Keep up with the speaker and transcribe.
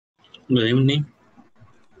Good evening.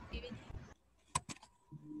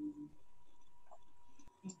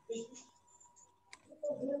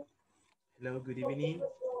 Hello, good evening.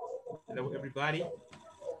 Hello, everybody.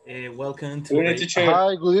 Welcome to Good evening, teacher.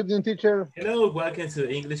 Hi, good evening, teacher. Hello, welcome to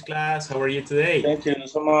the English class. How are you today? Thank you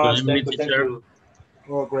so Good much. evening, Thank teacher. you.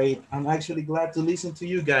 Oh, great. I'm actually glad to listen to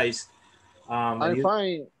you guys. I'm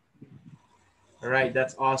fine. All right,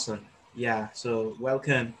 that's awesome. Yeah, so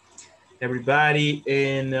welcome everybody.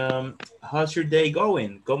 And how's your day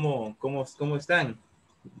going? ¿Cómo están?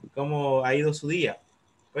 ¿Cómo ha ido su día?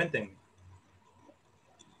 Cuéntenme.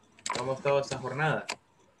 ¿Cómo ha estado esta jornada?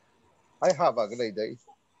 I have a great day.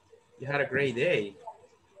 You had a great day.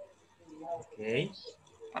 Okay.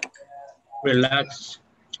 Relax.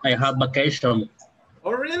 I have vacation.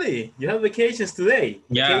 Oh, really? You have vacations today?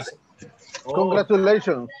 Yeah. Vacation. Oh,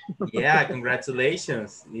 Congratulations. yeah,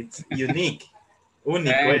 congratulations. It's unique.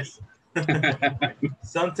 Único Thanks. es.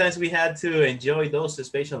 Sometimes we had to enjoy those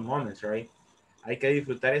special moments, right? Hay que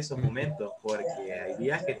disfrutar esos momentos porque hay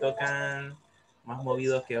días que tocan más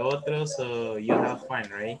movidos que otros, so you have fun,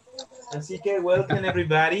 right? Así que welcome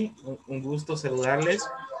everybody. Un gusto saludarles.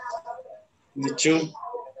 Me too.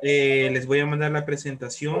 Les voy a mandar la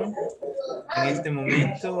presentación en este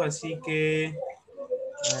momento, así que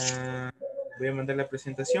voy a mandar la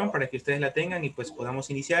presentación para que ustedes la tengan y pues podamos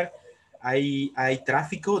iniciar. Hay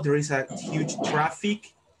tráfico, there is a huge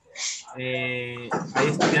traffic. Hay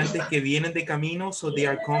estudiantes que vienen de camino, so they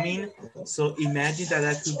are coming. So imagine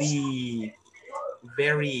that could be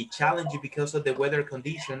very challenging because of the weather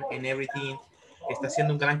condition and everything. Está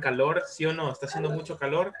haciendo un gran calor, ¿sí o no? Está haciendo mucho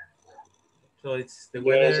calor. So it's the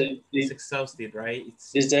weather is exhausted, right?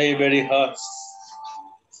 It's day very hot.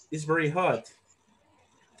 It's very hot.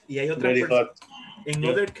 Y hay otra Very hot. En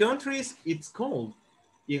other countries, it's cold.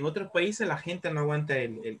 Y en otros países la gente no aguanta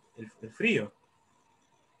el frío.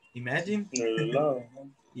 Imagine. No.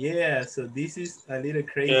 Yeah, so this is a little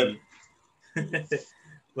crazy. Yeah.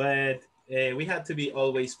 But we have to be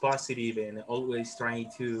always positive and always trying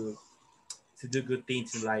to do good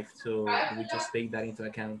things in life. So we just take that into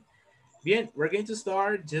account. Bien, we're going to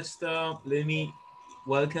start. Just let me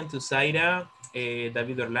welcome to Zaira,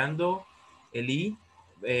 David Orlando, Eli,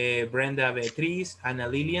 Brenda Beatriz, Ana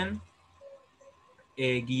Lilian,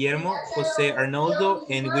 Guillermo, Jose Arnoldo,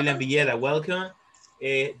 and William Villeda. Welcome.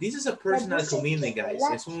 This is a personal commitment, guys.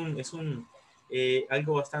 Es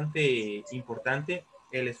algo bastante importante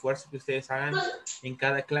el esfuerzo que ustedes hagan en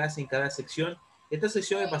cada clase, en cada sección. Esta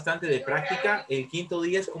sección es bastante de práctica. El quinto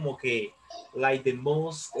día es como que like the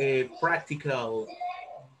most practical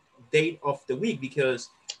day of the week because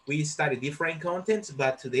we study different contents,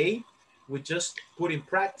 but today we just put in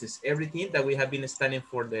practice everything that we have been studying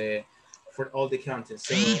for all the contents.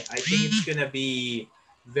 So I think it's gonna be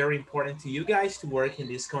very important to you guys to work in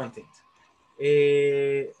this content.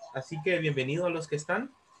 Así que bienvenidos a los que están.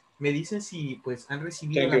 Me dicen si pues han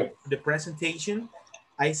recibido the presentation.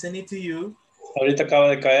 I sent it to you. Ahorita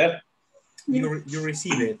acaba de caer. You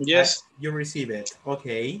receive it. Yes. You receive it.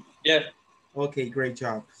 Okay. Yeah. Okay, great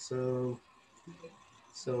job. So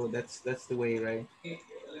that's the way, right?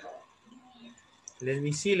 Let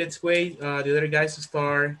me see. Let's wait the other guys to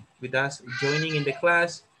start with us joining in the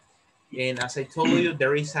class. And as I told you,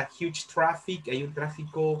 there is a huge traffic. Hay un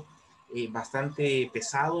tráfico bastante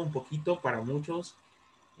pesado, un poquito para muchos.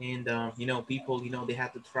 And, people, they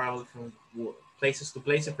have to travel from places to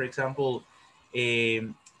places. For example,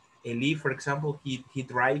 Eli, for example, he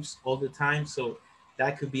drives all the time. So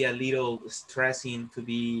that could be a little stressing to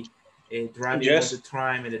be driving all the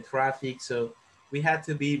time in the traffic. So we had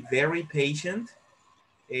to be very patient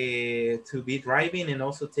to be driving and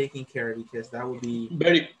also taking care because that would be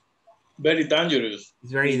very, very dangerous.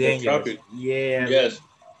 It's very dangerous. Traffic. Yeah. Yes.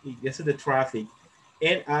 Yes, the traffic.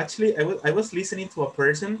 And actually, I was listening to a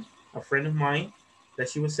friend of mine, that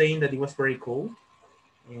she was saying that it was very cold.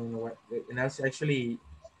 And I was actually...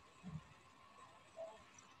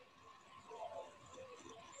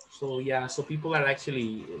 So yeah, so people are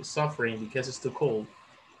actually suffering because it's too cold.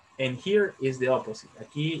 And here is the opposite.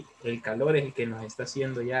 Aquí el calor es el que nos está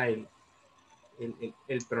haciendo ya el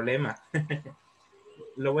problema.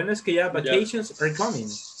 Lo bueno es que ya vacations are coming.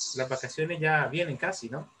 Las vacaciones ya vienen casi,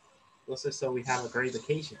 ¿no? Entonces, so we have a great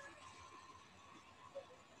vacation.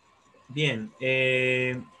 Bien,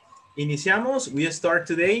 iniciamos. We start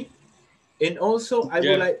today. And also, I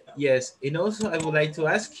would like to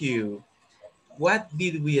ask you, what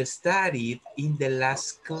did we study in the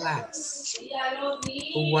last class?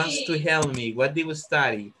 Who wants to help me? What did we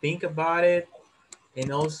study? Think about it.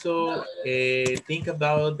 And also, think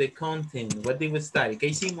about the content. What did we study? ¿Qué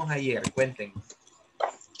hicimos ayer? Cuenten.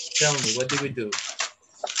 Tell me, what did we do?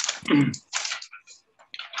 We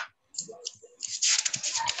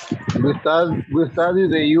study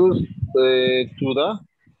the use to the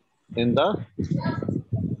and that.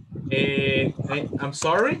 I'm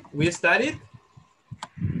sorry, we studied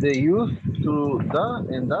The use to the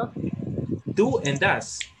and that. do and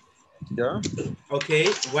does. Yeah. Okay,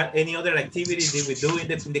 what any other activity did we do in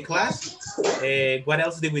the class? What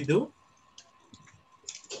else did we do?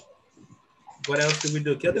 What else did we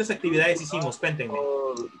do? ¿Qué otras actividades hicimos? Cuéntenme.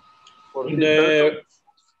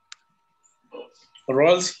 The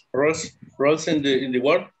roles in the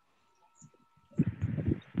work.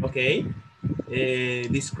 Okay.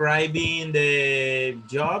 Describing the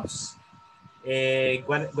jobs.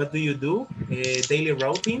 What do you do? Daily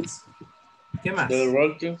routines. ¿Qué más? The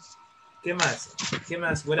role. ¿Qué más? ¿Qué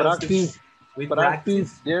más? What Practice. else do we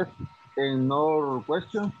practice? Yes, and no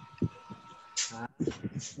question.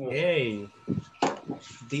 Hey,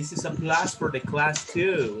 this is a plus for the class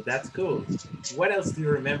too. That's cool. What else do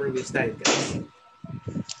you remember we studied, guys?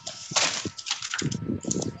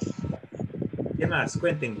 ¿Qué más?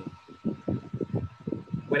 Cuéntenme.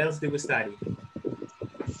 What else did we study?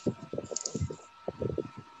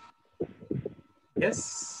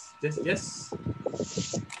 Yes, yes.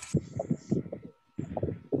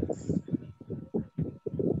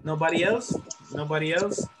 Nobody else? Nobody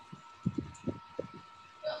else?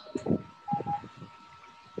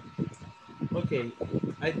 Okay,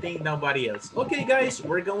 I think nobody else. Okay, guys,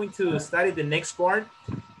 we're going to study the next part.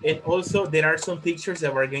 And also there are some pictures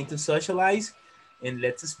that we're going to socialize and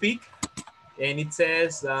let's speak. And it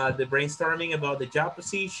says the brainstorming about the job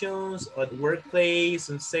positions at the workplace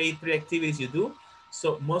and say 3 activities you do.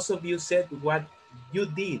 So most of you said what you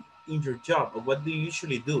did in your job, or what do you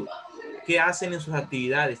usually do? ¿Qué hacen en sus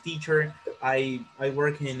actividades? Teacher, I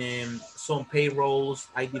work in some payrolls,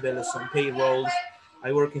 I develop some payrolls,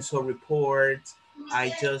 I work in some reports,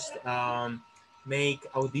 I just make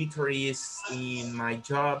auditories in my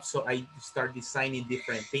job, so I start designing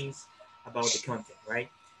different things about the content,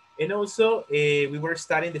 right? And also, we were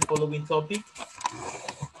studying the following topic.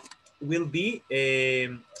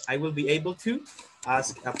 I will be able to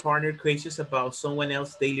ask a partner questions about someone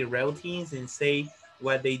else's daily routines and say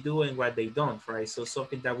what they do and what they don't, right? So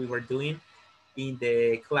something that we were doing in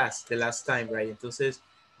the class the last time, right? Entonces,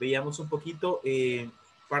 veíamos un poquito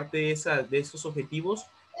parte de esos objetivos.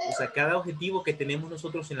 O sea, cada objetivo que tenemos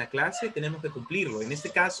nosotros en la clase tenemos que cumplirlo. En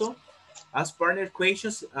este caso, ask partner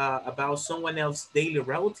questions about someone else's daily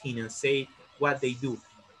routine and say what they do.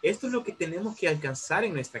 Esto es lo que tenemos que alcanzar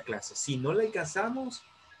en nuestra clase. Si no lo alcanzamos,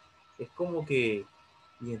 es como que,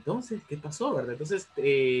 ¿y entonces qué pasó, verdad? Entonces,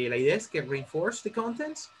 la idea es que reinforce the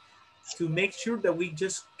contents to make sure that we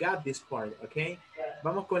just got this part, ¿ok?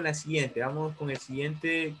 Vamos con la siguiente, vamos con el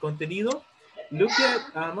siguiente contenido. Look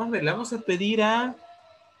at, vamos a ver, le vamos a pedir a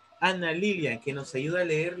Ana Lilian que nos ayude a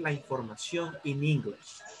leer la información en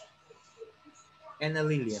inglés. Ana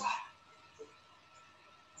Lilian.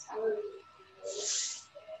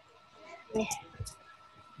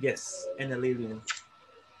 Yes, Ana Lilian.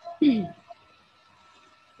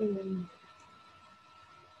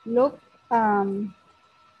 Look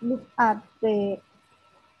at the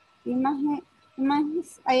images.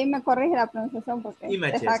 Ahí me corrige la pronunciación porque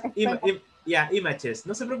images. Images.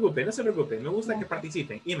 No se preocupe, no se preocupe. Me gusta que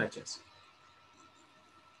participen. Images.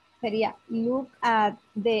 Sería look at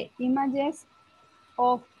the images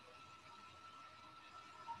of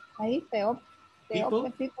ahí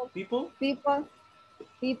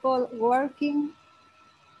people working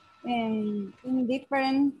in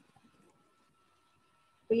different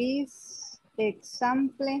please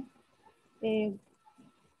example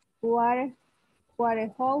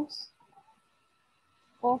warehouse,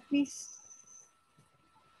 office,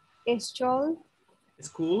 school,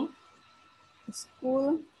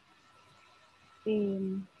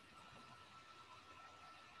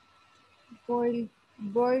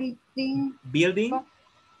 building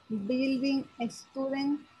a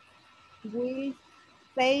student will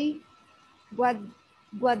say what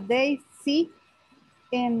they see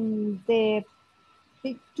in the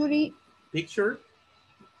picture.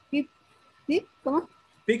 ¿Cómo?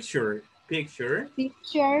 Picture.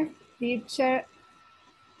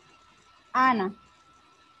 Ana,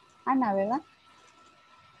 ¿verdad?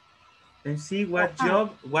 And see what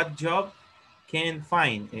job can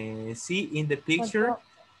find. See in the picture.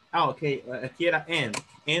 Oh, okay. Aquí era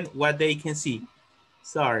and what they can see.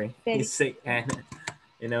 Sorry. You say Anna.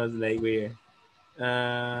 And I was like, weird.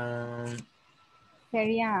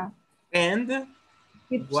 Sería. And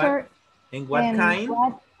Picture. What kind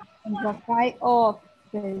of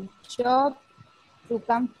the job you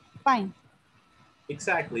can find.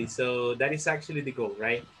 Exactly. So that is actually the goal,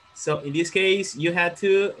 right? So in this case, you had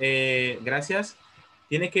to, gracias.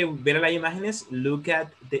 Tiene que ver las imágenes, look at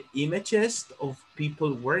the images of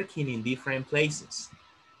people working in different places.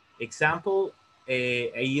 Example,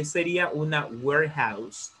 ahí sería una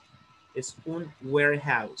warehouse. Es un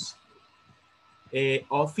warehouse.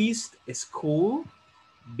 Office, school,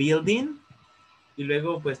 building. Y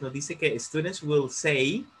luego pues nos dice que students will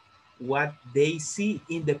say what they see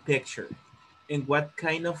in the picture and what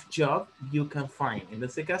kind of job you can find. En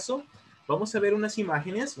este caso, vamos a ver unas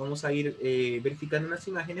imágenes, vamos a ir verificando unas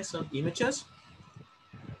imágenes, son images.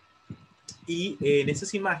 Y en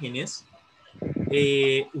esas imágenes,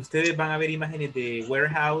 ustedes van a ver imágenes de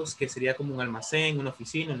warehouse, que sería como un almacén, una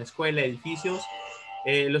oficina, una escuela, edificios.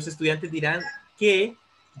 Los estudiantes dirán que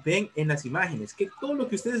ven en las imágenes, que todo lo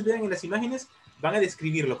que ustedes vean en las imágenes van a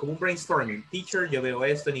describirlo como un brainstorming. Teacher, yo veo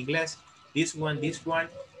esto en inglés, this one,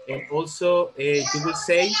 and also you will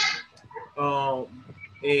say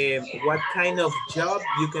what kind of job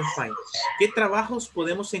you can find. ¿Qué trabajos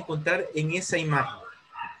podemos encontrar en esa imagen?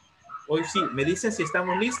 Hoy sí, me dicen si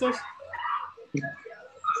estamos listos.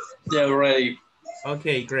 Yeah, ready. Ok,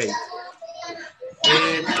 great.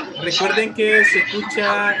 Recuerden que se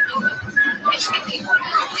escucha...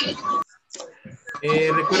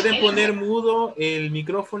 recuerden poner mudo el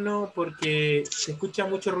micrófono porque se escucha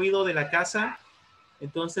mucho ruido de la casa.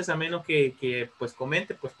 Entonces, a menos que pues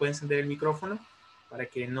comente, pues pueden encender el micrófono para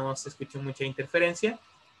que no se escuche mucha interferencia.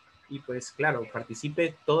 Y pues, claro,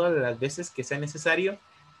 participe todas las veces que sea necesario.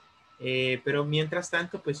 Pero mientras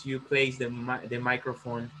tanto, pues you place the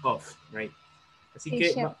microphone off, right? Así que,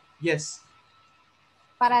 Teacher, yes.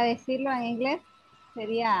 para decirlo en inglés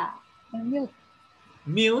sería el mute.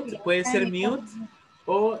 Mute, puede ser El mute micrófono.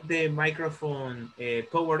 o the microphone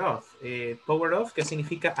powered off. Powered off, que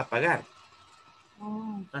significa apagar.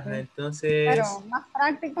 Oh, Ajá, okay. entonces... Pero más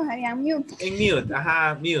práctico sería mute. En mute,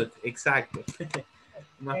 ajá, mute, exacto.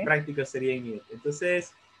 Más Okay. práctico sería en mute.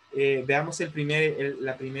 Entonces, veamos the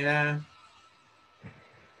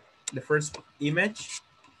first image.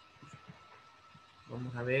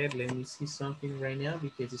 Vamos a ver, let me see something right now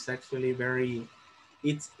because it's actually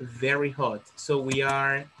it's very hot. So we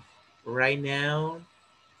are right now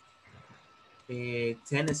 10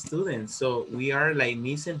 students. So we are like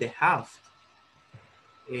missing the half.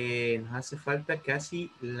 Nos hace falta casi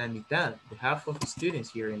la mitad, the half of the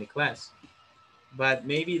students here in the class. But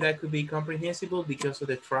maybe that could be comprehensible because of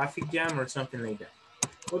the traffic jam or something like that.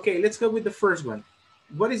 Okay, let's go with the first one.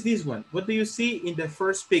 What is this one? What do you see in the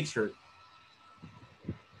first picture?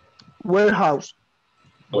 Warehouse.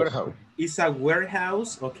 Warehouse. It's a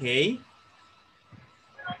warehouse, okay.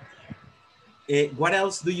 What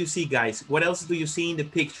else do you see, guys? What else do you see in the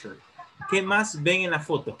picture? ¿Qué más ven en la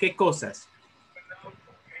foto? ¿Qué cosas?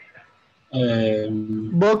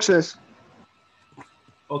 Boxes.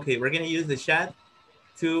 Okay, we're going to use the chat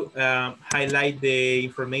to highlight the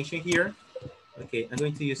information here. Okay, I'm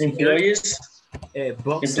going to use employees.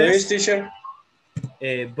 Boxes. Employees, teacher.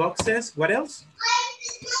 Boxes. What else?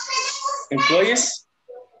 Employees.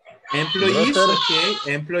 Employees. Grocer. Okay.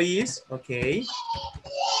 Employees. Okay.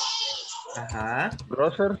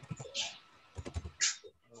 Grocer.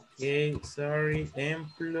 Okay. Sorry.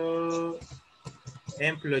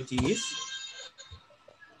 Employees.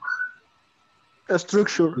 A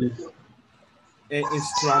structure.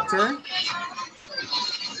 Instructor.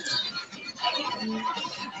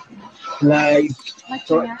 Like.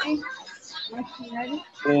 Machinery.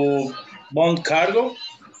 Bond cargo.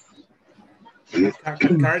 A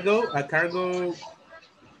cargo.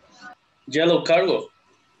 Yellow cargo.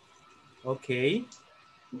 Okay.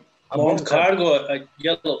 Bond cargo.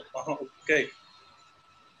 Yellow. Okay.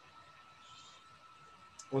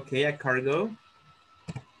 Okay, a cargo.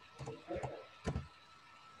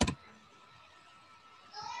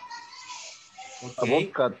 Okay. A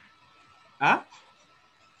bobcat. Ah?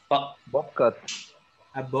 Bobcat.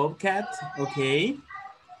 A bobcat. Okay.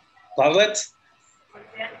 Tablet.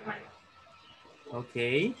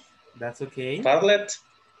 Okay. That's okay. Tablet.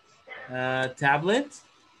 Tablet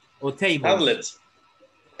or table?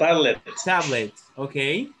 Tablet.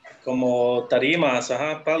 Okay. Como tarimas,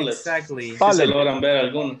 ajá, pallets. Exactly. Si se logran ver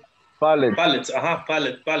algunos. Pallet. Ajá,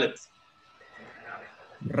 pallets.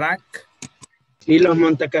 Rack. ¿Y los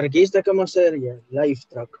montacarguistas cómo sería? Live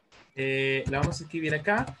truck. La vamos a escribir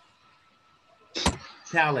acá.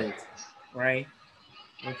 Pallet. Right.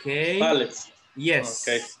 Okay. Pallets. Yes.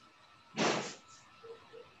 Okay.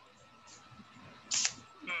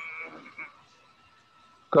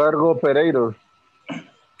 Cargo operator.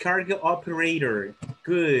 Cargo operator.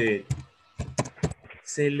 Good.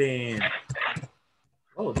 Excellent.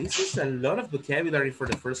 Oh, this is a lot of vocabulary for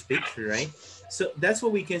the first picture, right? So that's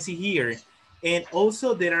what we can see here. And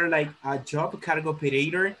also there are like a job cargo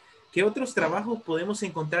operator. ¿Qué otros trabajos podemos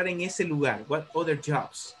encontrar en ese lugar? What other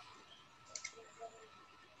jobs?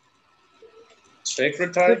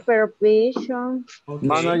 Secretary. Supervision. Okay.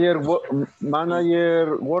 Manager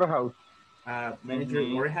warehouse.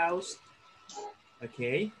 Manager warehouse.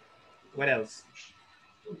 Okay. What else?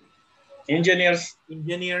 Engineers.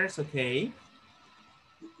 Engineers, okay.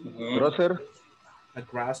 Grocer. A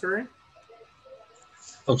grocer.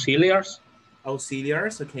 Auxiliars.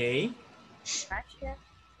 Auxiliars, okay. Cashier.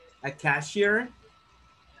 A cashier.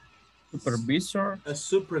 Supervisor. A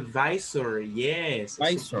supervisor, yes.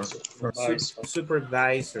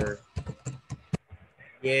 Supervisor.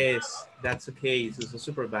 Yes, that's okay. It's a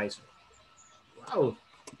supervisor. Wow.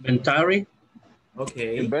 Inventory.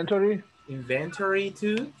 Okay. Inventory. Inventory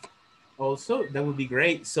too. Also, that would be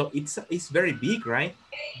great. So it's very big, right?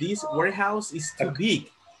 This warehouse is too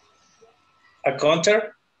big. A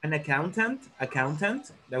counter. An accountant.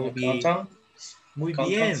 That would be muy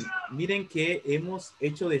bien. Miren que hemos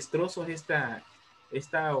hecho destrozos esta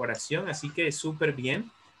oración, así que súper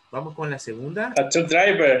bien. Vamos con la segunda. A truck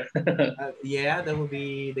driver. Yeah, that would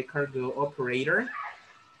be the cargo operator.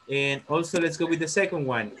 And also, let's go with the second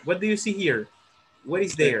one. What do you see here? What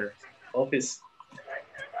is there? Office.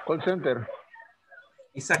 Call center.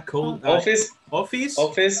 It's a call. Office. Office.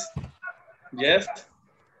 Yes.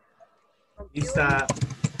 It's a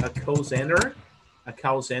call center. A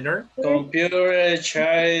call center. Computer,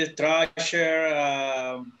 chair,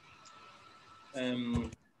 trasher,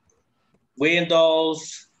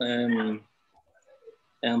 windows, and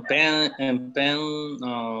pen,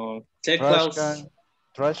 teclas.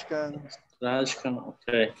 Trash can. Trash can.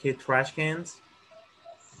 Okay. Okay, trash cans.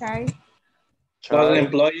 Okay. One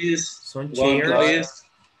employees. Some One chairs. employees.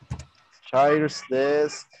 Chairs,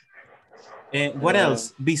 desk. And what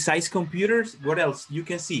else? Besides computers, what else you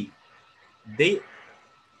can see?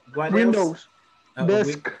 Windows.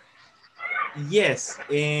 Desk. Yes,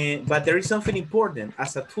 but there is something important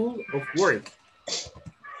as a tool of work.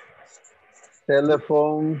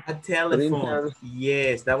 Telephone. A telephone. Printers.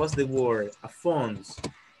 Yes, that was the word. A phones.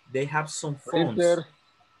 They have some phones. Printer.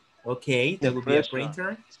 Okay, that would be a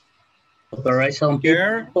printer. Operation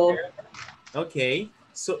people. Okay,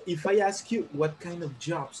 so if I ask you what kind of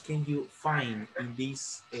jobs can you find in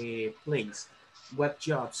this place? What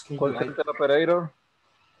jobs can Call you center operator.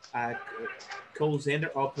 A call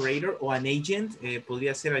center operator o an agent?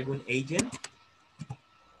 Podría ser algún agent.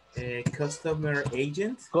 Customer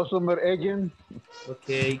agent. Customer agent.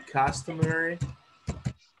 Okay, customer.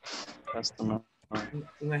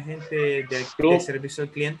 Un agente de servicio al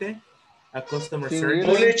cliente. A customer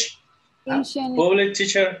service. Public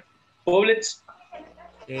teacher. Public.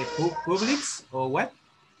 Publix or what?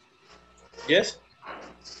 Yes.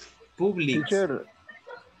 Publix. Teacher.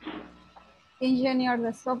 Engineer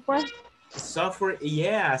the software. Software,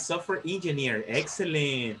 yeah, software engineer.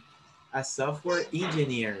 Excellent. A software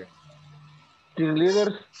engineer. Team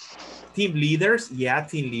leaders. Team leaders, yeah,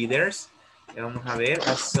 team leaders. Vamos a ver,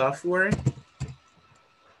 a software.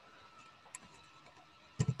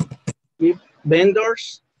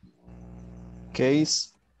 Vendors.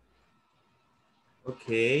 Case.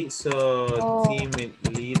 Okay, so team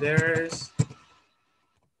leaders.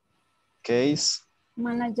 Case.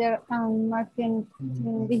 Manager and marketing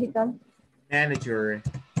digital. Manager.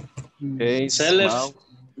 Case. Sellers.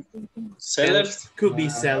 Sellers. Could be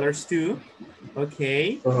sellers too.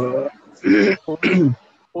 Okay.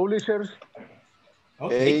 Publishers.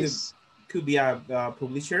 Okay, could be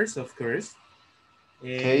publishers, of course.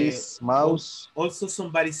 Case, mouse. Also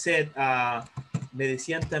somebody said, me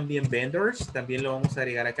decían también vendors, también lo vamos a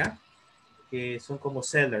agregar acá, que son como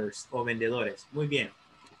sellers o vendedores. Muy bien.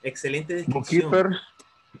 Excelente descripción. Bookkeepers.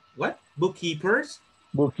 What? Bookkeepers?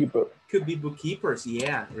 Bookkeeper. Could be bookkeepers,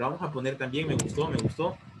 yeah. Lo vamos a poner también, me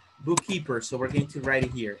gustó. Bookkeepers, so we're going to write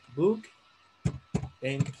it here. Book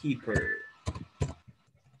and keeper.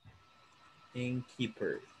 And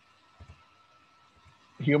keeper.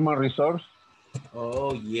 Human resource.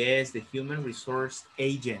 Oh yes, the human resource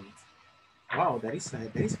agent. Wow, that is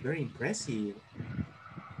very impressive.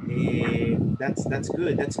 That's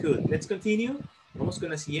good. Let's continue. Vamos con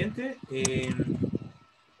la siguiente.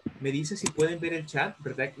 Me dice si pueden ver el chat,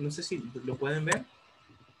 ¿verdad? No sé si lo pueden ver.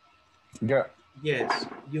 Yeah. Yes,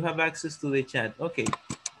 you have access to the chat. Okay.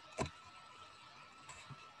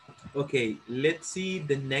 Okay, let's see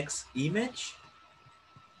the next image.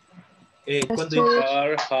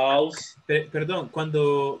 Perdón,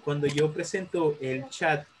 cuando yo presento el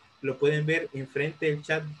chat, ¿lo pueden ver enfrente del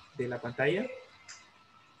chat de la pantalla?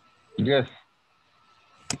 Yes.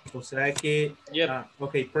 O sea que, Yep.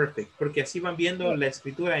 ok, perfect. Porque así van viendo la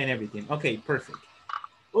escritura and everything. Ok, perfect.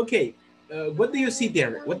 Ok, what do you see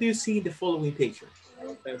there? What do you see in the following picture?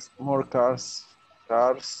 More cars.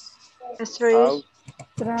 Cars. Street. House.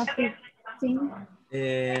 Traffic. Sí.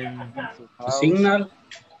 House. Signal.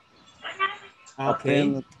 Ok,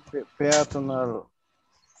 Peatonal.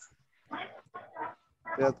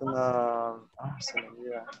 Peatonal. Ah, se me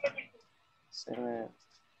olvida. Se me...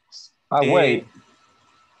 Wait.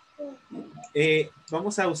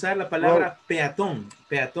 vamos a usar la palabra peatón.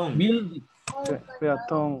 Peatón. Building.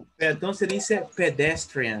 Peatón. Peatón se dice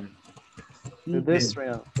pedestrian.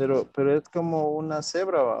 Pedestrian. Pero es como una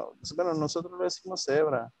cebra. ¿Va? Bueno, nosotros le decimos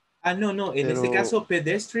cebra. No. En este Pero- caso,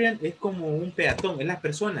 pedestrian es como un peatón. Es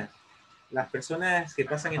las personas que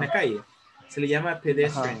pasan en la calle. Se le llama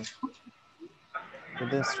pedestrian.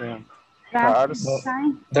 Pedestrian. Traffic Cars.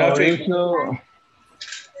 sign. Traffic. Lorenzo.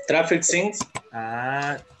 Traffic things.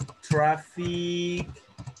 Traffic.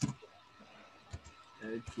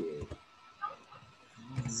 Okay.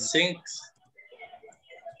 Things.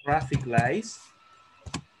 Traffic lights.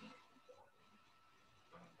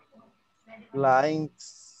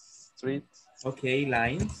 Lines. Street. Okay,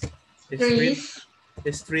 lines. Trees.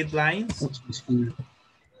 Street lines.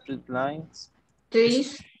 Street lines.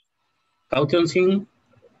 Trees. Caution sign.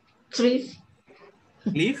 Trees.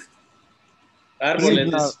 Cliff.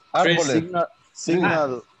 Árboles. Árboles. Signal.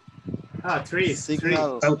 Signal. Trees.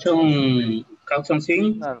 Signal. Caution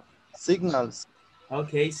sign. Signal. Signals.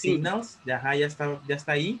 Okay, signals. Ajá, ya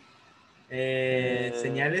está ahí.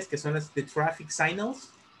 Señales que son las de traffic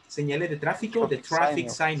signals. Señales de tráfico, de traffic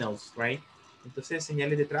signals, right? Entonces,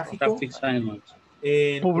 señales de tráfico. Traffic sign.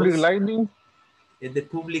 Public lighting. The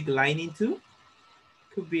public lighting too.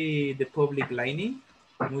 Could be the public lighting.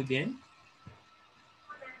 Muy bien.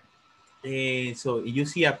 So you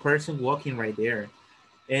see a person walking right there.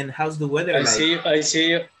 And how's the weather like? I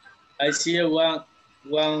see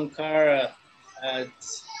one car at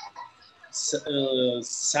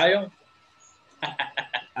Zion.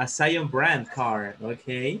 A Scion brand car.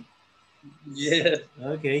 Okay. Yeah.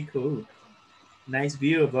 Okay, cool. Nice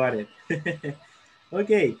view about it.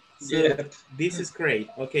 Okay, so Yeah. this is great.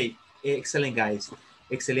 Okay, excellent guys.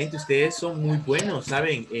 Excelente, ustedes son muy buenos,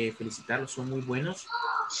 ¿saben? Felicitarlos, son muy buenos.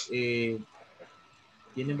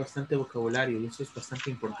 Tienen bastante vocabulario y eso es bastante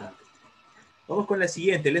importante. Vamos con la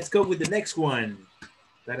siguiente. Let's go with the next one.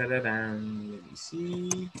 Tarararán. Let me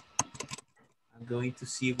see. I'm going to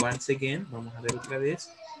see once again. Vamos a ver otra vez.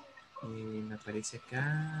 Me aparece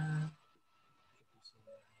acá.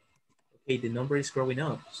 Okay, the number is growing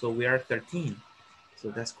up. So we are 13. So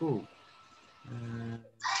that's cool.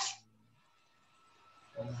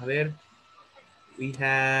 Vamos a ver. We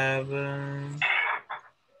have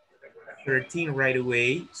 13 right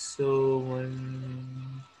away. So,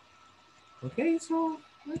 okay, so,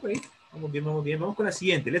 great. Vamos bien, vamos bien. Vamos con la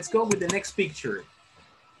siguiente. Let's go with the next picture.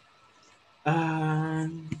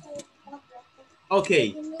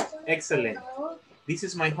 Okay, excellent. This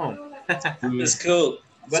is my home. School.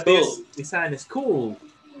 But School. this is a school.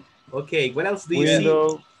 Okay, what else do you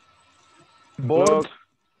Window. Board.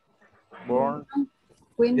 Born.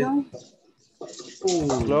 Window. see?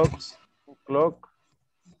 Clocks. Clock.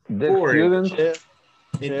 Desk Board. student. Chair.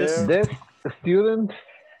 Entonces, Desk student.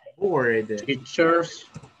 board. Teachers.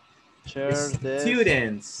 Chair. Desk.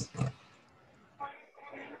 Students.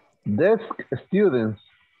 Desk students.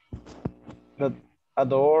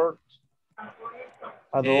 Adored.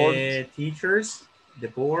 Teachers. The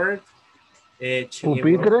board.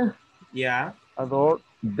 Pupitre. Yeah. Adored.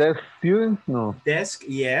 Desk students. No. Desk,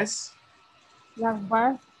 yes. Black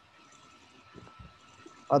bar.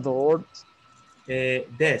 Adored.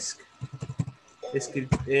 Desk.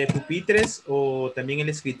 Pupitres o también el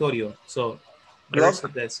escritorio. So, there's a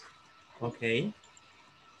desk. Okay.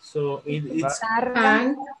 So, it's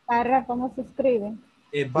Pizarra. Pizarra, ¿cómo se escribe?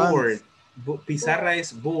 a board. Pizarra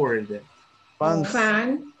es board. Fans.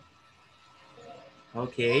 Fan.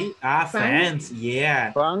 Okay. Fans.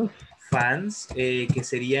 Yeah. Fans. Fans, que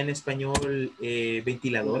sería en español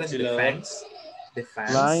ventiladores, the fans. The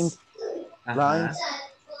fans. Lines. Ajá. Lines.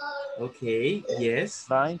 Okay, yes.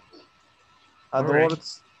 Line. All Adored.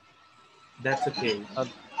 right. That's okay.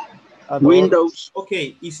 Adored. Windows.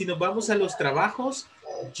 Okay, y si nos vamos a los trabajos,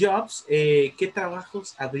 jobs, ¿qué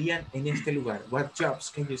trabajos habrían en este lugar? What jobs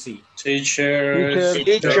can you see? Teachers.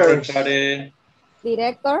 Teachers. Secretary.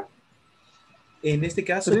 Director. En este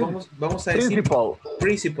caso, vamos a decir Principal.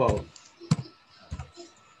 principal.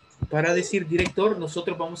 Para decir director,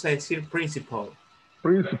 nosotros vamos a decir principal.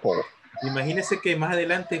 Principal. Imagínese que más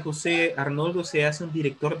adelante José Arnoldo se hace un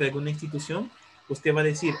director de alguna institución. Usted va a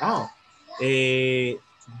decir,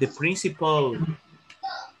 the principal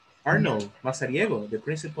Arnold Mazariego, the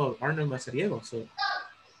principal Arnold Mazariego. So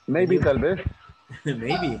Maybe, tal vez.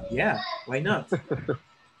 maybe, yeah, why not?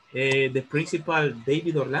 The principal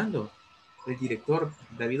David Orlando, el director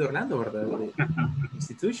David Orlando, ¿verdad? The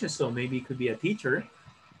institution, so maybe it could be a teacher.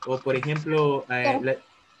 O por ejemplo,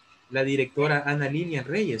 la directora Ana Lilian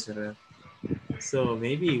Reyes, ¿verdad? So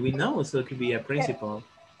maybe we know, so it could be a principal.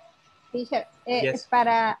 Teacher, Yes.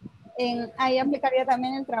 ahí aplicaría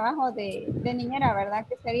también el trabajo de niñera, ¿verdad?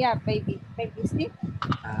 Que sería babysit.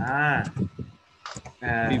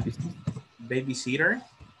 Babysitter.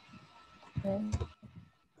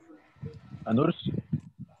 A nurse.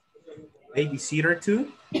 Babysitter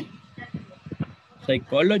too.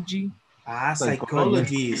 Psychology.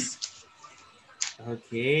 Psychologist.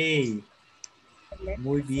 Ok.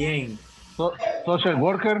 Muy bien. Social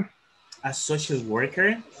worker. A social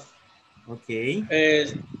worker. Ok.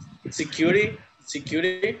 Security.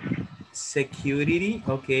 Security.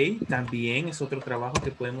 Ok. También es otro trabajo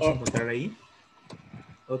que podemos encontrar ahí.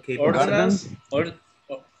 Ok.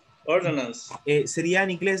 Ordinance. Sería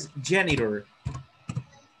en inglés janitor.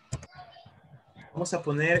 Vamos a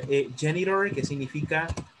poner janitor, que significa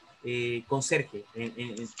conserje.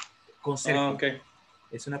 Conserje. Okay.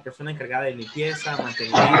 Es una persona encargada de limpieza,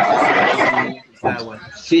 mantenimiento.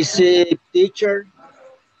 Physics teacher.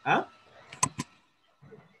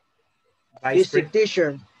 Physics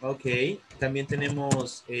teacher. Ok. También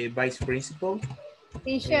tenemos vice principal.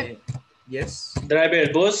 Teacher. Yes.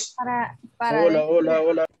 Driver bus. Para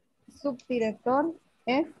Hola. subdirector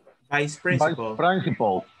es Vice principal.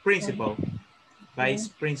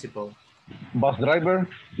 Vice principal. Bus driver.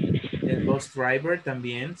 El bus driver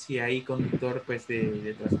también, si hay conductor pues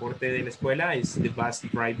de transporte de la escuela, es the bus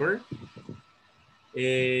driver.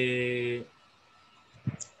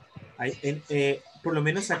 Por lo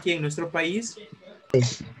menos aquí en nuestro país.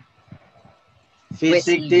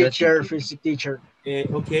 Physics teacher.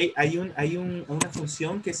 Ok, hay una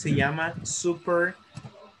función que se llama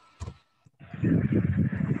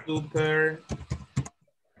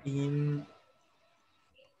superintendent.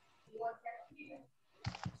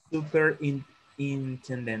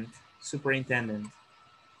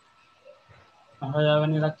 Vamos a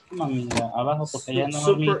venir aquí, mami, abajo, porque ya no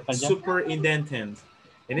Superintendent.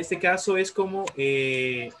 En este caso es como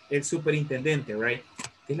el superintendente, right?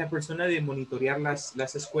 Es la persona de monitorear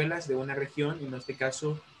las escuelas de una región, en este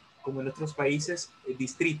caso, como en otros países,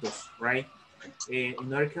 distritos, right?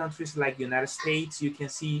 In other countries like United States, you can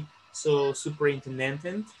see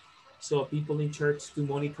superintendent, so people in charge to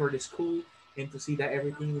monitor the school and to see that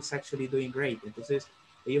everything is actually doing great. Entonces,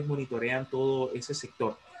 ellos monitorean todo ese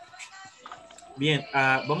sector. Bien,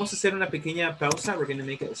 vamos a hacer una pequeña pausa. We're going to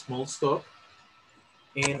make a small stop.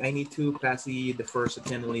 And I need to pass the first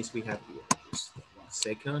attendance list we have here. Just 1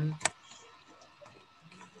 second.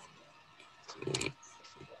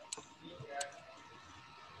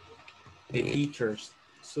 The teachers,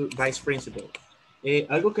 vice principal.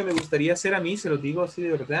 Algo que me gustaría hacer a mí, se lo digo así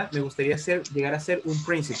de verdad, me gustaría llegar a ser un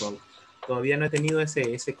principal. Todavía no he tenido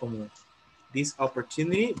ese como this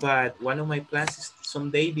opportunity, but one of my plans is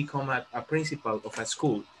someday become a principal of a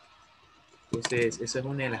school. Entonces, esa es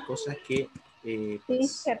una de las cosas que...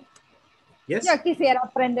 pues, yes. Yo quisiera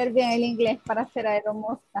aprender bien el inglés para ser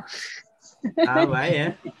aeromoza.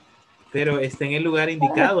 Vaya. Pero está en el lugar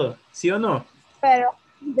indicado, ¿sí o no? Pero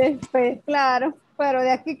después, claro, pero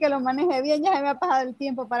de aquí que lo maneje bien, ya se me ha pasado el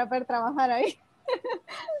tiempo para poder trabajar ahí.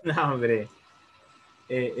 No, hombre.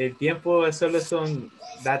 El tiempo solo son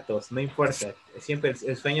datos, no importa. Siempre,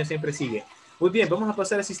 el sueño siempre sigue. Muy bien, vamos a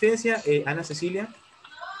pasar a asistencia. Ana Cecilia.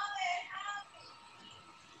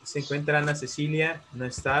 Se encuentra Ana Cecilia, no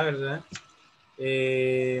está, ¿verdad?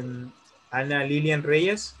 Ana Lilian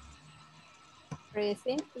Reyes.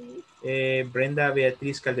 Present. Brenda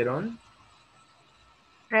Beatriz Calderón.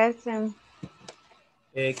 Present.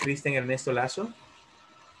 Cristian Ernesto Lazo.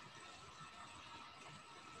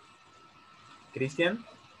 Cristian.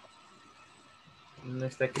 No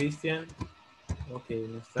está Cristian. Ok,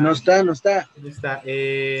 no está. No está. No está.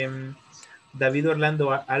 David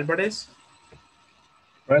Orlando Álvarez.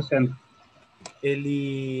 Present.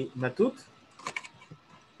 Eli Matut.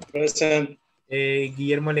 Present.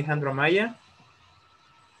 Guillermo Alejandro Amaya.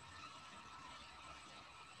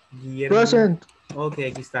 Guillermo. Present. Ok,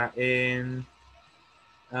 aquí está.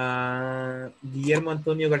 Guillermo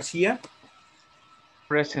Antonio García.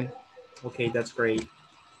 Present. Okay, that's great.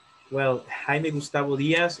 Well, Jaime Gustavo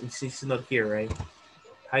Díaz, he's not here, right?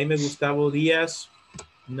 Jaime Gustavo Díaz,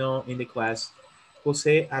 no in the class.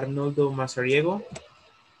 José Arnoldo Mazariego.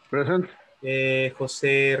 Present.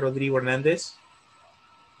 José Rodrigo Hernández.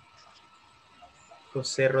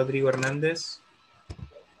 José Rodrigo Hernández.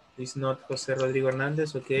 It's not José Rodrigo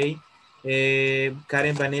Hernández, ok.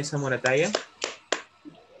 Karen Vanessa Morataya.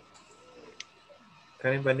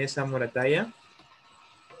 Karen Vanessa Morataya.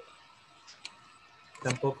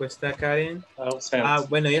 Tampoco está Karen. Ah,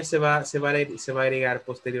 bueno, ya se va a agregar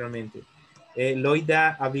posteriormente.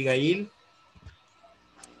 Loida Abigail.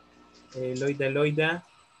 Loida.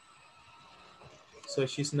 So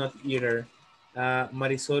she's not either.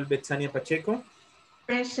 Marisol Betsania Pacheco.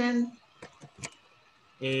 Present.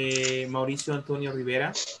 Mauricio Antonio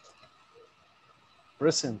Rivera.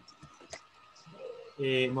 Present.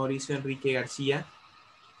 Mauricio Enrique García.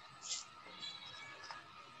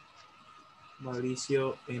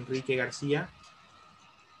 Mauricio Enrique García.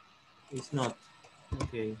 It's not.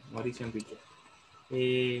 Ok, Mauricio Enrique.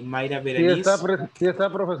 Mayra Berenice. Sí está,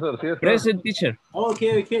 profesor. Sí está. Present, teacher. Oh, ok.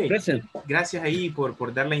 Present. Gracias ahí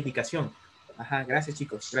por dar la indicación. Ajá, gracias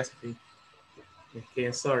chicos. Gracias.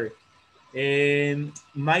 Okay, sorry.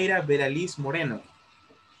 Mayra Beraliz Moreno.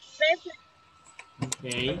 Present. Ok.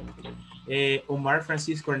 Omar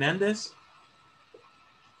Francisco Hernández.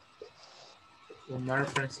 Omar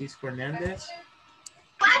Francisco Hernández.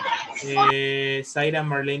 Zaira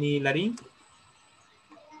Marlene Larín.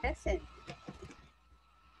 Present.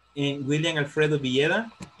 William Alfredo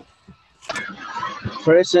Villeda.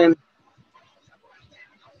 Present.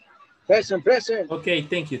 Present. Ok,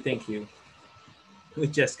 thank you. We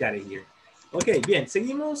just got it here. Ok, bien,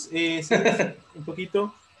 seguimos un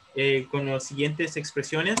poquito con las siguientes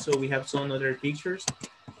expresiones. So we have some other pictures that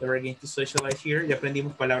we're going to socialize here. Ya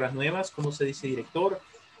aprendimos palabras nuevas, cómo se dice director,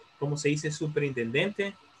 cómo se dice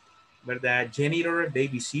superintendente, ¿verdad? Janitor,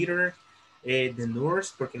 babysitter, the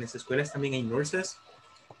nurse, porque en las escuelas también hay nurses,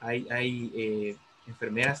 hay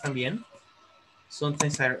enfermeras también.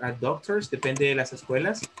 Sometimes are doctors, depende de las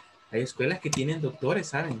escuelas. Hay escuelas que tienen doctores,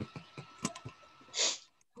 ¿saben?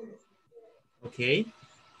 Okay,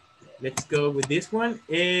 let's go with this one.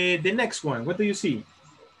 The next one, what do you see?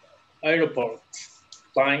 Airport.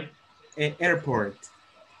 Fine. Airport.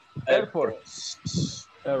 Airport.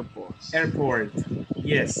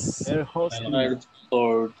 Yes. Air hostess.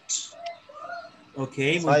 Airport.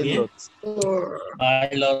 Okay, muy bien.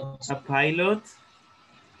 Pilot. A pilot.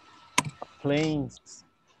 Planes.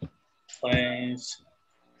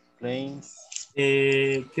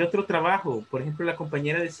 ¿Qué otro trabajo? Por ejemplo, la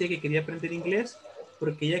compañera decía que quería aprender inglés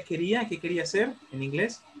porque ella quería, ¿qué quería hacer en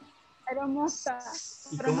inglés? Aeromoza.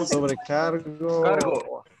 ¿Y cómo se- Sobrecargo.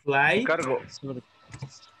 Cargo. Fly. Cargo. Bueno,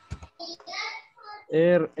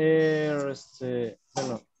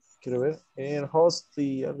 quiero ver. Air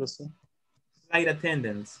hostess, algo así. Flight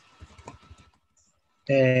attendants.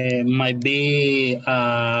 Might be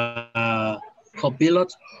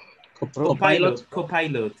copilot. Copilot.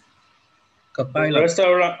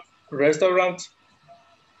 Restaurant.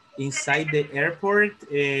 Inside the airport.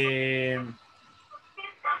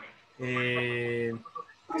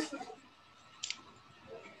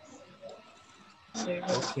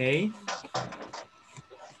 Okay.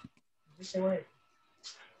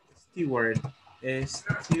 Steward.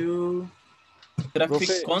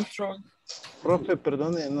 Traffic control. Profe,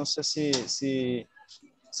 perdone, no sé si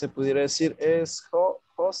se pudiera decir es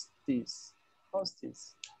hostess.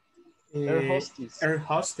 Air hostess. Air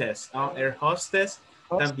hostess. Air hostess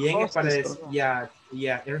también es para decir,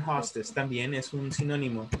 air hostess también es un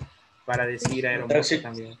sinónimo para decir aeromoza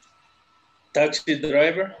también. Taxi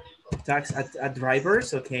driver.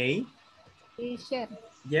 Drivers, okay. Teacher.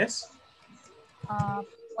 Yes.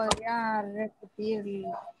 Podría repetir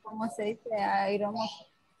cómo se dice aeromoza.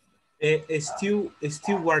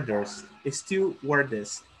 Stewardess.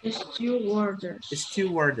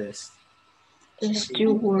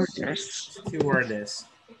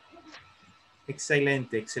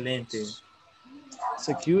 Excelente.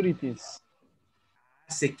 Securities.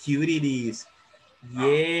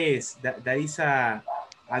 Yes, that is a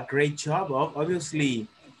great job. Obviously,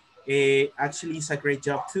 actually, it's a great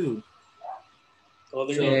job too.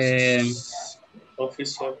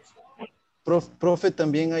 Officer. Profe,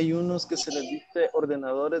 también hay unos que se les dice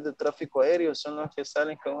ordenadores de tráfico aéreo, son los que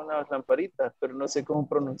salen con unas lamparitas, pero no sé cómo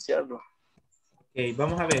pronunciarlo. Ok,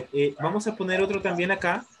 vamos a ver. Vamos a poner otro también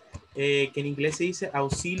acá, que en inglés se dice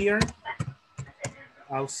auxiliar.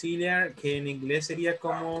 Auxiliar, que en inglés sería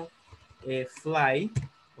como fly.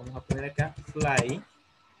 Vamos a poner acá, fly.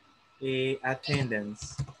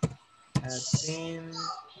 Attendance.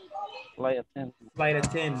 Flight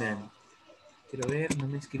attendant. Quiero ver, no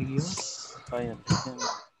me escribió.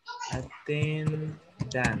 Attendant.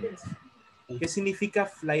 ¿Qué significa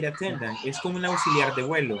flight attendant? Es como un auxiliar de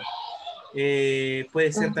vuelo.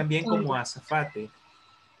 Puede ser también como azafate.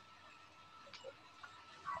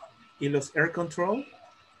 ¿Y los air control?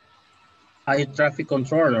 Hay traffic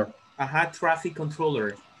controller. Ajá, traffic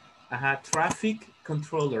controller. Ajá, traffic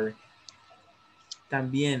controller.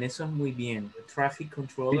 También, eso es muy bien. Traffic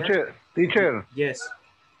controller. Teacher, Yes.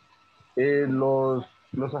 los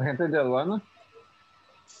agentes de aduana.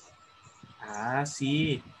 Ah,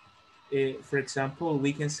 sí. For example,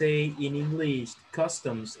 we can say in English,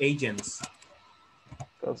 customs agents.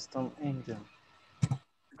 Custom engine.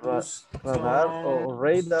 Radar Customs, o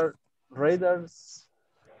radars.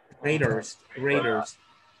 Raiders.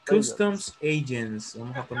 Customs agents.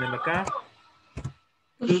 Vamos a ponerlo acá.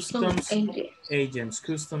 Customs agents.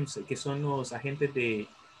 Customs, que son los agentes de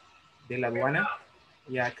la aduana.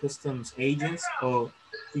 Ya, customs agents.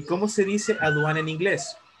 ¿Y cómo se dice aduana en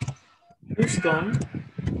inglés? Customs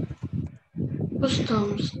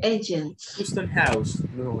agents. Custom house.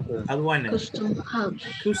 No, Aduana. Custom house.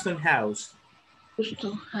 Custom house.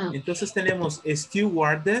 Custom house. Entonces tenemos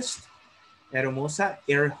stewardess, hermosa,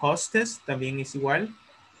 air hostess, también es igual.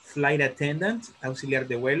 Flight attendant, auxiliar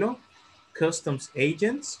de vuelo. Customs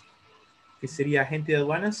agents, que sería agente de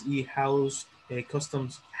aduanas, y house,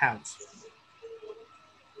 customs house.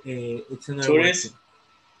 It's another Tourist, word.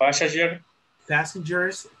 passenger,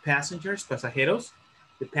 Passengers, pasajeros.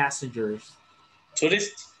 The passengers.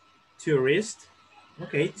 tourist.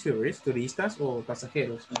 Ok, turistas o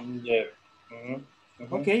pasajeros. Yeah. Mhm.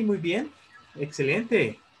 Mhm. Ok, muy bien.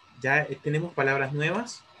 Excelente. Ya tenemos palabras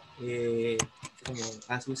nuevas. Como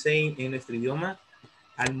as we say en nuestro idioma,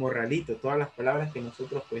 al morralito. Todas las palabras que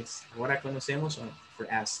nosotros pues ahora conocemos son for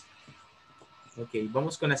us. Ok,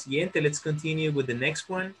 vamos con la siguiente. Let's continue with the next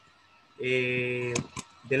one. The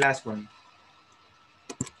last one.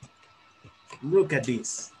 Look at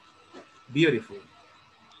this. Beautiful.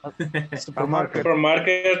 Supermarket.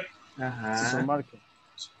 Supermarket. Ajá. Supermarket.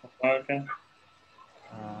 Supermarket.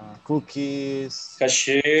 Cookies.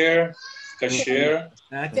 Cashier. Cashier.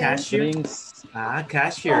 Cashier. Drinks.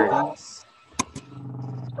 Cashier.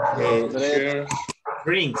 Cashier.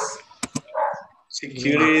 Drinks.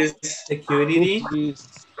 Securities. Security.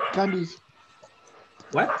 Cookies. Candies.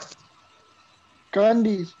 What?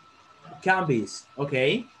 Candies. Candies.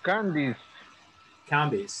 Okay. Candies.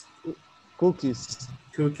 Candies. Cookies.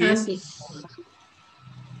 Cookies. Candies.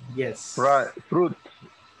 Yes. Fruit.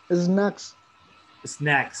 Snacks.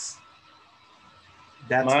 Snacks.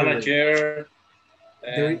 That's Manager. There-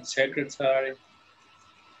 And secretary.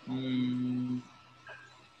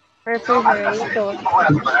 Refrigerator.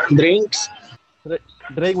 Drinks.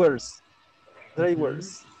 Drivers.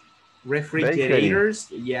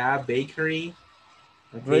 refrigerators. Yeah, bakery.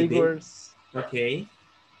 Okay, Drivers. okay.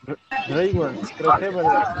 Drivers. Creo que,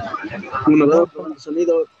 ¿verdad? 1, 2, probando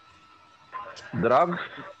sonido. Drugs.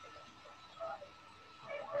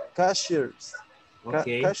 Cashiers.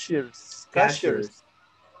 Okay. Cashiers.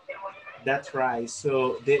 That's right.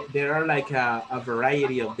 So there are like a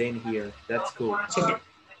variety of them here. That's cool.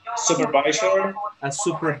 Supervisor. A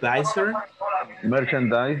supervisor,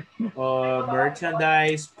 Merchandise.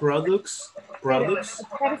 merchandise, products,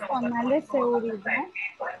 Personal de seguridad.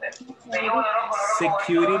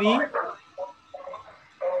 security,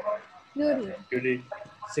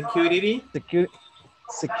 Security.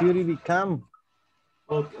 Security cam.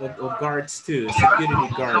 or guards too.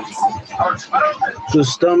 Security guards,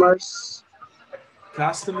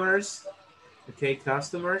 customers. Okay,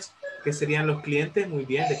 customers. Que serían los clientes. Muy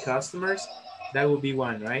bien, the customers. That would be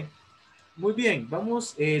one, right? Muy bien,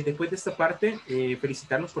 vamos después de esta parte,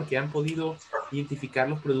 felicitarlos porque han podido identificar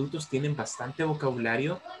los productos, tienen bastante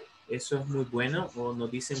vocabulario, eso es muy bueno, o nos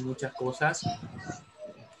dicen muchas cosas.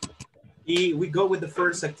 Y we go with the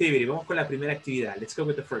first activity, vamos con la primera actividad, let's go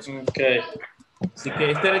with the first one. Okay. Así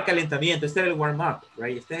que este era el calentamiento, este era el warm-up,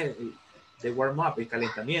 right? Este es el warm-up, el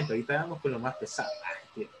calentamiento, ahorita vamos con lo más pesado.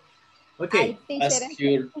 Ok. Ay, Ask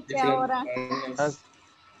your que ahora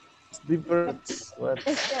Different.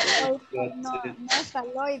 hoy no está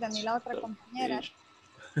Loida ni la otra compañera.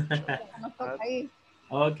 Nos toca ahí.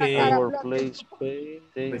 Ok.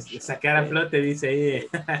 Pues, sacar a flote, dice ahí.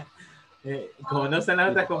 Como no están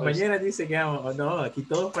las otras compañeras, dice que vamos, no, aquí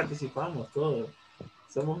todos participamos, todos.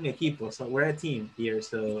 Somos un equipo, so we're a team here,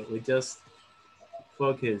 so we just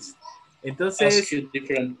focus. Entonces, Ask you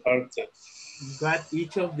different parts. what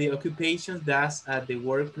each of the occupations does at the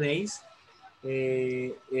workplace,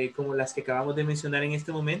 como las que acabamos de mencionar en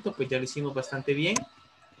este momento, pues ya lo hicimos bastante bien.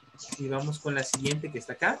 Y vamos con la siguiente que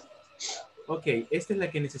está acá. Ok, esta es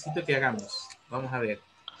la que necesito que hagamos. Vamos a ver.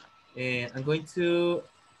 I'm going to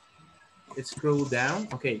scroll down.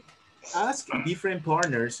 Okay. Ask different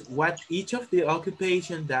partners what each of the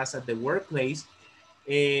occupation does at the workplace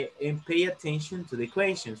and pay attention to the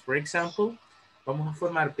questions. For example, vamos a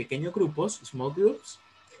formar pequeños grupos, small groups,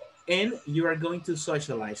 and you are going to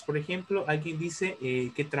socialize. Por ejemplo, alguien dice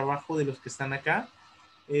qué trabajo de los que están acá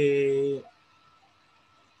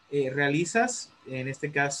realizas, en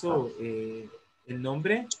este caso, el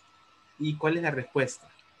nombre y cuál es la respuesta.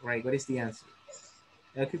 Right, what is the answer?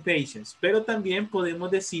 Occupations. Pero también podemos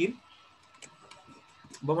decir,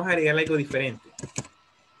 vamos a agregar algo diferente.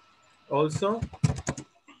 Also,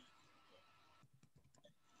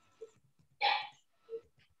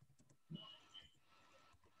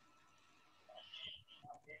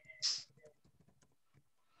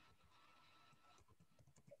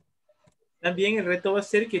 también el reto va a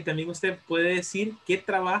ser que también usted puede decir qué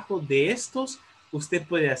trabajo de estos usted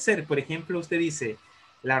puede hacer. Por ejemplo, usted dice,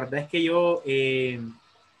 la verdad es que yo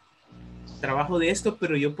trabajo de esto,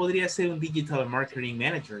 pero yo podría ser un Digital Marketing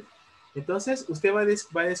Manager. Entonces, usted va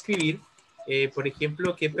a describir, por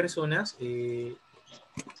ejemplo, qué personas,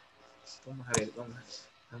 vamos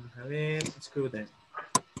a ver, Escribenos,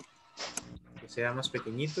 que sea más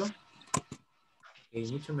pequeñito,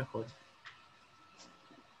 mucho mejor.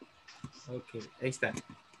 Ok, ahí está.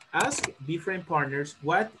 Ask different partners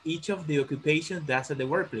what each of the occupations does at the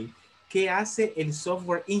workplace. ¿Qué hace el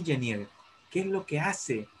software engineer? ¿Qué es lo que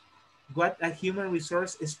hace? What a human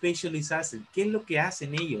resource specialist hace. ¿Qué es lo que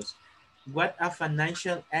hacen ellos? What a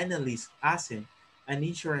financial analyst hacen. An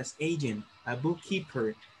insurance agent, a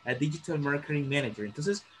bookkeeper, a digital marketing manager.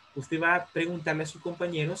 Entonces, usted va a preguntarle a sus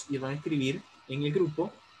compañeros y van a escribir en el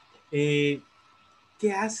grupo qué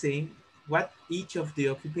hacen, what each of the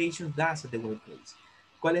occupations does at the workplace.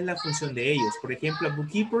 ¿Cuál es la función de ellos? Por ejemplo, a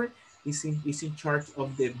bookkeeper is in charge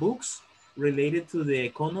of the books related to the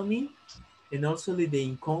economy and also the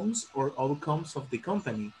incomes or outcomes of the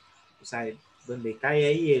company. O sea, donde cae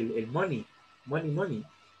ahí el money.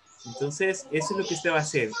 Entonces, eso es lo que usted va a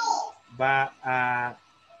hacer. Va a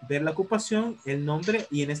ver la ocupación, el nombre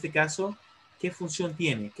y en este caso, ¿qué función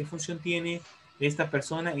tiene? ¿Qué función tiene esta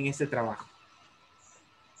persona en este trabajo?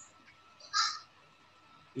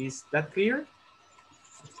 Is that clear?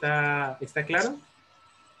 ¿Está claro?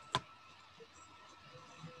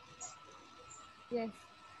 Yes.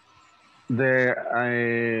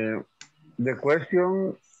 The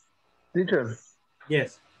question, teacher.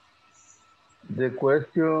 Yes. The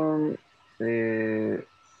question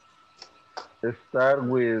start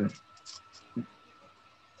with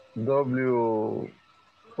W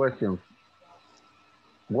question.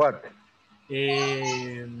 What?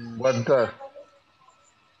 What does?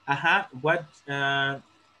 Ajá, what,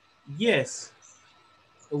 yes.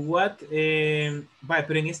 What,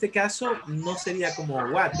 pero en este caso no sería como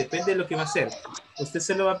what, depende de lo que va a hacer. Usted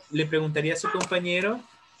le preguntaría a su compañero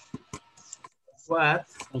what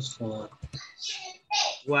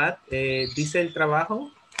dice el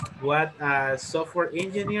trabajo, what a software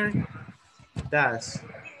engineer does.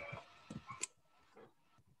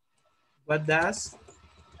 What does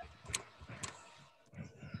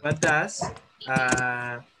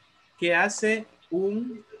 ¿qué hace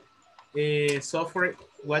un software?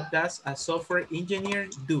 What does a software engineer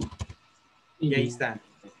do? Y ahí está.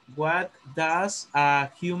 What does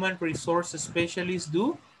a human resource specialist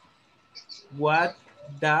do? What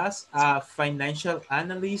does a financial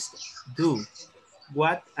analyst do?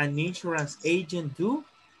 What an insurance agent do?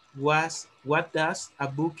 What does a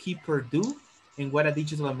bookkeeper do? And what a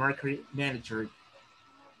digital marketing manager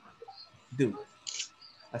do?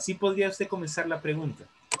 Así podría usted comenzar la pregunta.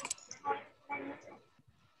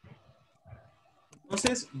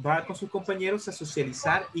 Entonces va con sus compañeros a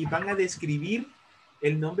socializar y van a describir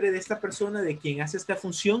el nombre de esta persona, de quien hace esta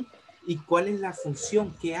función y cuál es la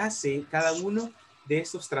función que hace cada uno de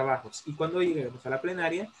estos trabajos. Y cuando lleguemos a la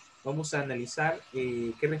plenaria, vamos a analizar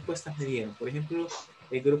qué respuestas me dieron. Por ejemplo,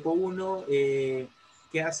 el grupo 1,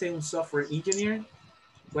 ¿qué hace un software engineer?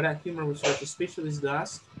 What a human resource specialist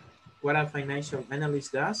does? What a financial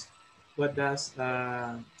analyst does? What does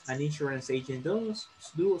an insurance agent do?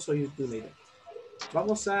 So you do later.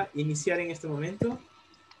 Vamos a iniciar en este momento.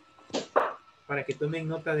 Para que tomen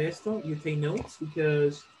nota de esto, you take notes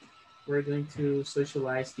because we're going to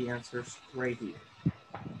socialize the answers right here.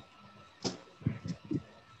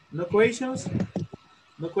 No questions?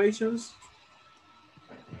 No questions?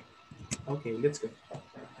 Okay, let's go.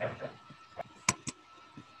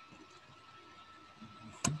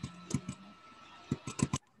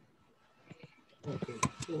 Okay,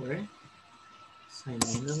 sure.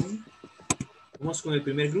 Simultaneously. Vamos con el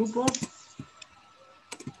primer grupo.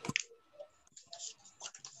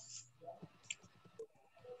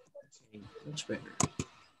 Okay, much better.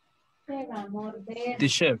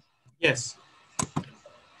 Teacher, Yes.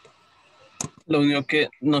 lo único que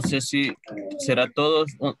no sé si será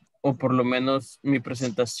todos, O por lo menos mi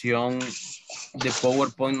presentación de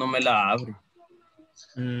PowerPoint no me la abre.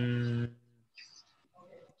 No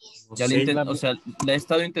Ya sé. o sea, la he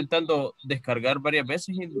estado intentando descargar varias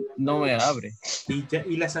veces y no me abre.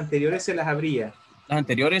 Y las anteriores se las abría. Las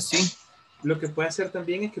anteriores sí. Lo que puede hacer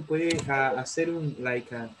también es que puede hacer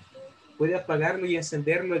puede apagarlo y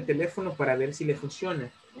encenderlo el teléfono para ver si le funciona.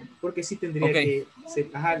 Porque sí tendría que,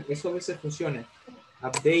 eso a veces funciona.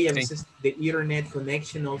 Update, a veces the internet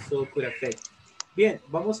connection also could affect. Bien,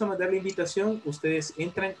 vamos a mandar la invitación. Ustedes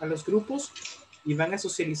entran a los grupos y van a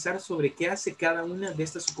socializar sobre qué hace cada una de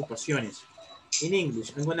estas ocupaciones. In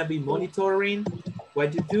English, I'm going to be monitoring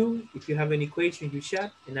what you do. If you have any question, you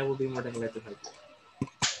chat, and I will be more than glad to help you.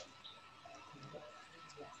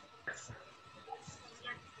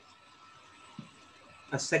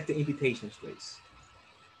 Accept the invitations, please.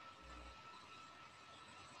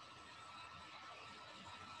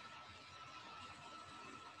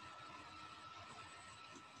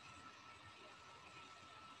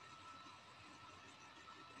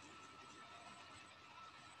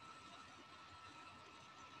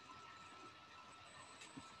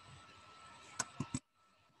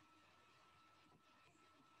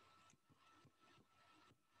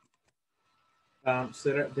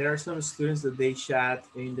 So there are some students that they chat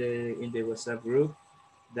in the WhatsApp group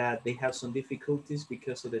that they have some difficulties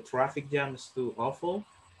because of the traffic jam is too awful.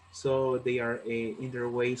 So they are in their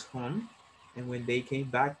ways home. And when they came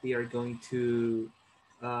back, they are going to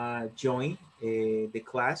join the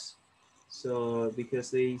class. So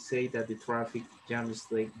because they say that the traffic jam is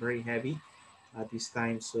like very heavy at this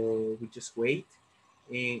time, so we just wait.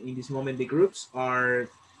 And in this moment, the groups are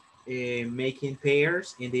making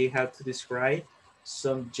pairs and they have to describe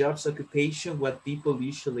some jobs occupation, what people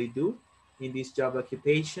usually do in this job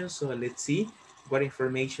occupation. So let's see what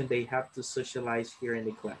information they have to socialize here in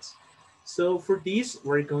the class. So for this,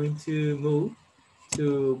 we're going to move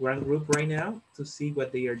to one group right now to see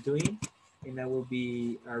what they are doing, and I will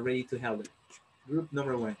be ready to help them. Group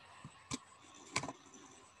number 1.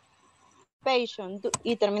 Occupation,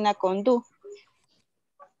 y termina con do.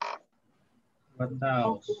 What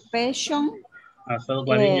else? Occupation. A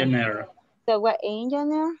software engineer. Software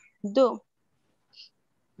engineer, do.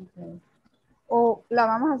 Okay. O la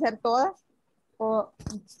vamos a hacer todas, o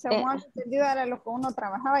según entendido era lo que uno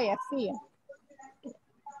trabajaba y hacía.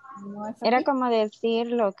 No es Era así. como decir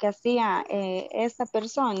lo que hacía esta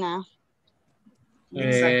persona.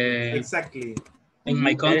 Exactly. In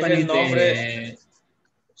my company, the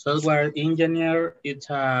software engineer is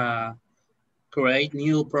create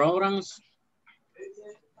new programs.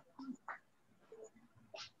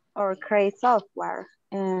 Or create software.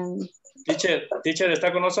 Teacher,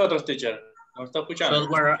 ¿está con nosotros, teacher? ¿Nos está escuchando?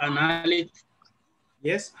 Software analyst.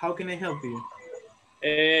 Yes, how can I help you?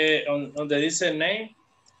 Donde dice name.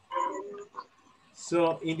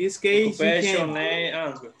 So in this case, occupation, name,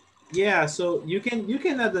 yeah, so you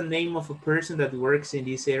can add the name of a person that works in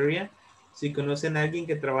this area. Si conocen a alguien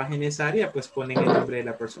que trabaja en esa área, pues ponen el nombre de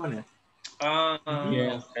la persona.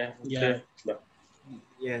 Yeah. Okay. Yeah.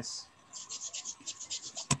 Yes.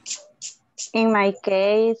 In my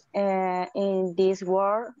case, in this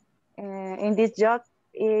work, in this job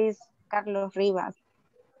is Carlos Rivas.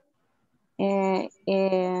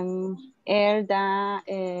 Él da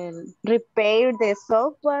repair the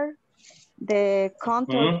software, the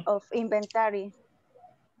control of inventory.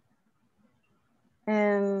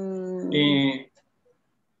 In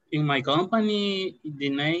my company, the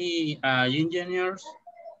name engineers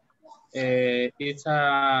it's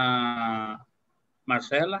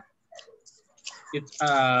Marcela. It's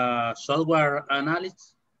a software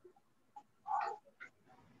analyst.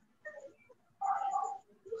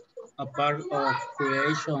 A part of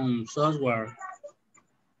creation software.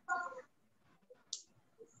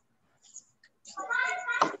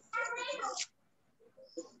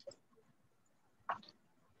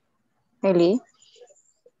 Eli.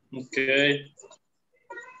 Okay.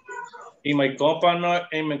 In my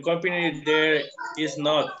company, there is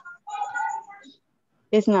not.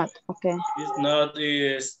 It's not, okay. It's not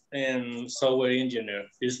software engineer.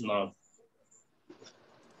 It's not.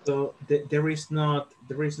 So there is not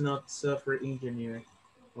software engineer.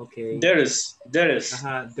 Okay. There is. There is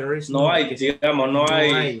no hay, digamos, no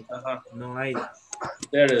hay. No hay.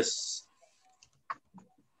 There is.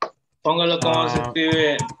 Póngalo como se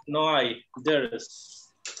escribe, no hay. There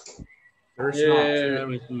is.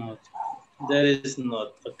 There is not. There is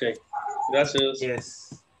not. Okay. Gracias.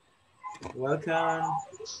 Yes. Welcome.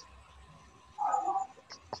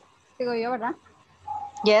 Digo yo, ¿verdad?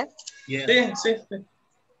 Yes. Yeah. Sí.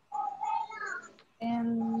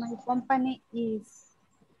 And my company is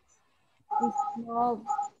not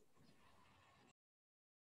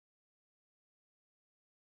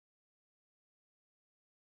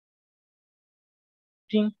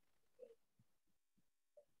marketing.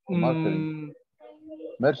 Marketing.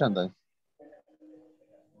 Merchandise.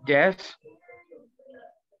 Yes.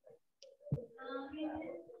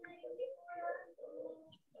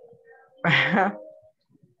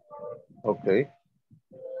 Okay.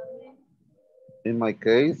 In my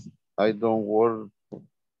case, I don't work,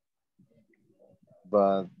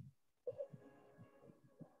 but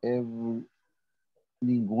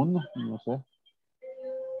ninguno, no sé.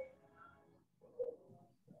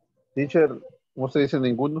 Teacher, ¿cómo se dice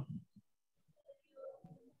ninguno?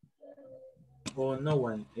 Or no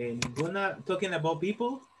one. Ninguna, talking about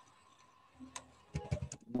people.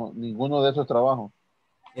 No, ninguno de esos trabajos.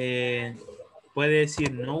 Puede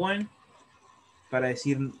decir no one para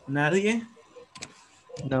decir nadie.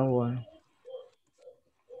 No one.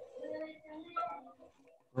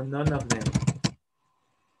 Or none of them.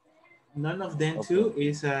 None of them Okay. too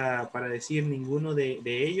es para decir ninguno de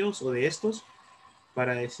ellos o de estos.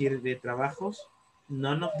 Para decir de trabajos.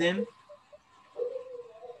 None of them.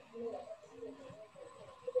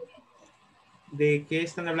 ¿De qué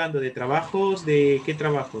están hablando? ¿De trabajos? ¿De qué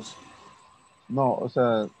trabajos? No, o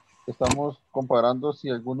sea, estamos comparando si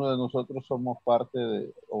alguno de nosotros somos parte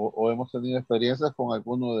de o hemos tenido experiencias con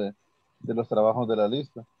alguno de los trabajos de la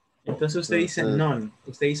lista. Entonces usted dice none.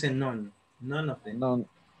 Usted dice none. None of them. None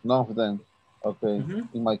of them. Okay.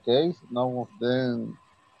 In my case, none of them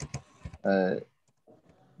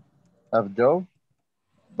have job,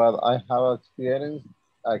 but I have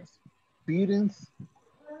experience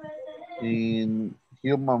in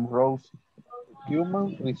human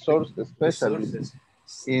resource specialist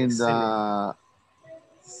in the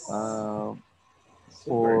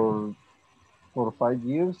for 5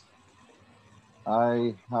 years.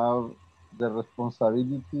 I have the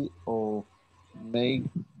responsibility of make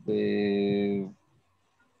the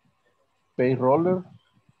payroller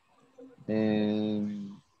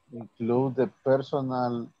and include the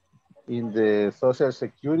personal in the social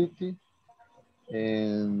security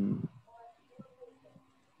and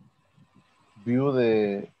view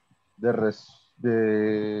the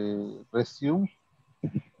resume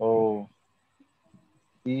of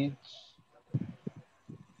each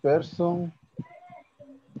person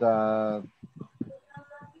that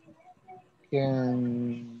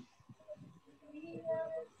can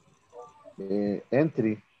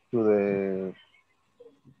entry to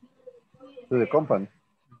the company.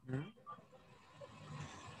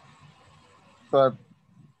 But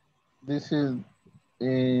this is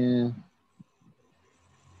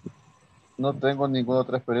no tengo ninguna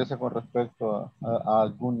otra experiencia con respecto a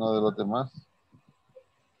alguno de los demás.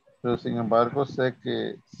 Pero sin embargo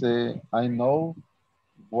I know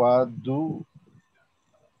what do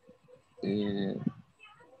I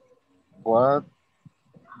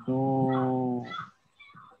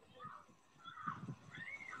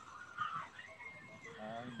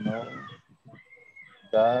know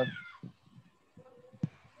that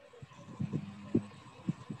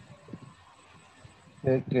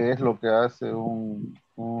sé qué es lo que hace un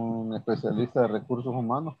especialista de recursos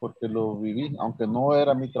humanos porque lo viví, aunque no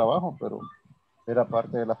era mi trabajo, pero era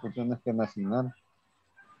parte de las funciones que me asignaron.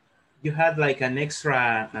 You had like an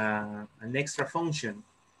extra function.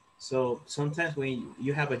 So sometimes when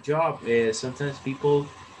you have a job, sometimes people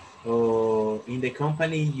in the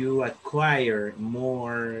company, you acquire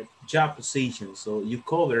more job positions. So you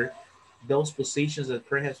cover those positions that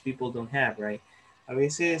perhaps people don't have, right? A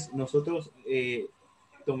veces nosotros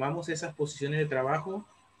tomamos esas posiciones de trabajo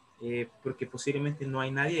porque posiblemente no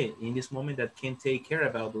hay nadie in this moment that can take care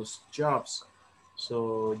about those jobs.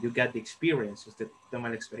 So you got the experience, usted toma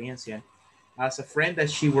la experiencia. As a friend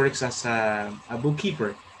that she works as a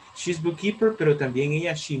bookkeeper. She's bookkeeper, pero también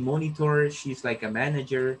ella, she monitors, she's like a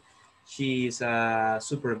manager, she's a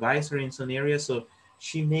supervisor in some areas, so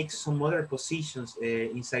she makes some other positions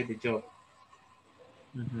inside the job.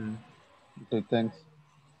 Okay, thanks.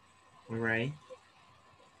 All right.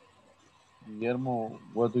 Guillermo,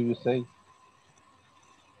 what do you say?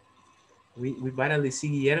 We barely see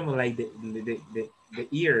Guillermo like the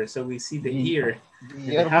ear, so we see the ear.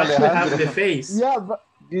 Guillermo half the face. Yeah, but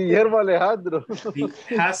Guillermo Alejandro.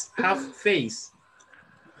 half face.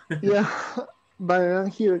 yeah, but I'm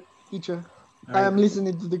here, teacher. I am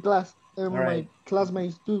listening to the class and my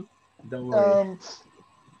classmates too. Don't worry.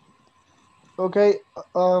 Okay.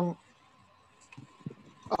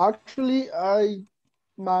 Actually,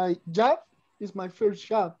 my job is my first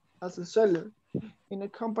job as a seller in the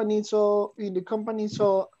company. So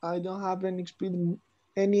I don't have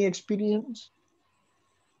any experience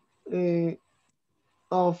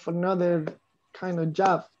of another kind of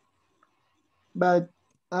job, but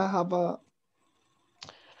I have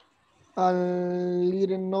a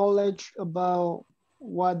little knowledge about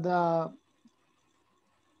what the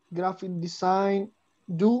graphic design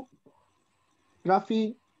do,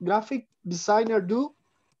 graphic designer do.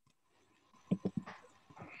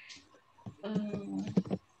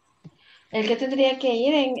 El que tendría que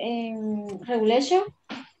ir en regulation.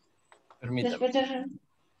 Permítame. Después de...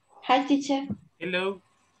 Hi, teacher. Hello.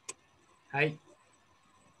 Hi.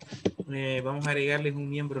 Vamos a agregarles un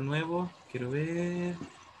miembro nuevo. Quiero ver.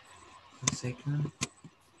 Un second.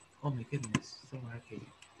 Oh my goodness. So okay.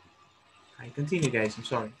 Hi, continue, guys. I'm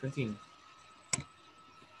sorry. Continue.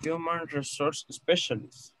 Human Resource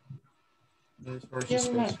Specialist.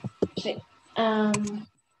 Sí.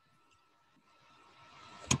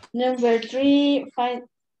 Number 3,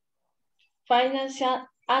 financial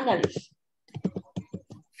analyst.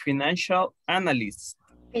 Financial Analyst.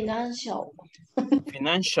 Financial.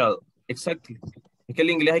 Financial, exactly. Es que el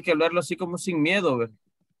inglés hay que hablarlo así como sin miedo, ¿verdad?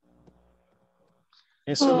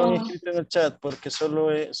 Eso lo han escrito en el chat porque solo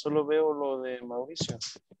veo lo de Mauricio.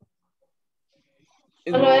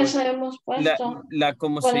 Solo eso hemos puesto.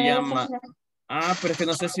 ¿Cómo se llama? Ah, pero es que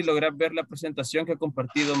no sé si logras ver la presentación que ha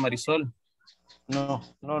compartido Marisol. No.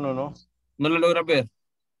 ¿No la logras ver?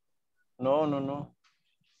 No.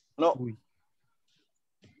 Uy.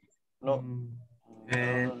 No.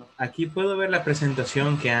 Aquí puedo ver la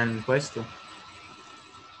presentación que han puesto.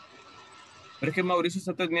 Pero es que Mauricio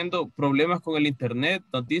está teniendo problemas con el internet,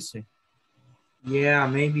 nos dice. Yeah,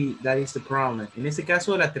 maybe that is the problem. En este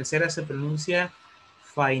caso, la tercera se pronuncia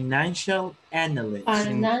Financial Analyst.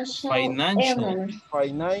 Financial.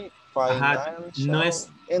 Ajá, no es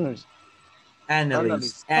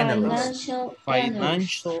Analyst.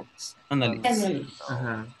 Financial Analyst.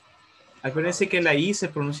 Ajá. Acuérdense que la I se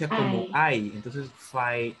pronuncia como I, entonces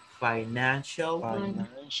Financial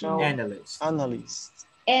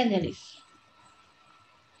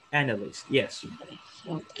Analyst, yes.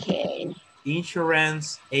 Okay.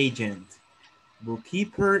 Insurance Agent,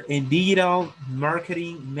 Bookkeeper and Digital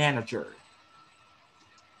Marketing Manager.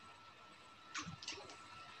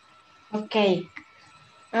 Okay.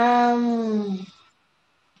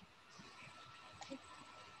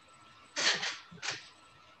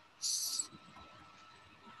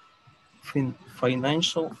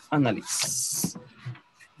 Financial Analyst.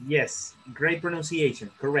 Yes, great pronunciation,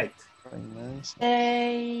 correct.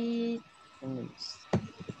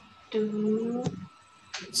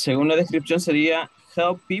 Según la descripción sería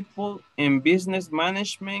help people in business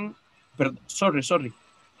management. Sorry.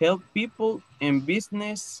 Help people in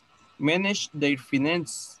business manage their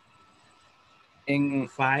finance.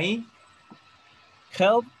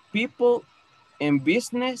 Help people in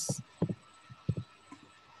business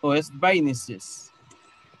o es businesses.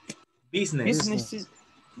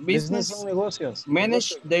 Business son negocios.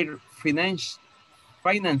 Manage their finances.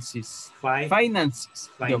 Finances.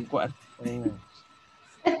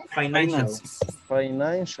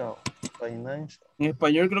 En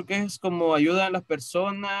español creo que es como ayuda a las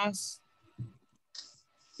personas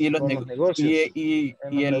y los negocios y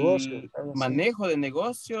el manejo de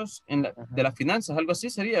negocios de las finanzas, algo así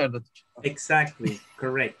sería, ¿verdad? Exactly,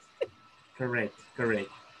 correct.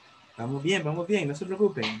 Vamos bien, no se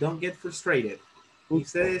preocupen. Don't get frustrated.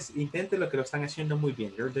 Ustedes intenten lo que lo están haciendo muy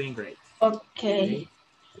bien. You're doing great. Okay.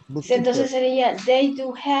 Entonces sería, they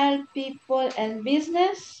do help people and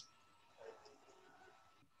business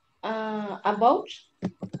about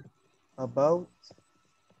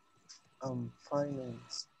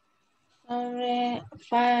finance.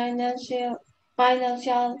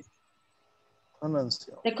 Financial.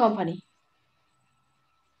 The company.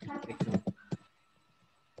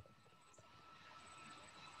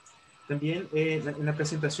 También en la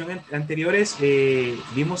presentación anteriores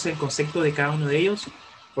vimos el concepto de cada uno de ellos,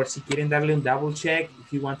 por si quieren darle un double check,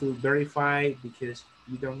 if you want to verify because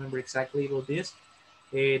you don't remember exactly about this.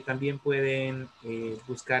 También pueden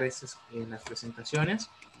buscar esas en las presentaciones.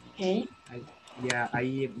 Okay.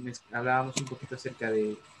 Ahí hablábamos un poquito acerca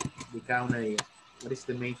de cada una de ellas. What is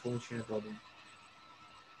the main function about them?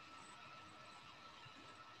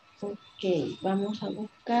 Ok, vamos a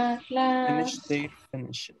buscarla.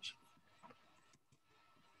 Finish.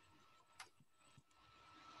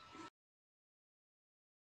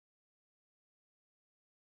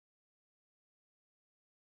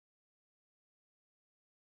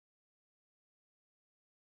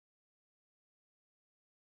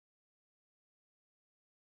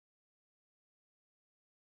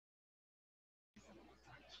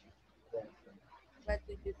 What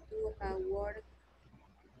do you do at work?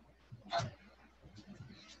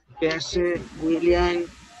 ¿Qué hace William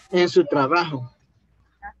en su trabajo?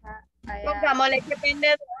 Ajá, Pongámosle que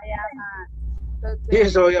vendedor. Y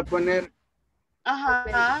eso voy a poner.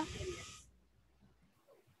 Ajá.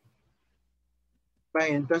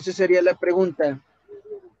 Vaya, entonces sería la pregunta.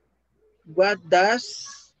 What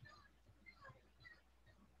does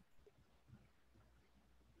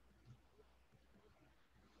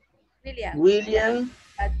William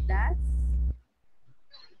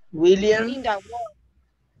In the world.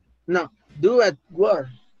 no, do at work?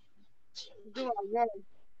 Do a work.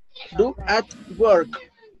 Do at work.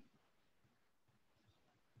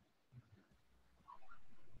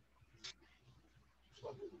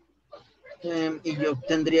 Y yo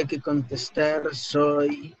tendría que contestar,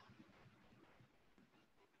 soy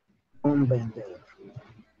un vendedor.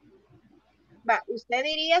 Va, usted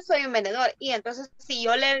diría soy un vendedor. Y entonces si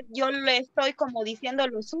yo le estoy como diciendo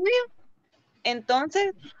lo suyo,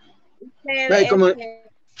 entonces usted Ay, como,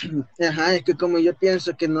 ajá, es que como yo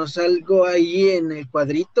pienso que no salgo ahí en el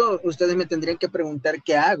cuadrito, ustedes me tendrían que preguntar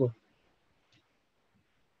qué hago.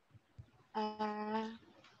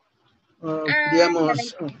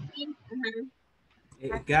 Digamos.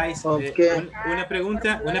 Guys, Okay. una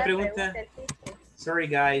pregunta. Sorry,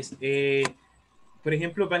 guys. Por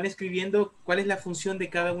ejemplo, van escribiendo cuál es la función de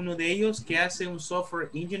cada uno de ellos. ¿Qué hace un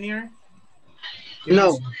software engineer?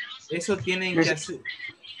 No. Eso tienen que hacer.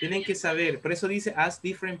 Tienen que saber. Por eso dice, ask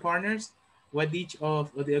different partners what each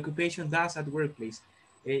of the occupation does at workplace.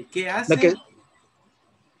 ¿Qué hace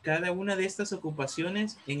cada una de estas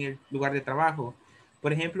ocupaciones en el lugar de trabajo?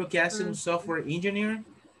 Por ejemplo, ¿qué hace un software engineer?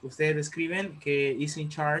 Ustedes escriben que is in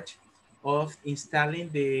charge of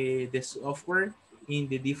installing the software in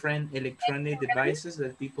the different electronic devices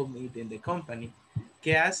that people need in the company.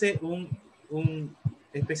 ¿Qué hace un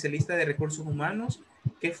especialista de recursos humanos?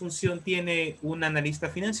 ¿Qué función tiene un analista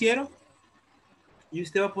financiero? Y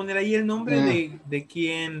usted va a poner ahí el nombre de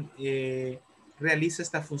quien realiza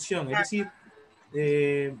esta función. Es decir,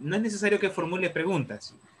 no es necesario que formule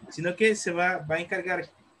preguntas, sino que se va a encargar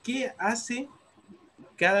qué hace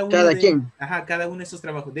cada uno de estos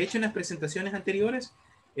trabajos. De hecho, en las presentaciones anteriores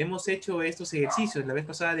hemos hecho estos ejercicios. La vez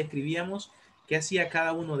pasada describíamos qué hacía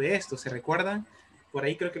cada uno de estos. ¿Se recuerdan? Por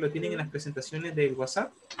ahí creo que lo tienen en las presentaciones del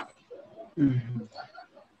WhatsApp.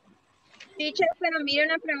 Teacher, pero mire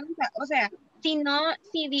una pregunta. O sea,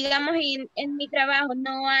 si digamos en mi trabajo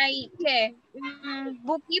no hay que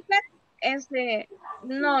bookkeeper,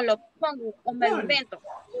 no lo pongo o me lo invento.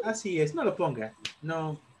 Así es, no lo ponga.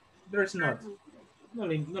 No, there's not. No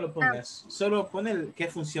lo pongas. Solo pone qué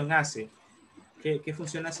función hace. ¿Qué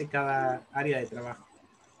función hace cada área de trabajo?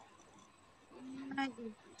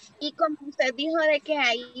 Y como usted dijo de que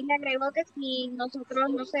ahí le agregó que si nosotros,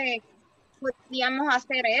 no sé, podíamos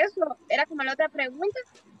hacer eso, era como la otra pregunta.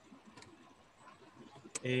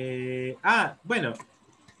 Bueno,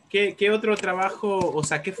 ¿qué otro trabajo, o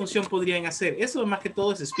sea, qué función podrían hacer? Eso más que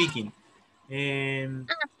todo es speaking.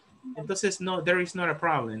 Entonces, no, there is not a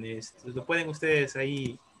problem. Lo pueden ustedes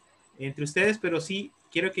ahí entre ustedes, pero sí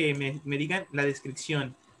quiero que me digan la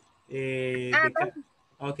descripción.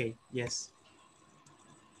 Ok, yes.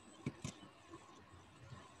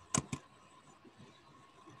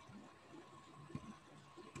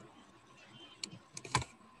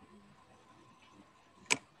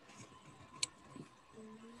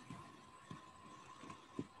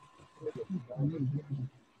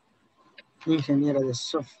 Ingeniera de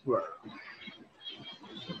software.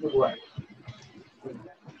 Igual.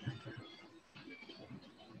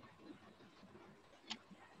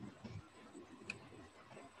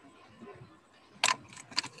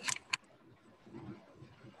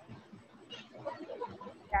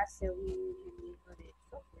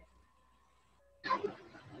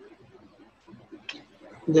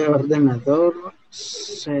 De ordenador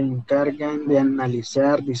se encargan de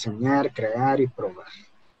analizar, diseñar, crear y probar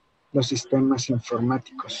los sistemas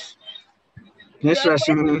informáticos. Eso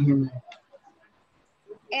hace un ingeniero.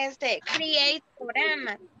 Create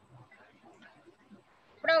programa.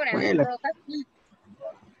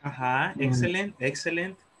 Ajá,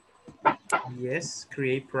 excellent. Yes,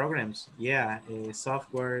 create programs. Yeah,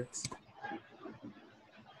 software.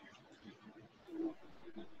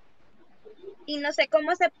 Y no sé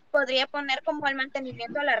cómo se podría poner como el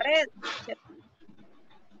mantenimiento a la red.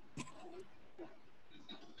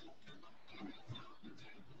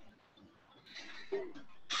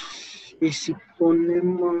 Y si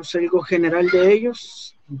ponemos algo general de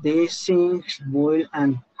ellos, design, build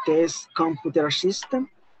and test computer system.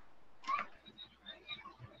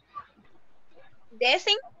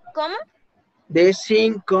 Design, ¿cómo?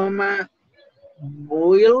 Design,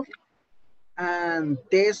 build and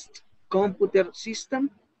test computer system.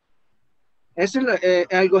 Eso es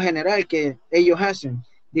algo general que ellos hacen,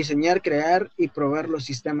 diseñar, crear y probar los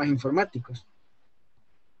sistemas informáticos.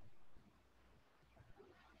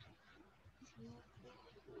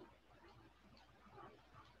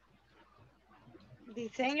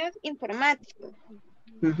 Diseños informáticos.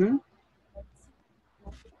 Ujú.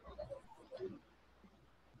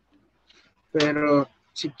 Pero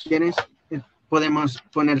si quieres, podemos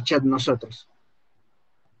poner chat nosotros.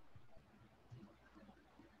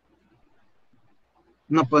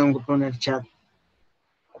 No podemos poner chat.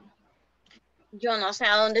 Yo no sé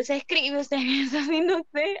a dónde se escribe usted eso, sí, no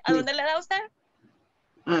sé. ¿A dónde le da usted?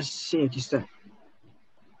 Ah, sí, aquí está.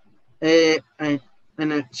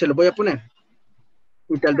 Se lo voy a poner.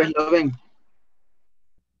 Y tal vez lo ven.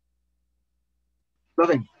 ¿Lo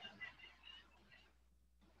ven?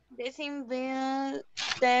 Desinvent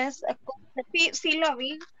test. Sí, sí lo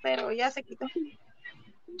vi, pero ya se quitó.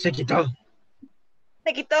 Se quitó.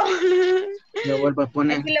 Se quitó. Lo vuelvo a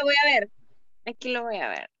poner. Aquí lo voy a ver. Aquí lo voy a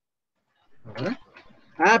ver. ¿Verdad?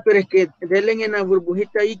 Ah, pero es que denle en la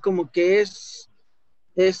burbujita ahí como que es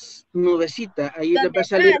nubecita. Ahí le va a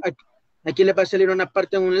salir, aquí le va a salir una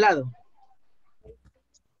parte a un lado.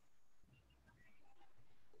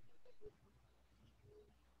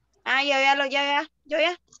 Ah, ya.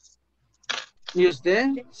 ¿Y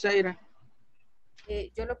usted, Zaira?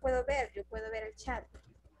 Yo lo puedo ver, yo puedo ver el chat.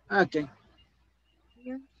 Ah, ok.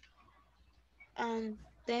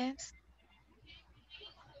 Antes.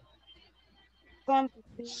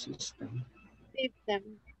 System.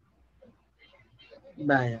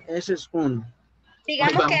 Vaya, ese es uno.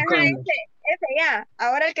 Digamos que Vamos con ese ya.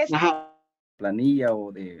 Ahora el que ajá. Planilla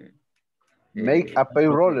o de Make a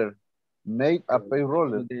payroller. Make a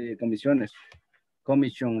payroller. de comisiones.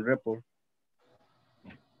 Commission report.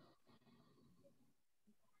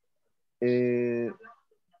 En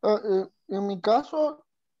mi caso,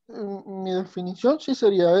 mi definición sí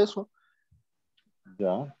sería eso.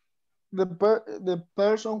 Ya. The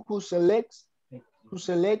person who select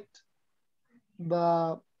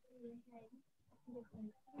the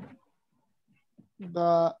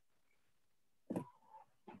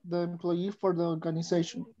employee for the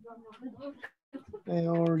organization.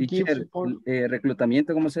 Or give Teacher, support.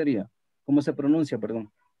 reclutamiento, ¿cómo sería? ¿Cómo se pronuncia,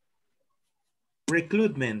 perdón?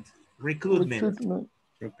 Recruitment.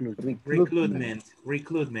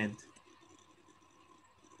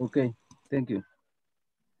 Okay, thank you.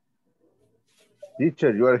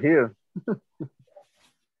 Teacher, you are here.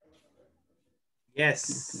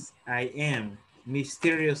 Yes, I am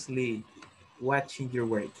mysteriously watching your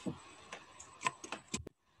work.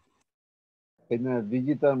 En el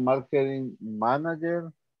Digital Marketing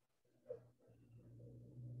Manager.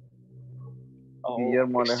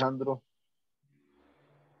 Guillermo Alejandro.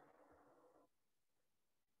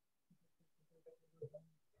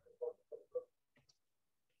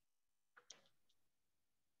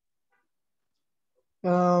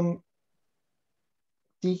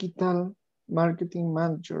 Digital Marketing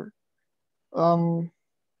Manager.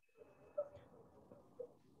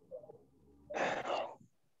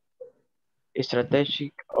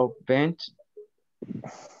 Strategic event.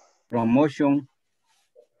 Promotion.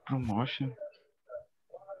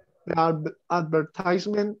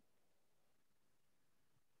 Advertisement.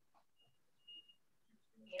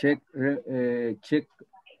 Check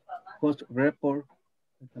post report.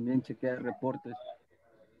 También chequear reportes.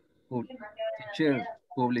 Teacher,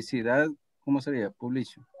 publicidad, ¿cómo sería?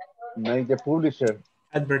 Publisher. Make the publisher.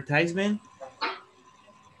 Advertising.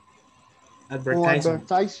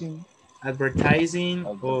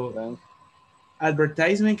 O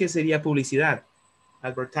advertisement, que sería publicidad.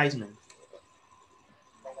 Advertisement.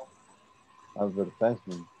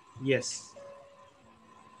 Yes.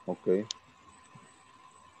 Okay.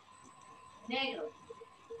 Negro.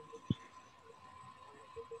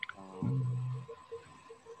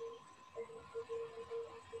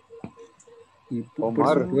 Y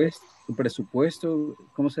Omar. tu presupuesto,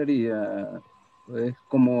 ¿cómo sería? Pues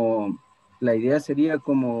como, la idea sería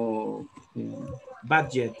como...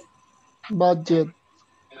 budget.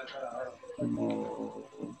 Como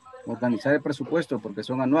organizar el presupuesto, porque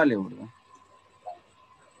son anuales, ¿verdad?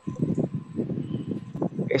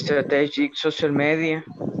 Strategic social media.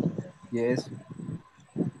 Yes.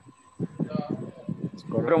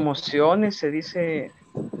 Promociones, se dice.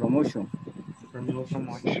 Promotion.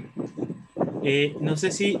 No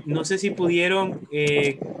sé si pudieron,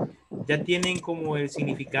 ya tienen como el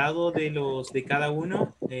significado de cada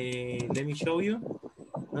uno. Let me show you.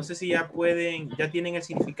 No sé si ya tienen el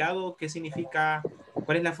significado, qué significa,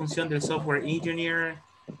 cuál es la función del software engineer,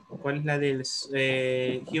 cuál es la del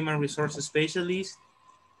human resource specialist.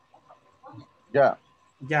 Ya.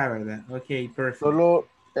 Ya, ¿verdad? Ok, perfect. Solo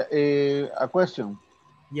a question.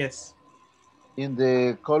 Yes. In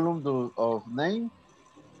the column of name,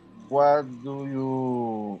 what do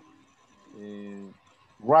you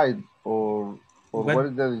write or what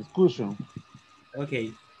is the discussion?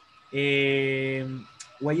 Okay.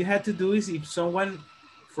 What you have to do is if someone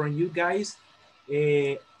from you guys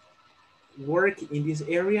work in this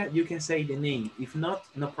area, you can say the name. If not,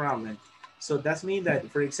 no problem. So that means that,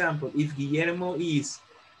 for example, if Guillermo is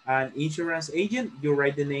an insurance agent, you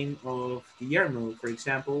write the name of Guillermo. For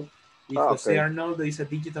example, if Jose Arnoldo is a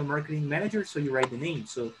digital marketing manager, so you write the name.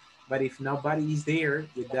 So, but if nobody is there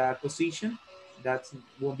with that position, that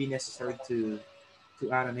won't be necessary to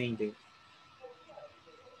add a name there.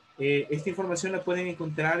 Esta información la pueden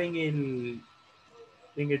encontrar en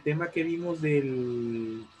el tema que vimos de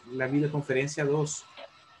la videoconferencia 2.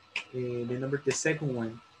 The second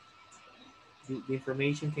one. The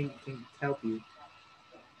information can help you.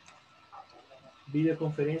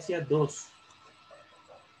 Videoconferencia 2.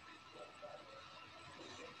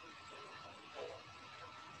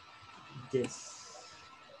 Yes.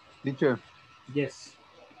 Teacher. Yes.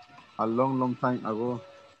 A long time ago.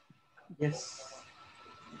 Yes.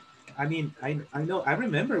 I mean, I know, I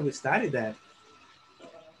remember we studied that.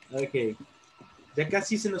 Okay. Ya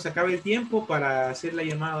casi se nos acaba el tiempo para hacer la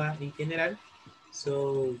llamada en general.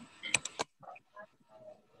 So,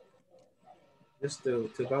 just to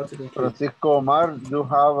about to conclude. Francisco Omar, you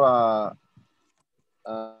have a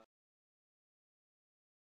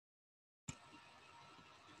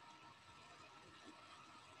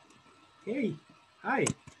Hey, hi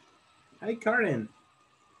Karen.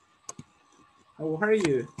 How are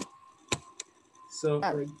you? So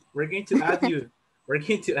we're going to add you. We're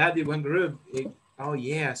going to add you one group. Oh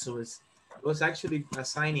yeah, so it was actually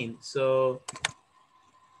assigning. So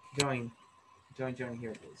join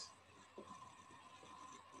here, please.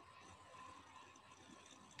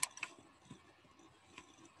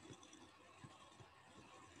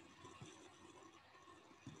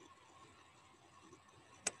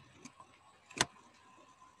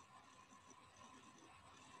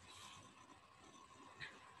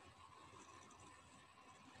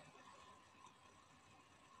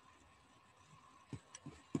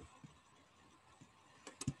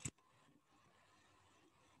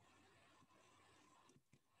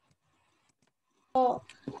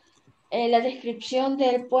 La descripción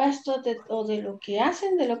del puesto o de lo que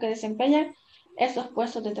hacen, de lo que desempeñan estos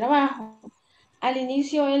puestos de trabajo. Al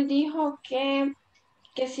inicio él dijo que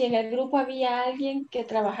si en el grupo había alguien que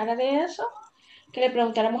trabajara de eso, que le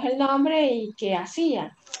preguntáramos el nombre y qué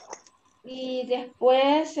hacía. Y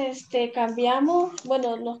después cambiamos,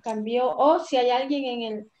 bueno, nos cambió, o si hay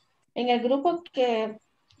alguien en el grupo que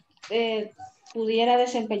pudiera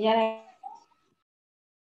desempeñar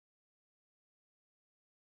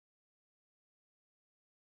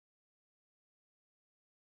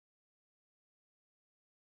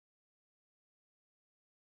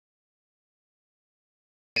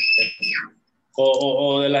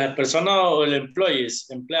o de las personas o el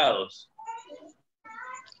empleados.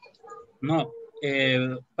 No,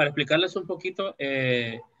 para explicarles un poquito,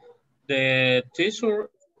 the teacher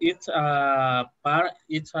it's a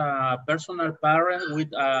personal parent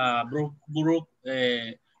with a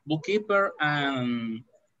bookkeeper and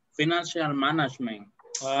financial management.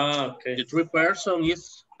 Ah, okay. The three person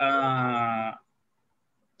is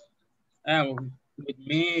with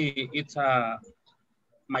me. It's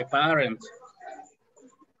my parents.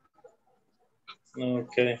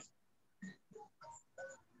 Okay.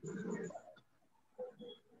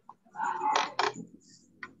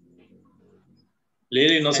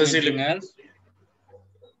 Lili, no sé si le... Else?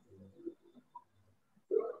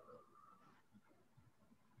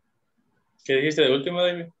 ¿Qué dijiste de último,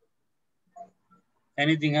 David?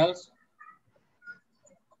 Anything else?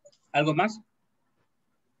 ¿Algo más?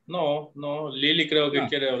 No, Lili creo que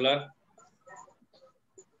quiere hablar.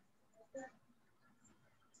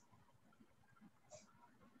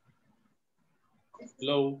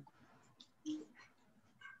 Hello.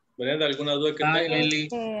 Brenda, ¿alguna duda que tenga? Lili.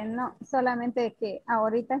 No, solamente que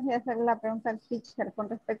ahorita voy a hacer la pregunta al teacher con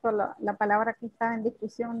respecto a la palabra que estaba en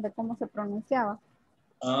discusión de cómo se pronunciaba.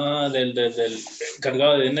 Ah, del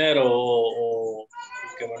cargado de dinero o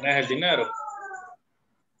el que maneja el dinero.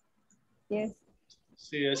 Yes.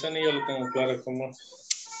 Sí, ese anillo lo tengo claro como.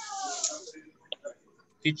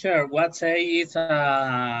 Teacher, what say is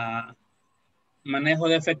manejo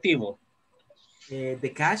de efectivo?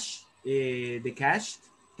 The cash.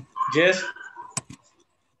 Yes.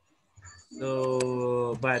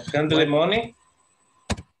 So, but handle money.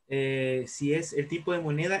 Si es el tipo de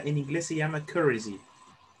moneda, en inglés se llama currency.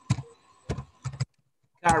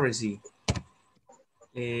 Currency.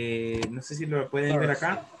 No sé si lo pueden ver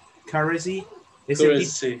acá. Currency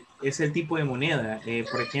es el tipo de moneda.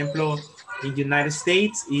 Por ejemplo, en United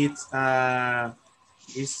States, it's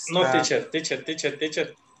no,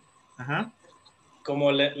 teacher. Ajá.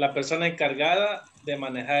 la persona encargada de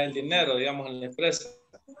manejar el dinero, digamos, en la empresa.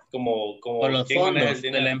 Como Por los ¿quién maneja el fondos de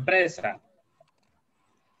dinero? la empresa.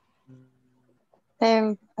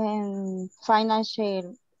 En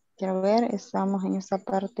financial, quiero ver, estamos en esa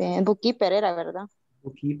parte. En bookkeeper era, ¿verdad?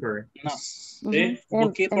 Bookkeeper. No. Sí.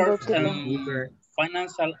 Bookkeeper bookkeeper. and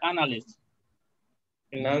financial analyst.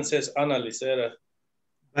 Finances analyst era.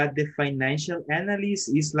 But the financial analyst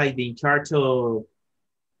is like the in charge of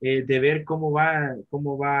de ver cómo va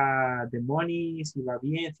the money, si va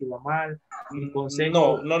bien, si va mal.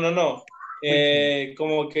 No.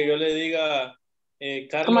 Como que yo le diga,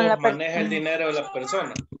 Carlos maneja el dinero de la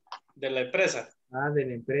persona, de la empresa. De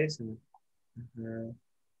la empresa. Ajá.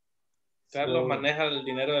 Carlos maneja el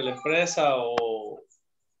dinero de la empresa o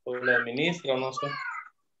lo administra, no sé.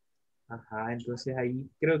 Ajá, entonces ahí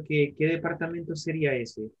creo que, ¿qué departamento sería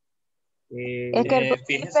ese? Es que el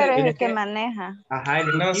bookkeeper es el que maneja. Ajá,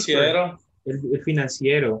 el financiero. El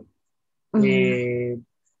financiero.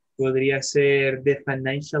 Podría ser the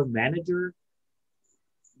financial manager.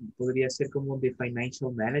 Podría ser como the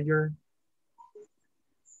financial manager.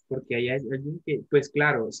 Porque hay alguien que, pues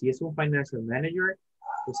claro, si es un financial manager,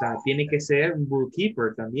 o sea, tiene que ser un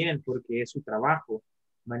bookkeeper también, porque es su trabajo.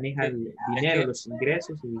 Maneja el dinero, los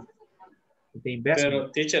ingresos y the investment.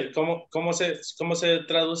 Pero, teacher, ¿cómo se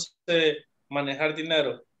traduce manejar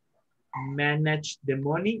dinero? Manage the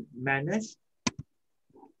money, manage.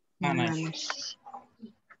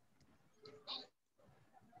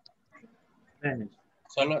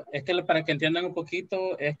 Solo es que para que entiendan un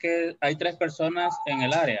poquito, es que hay 3 personas en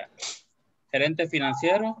el área. Gerente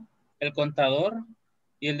financiero, el contador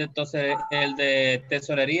y el de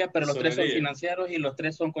tesorería, pero los 3 son financieros y los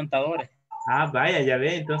 3 son contadores. Vaya, ya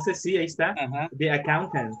ve, entonces sí, ahí está. The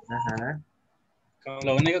accountant. Ajá.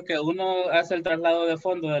 Lo único que uno hace el traslado de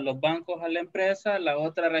fondos de los bancos a la empresa, la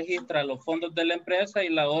otra registra los fondos de la empresa y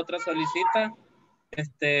la otra solicita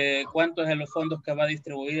cuántos de los fondos que va a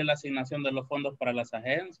distribuir en la asignación de los fondos para las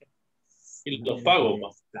agencias. Y los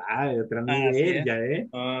pagos. De otro nivel, ya ve.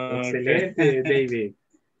 Excelente, Okay. David.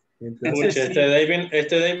 Entonces,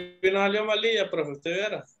 este David no salió malilla, profe, usted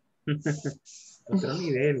viera. Otro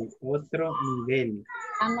nivel.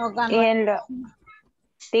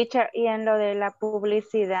 Y en lo de la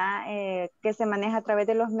publicidad que se maneja a través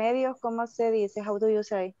de los medios, ¿cómo se dice? How do you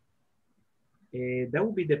say? That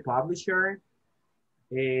would be the publisher.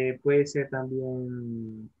 Puede ser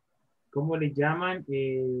también, ¿cómo le llaman?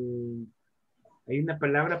 Hay una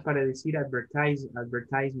palabra para decir advertisement.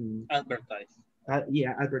 Advertise.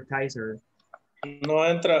 Advertiser. No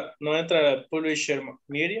entra publisher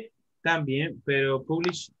media. También, pero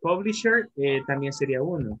publisher también sería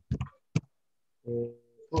uno.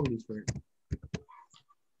 Publisher.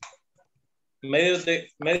 Medios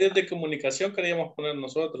de comunicación queríamos poner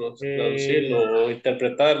nosotros, traducirlo o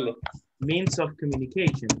interpretarlo. Means of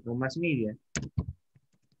communication o mass media.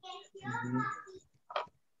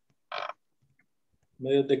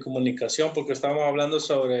 Medios de comunicación, porque estábamos hablando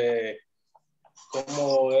sobre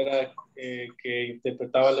cómo era que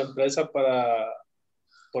interpretaba la empresa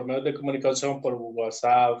por medios de comunicación, por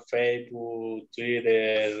WhatsApp, Facebook,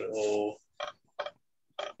 Twitter o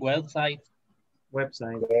website.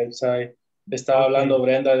 Estaba hablando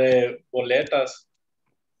Brenda de boletas.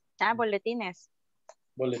 Boletines.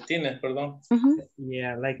 Boletines, perdón.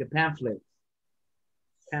 Yeah, like a pamphlet.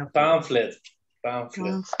 Pamphlet.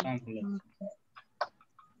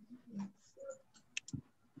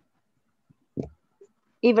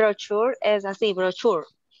 Y brochure es así, brochure.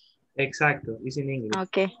 Exacto, es en inglés.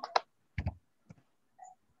 Ok.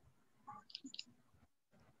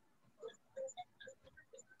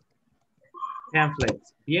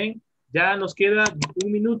 Pamphlets. Bien, ya nos queda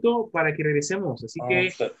 1 minuto para que regresemos, así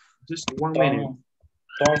que just 1 minute.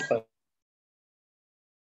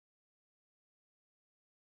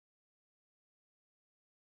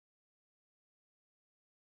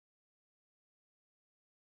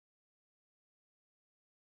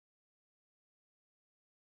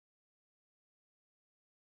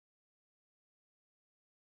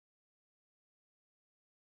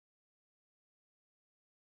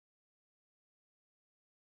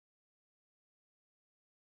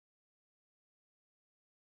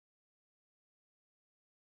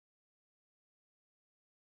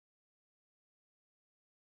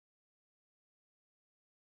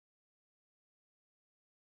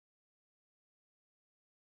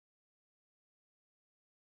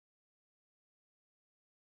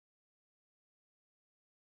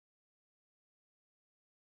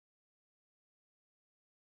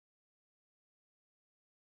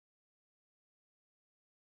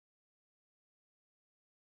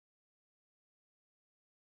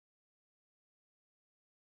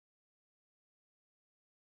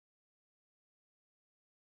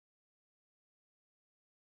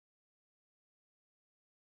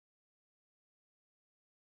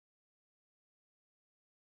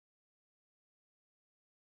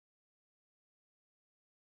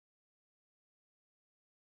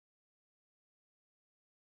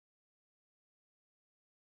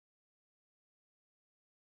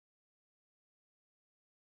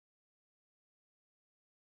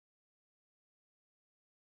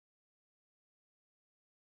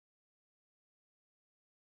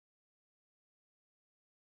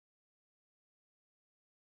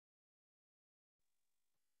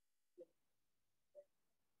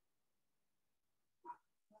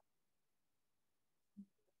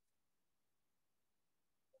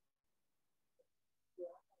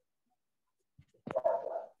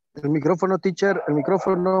 El micrófono, teacher, el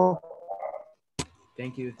micrófono.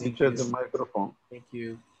 Thank you. Teacher, the microphone. Thank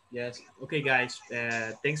you. Yes. Okay, guys.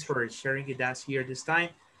 Thanks for sharing with us here this time.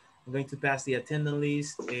 I'm going to pass the attendance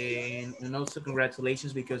list and also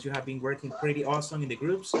congratulations because you have been working pretty awesome in the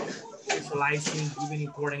groups, specializing, giving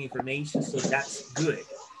important information. So that's good.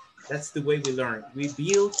 That's the way we learn. We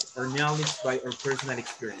build our knowledge by our personal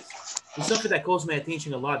experience. It's something that calls my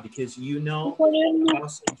attention a lot because you know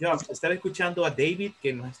about some jobs. Estaba escuchando a David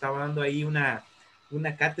que nos estaba dando ahí una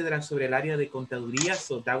cátedra sobre el área de contaduría.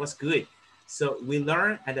 So that was good. So we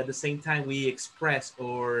learn and at the same time we express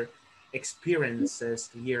our experiences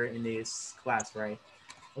here in this class, right?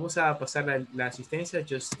 Vamos a pasar la asistencia.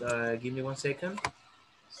 Just give me 1 second.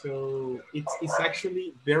 So it's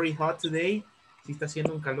actually very hot today. Sí está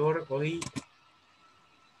haciendo un calor hoy.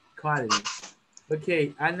 Quality.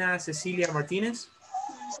 Okay, Ana Cecilia Martínez.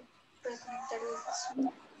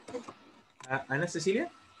 Ana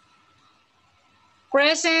Cecilia?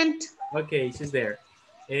 Present. Okay, she's there.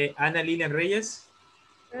 Ana Lilian Reyes.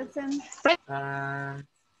 Present.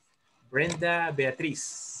 Brenda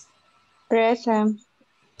Beatriz. Present.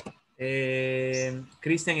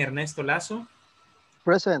 Cristian Ernesto Lazo.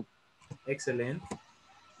 Present. Excelente.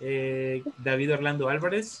 David Orlando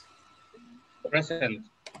Álvarez. Present.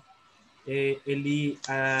 Eli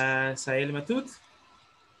Sael Matut.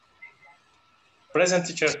 Present,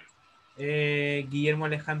 teacher. Guillermo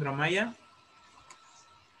Alejandro Amaya.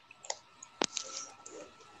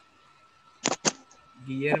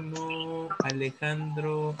 Guillermo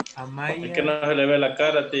Alejandro Amaya. Es que no se le ve la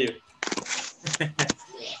cara, tío.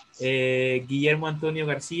 Guillermo Antonio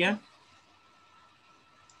García.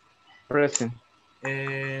 Present.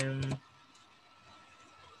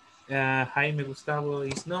 Jaime Gustavo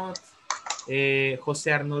is not.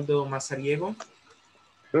 José Arnoldo Mazariego.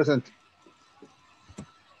 Present.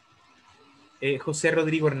 José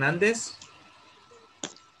Rodrigo Hernández.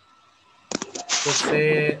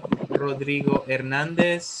 José Rodrigo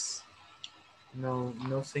Hernández.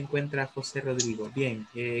 No se encuentra José Rodrigo. Bien.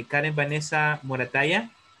 Karen Vanessa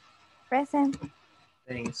Morataya. Present.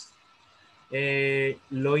 Thanks.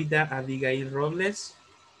 Loida Abigail Robles.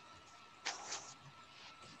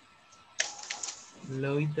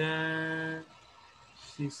 Loida,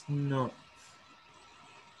 she's not.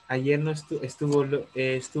 Ayer no estuvo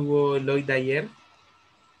Loida ayer.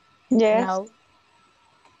 Yes.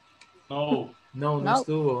 No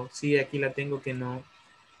estuvo. Sí, aquí la tengo que no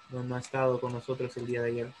ha estado con nosotros el día de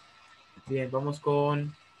ayer. Bien, vamos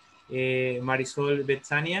con Marisol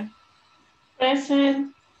Betzania.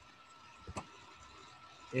 Present.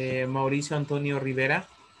 Mauricio Antonio Rivera.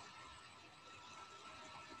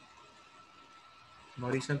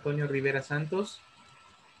 Mauricio Antonio Rivera Santos.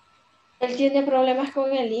 Él tiene problemas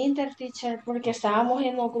con el Inter, teacher, porque estábamos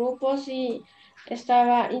en los grupos y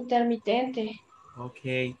estaba intermitente. Ok,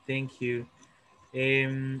 thank you.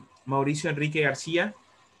 Mauricio Enrique García.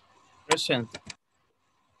 Present.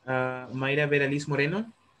 Mayra Veraliz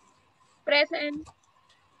Moreno. Present.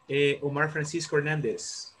 Omar Francisco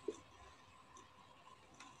Hernández.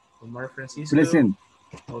 Omar Francisco. Present.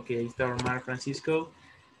 Ok, ahí está Omar Francisco.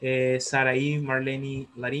 Saraí Marlene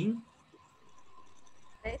Larín.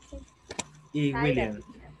 Present. Y Zaira. William.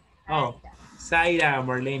 Oh, Zaira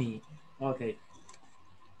Marlene. Ok.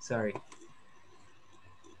 Sorry.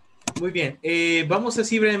 Muy bien. Vamos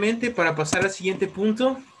así brevemente para pasar al siguiente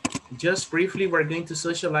punto. Just briefly, we're going to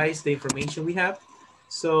socialize the information we have.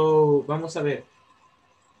 So, vamos a ver.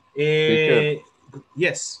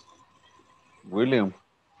 Yes. William.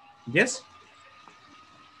 Yes.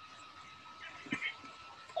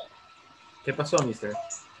 ¿Qué pasó, mister?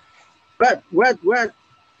 What?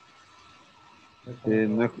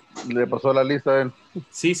 Le pasó la lista a él.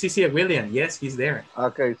 Sí, William. Yes, he's there.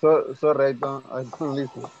 Okay, sorry, I don't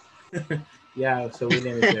listen. Yeah, so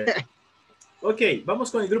William is there. Ok,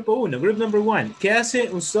 vamos con el grupo 1. Group number 1. ¿Qué hace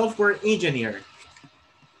un software engineer?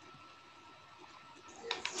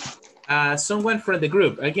 Someone from the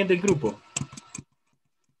group. ¿Alguien del grupo?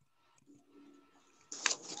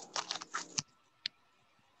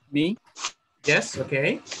 Me. Yes,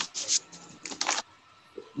 okay.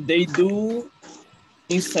 They do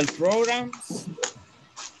install programs,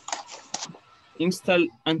 install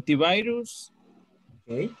antivirus,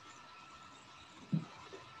 okay,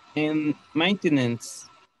 and maintenance.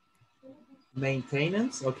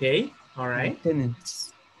 Maintenance, okay, all right.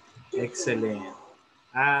 Maintenance. Excellent.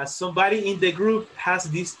 Somebody in the group has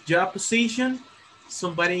this job position?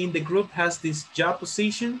 Somebody in the group has this job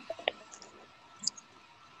position?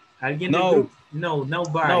 ¿Alguien del group? No,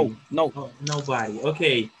 nobody. No. Oh, nobody.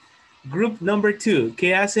 Okay. Group number 2.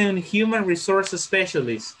 ¿Qué hace un Human Resources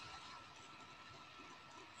Specialist?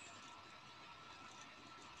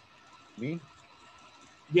 Me?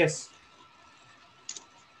 Yes.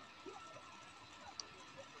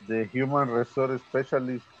 The human resource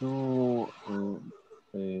specialist to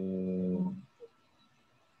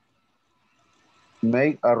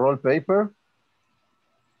make a role paper.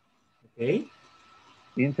 Okay.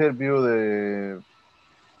 Interview the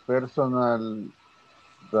personal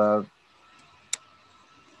that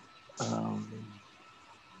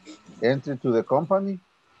entry to the company.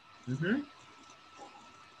 Mm-hmm.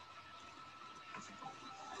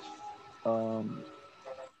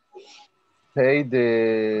 Pay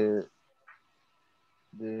the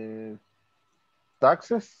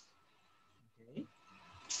taxes. Okay.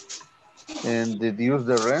 And deduce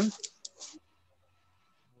the rent.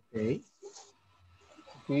 Okay.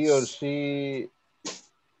 He or she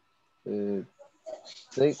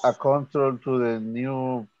take a control to the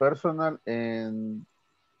new personal and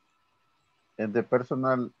the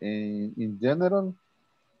personal in general.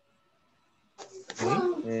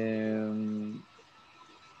 Okay.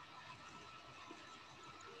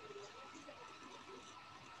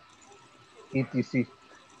 ETC.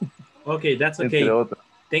 Okay, that's okay.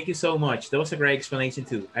 Thank you so much. That was a great explanation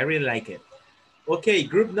too. I really like it. Okay,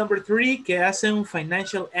 group number 3, que hace un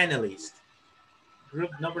financial analyst.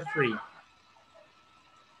 Group number 3.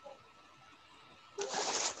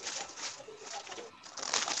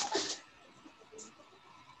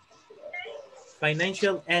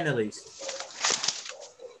 Financial analyst.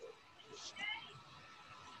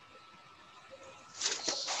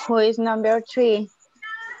 Who is number 3?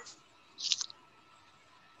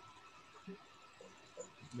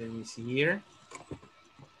 Let me see here.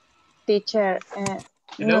 Teacher,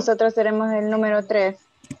 nosotros tenemos el número 3.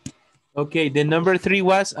 Okay, the number 3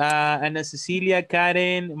 was Ana Cecilia,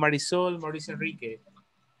 Karen, Marisol, Maurice Enrique.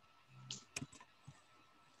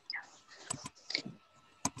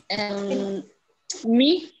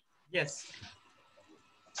 Me? Yes.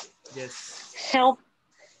 Yes.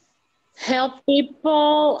 Help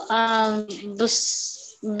people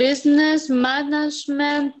business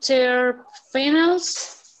management their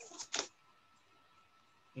finance.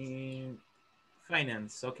 In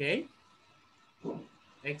finance, okay.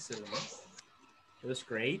 Excellent. That was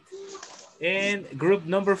great. And group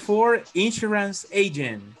number 4, insurance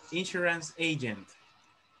agent. Insurance agent.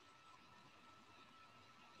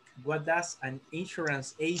 What does an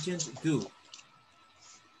insurance agent do?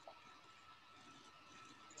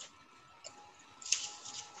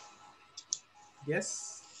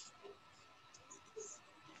 Yes?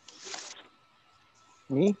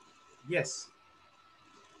 Me? Yes.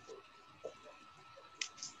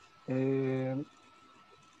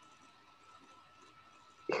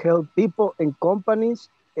 Help people and companies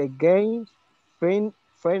against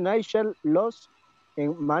financial loss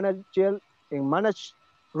and manage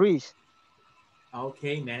risk.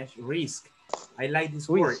 Okay, manage risk. I like this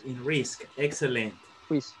word in risk. Excellent.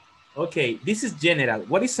 Risk. Okay, this is general.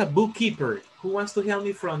 What is a bookkeeper? Who wants to help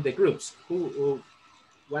me from the groups?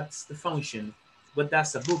 What's the function? What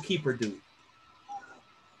does a bookkeeper do?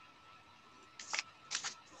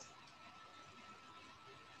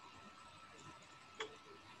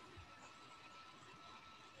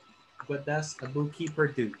 What does a bookkeeper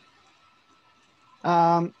do?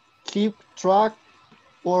 Keep track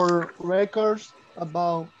or records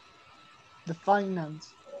about the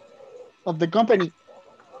finance of the company.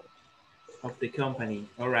 Of the company,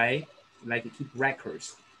 all right. Like keep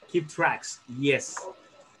records, keep tracks, yes.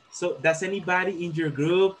 So does anybody in your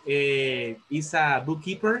group is a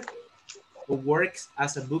bookkeeper or works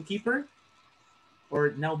as a bookkeeper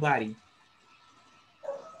or nobody?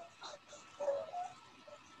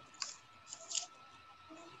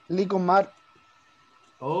 Ligomar.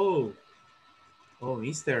 Oh,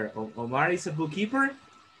 Mr. Omar is a bookkeeper?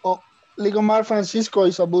 Oh, Ligomar Francisco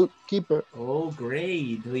is a bookkeeper. Oh,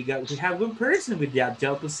 great. We have one person with that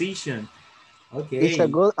job position. Okay. It's a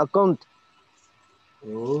good account.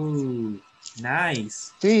 Oh,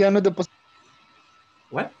 nice. Sí, ya no te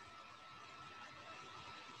What?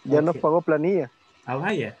 Ya nos pagó planilla. Ah,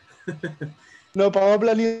 vaya. No pagó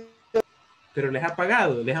planilla. Pero les han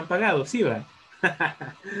pagado, sí va.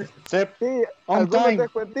 Sí, algunos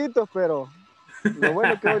descuentitos, pero lo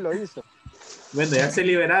bueno que hoy lo hizo. Bueno, ya se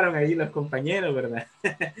liberaron ahí los compañeros, ¿verdad?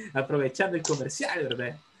 Aprovechando el comercial,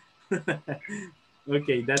 ¿verdad?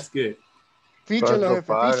 Ok, that's good. Fíchelo,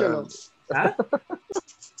 jefe, fíchelo. ¿Ah?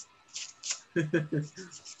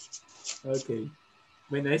 Ok.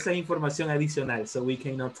 Bueno, esa es información adicional, so we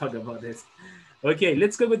cannot talk about this. Okay,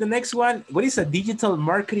 let's go with the next one. What is a digital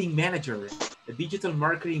marketing manager? A digital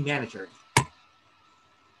marketing manager.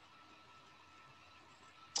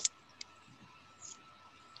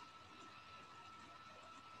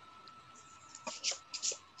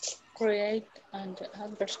 Create and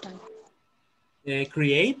advertise.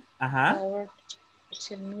 Create, Our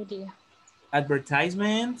social media.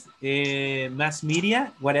 advertisement, mass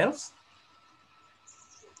media, what else?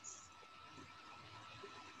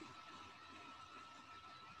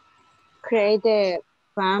 Create a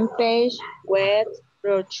fan page, web,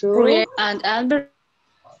 brochure. Create and advertise.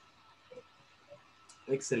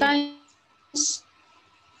 Excellent.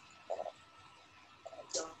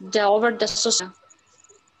 Over the social.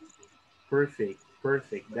 Perfect,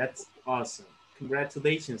 perfect. That's awesome.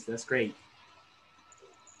 Congratulations, that's great.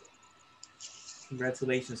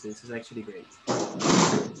 Congratulations, this is actually great.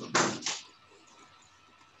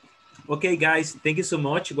 Okay, guys, thank you so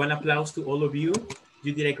much. One applause to all of you.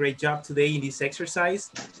 You did a great job today in this exercise.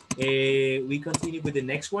 We continue with the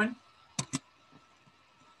next one.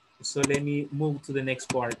 So let me move to the next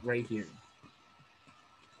part right here.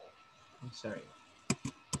 I'm sorry.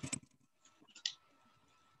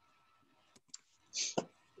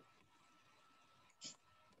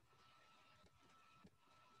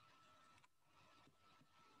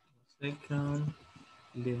 Second,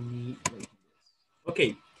 let me wait.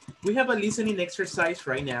 Okay, we have a listening exercise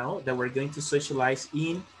right now that we're going to socialize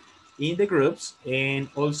in the groups, and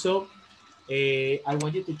also I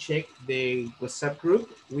want you to check the WhatsApp group.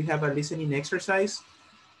 We have a listening exercise,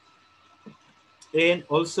 and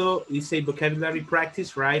also it's a vocabulary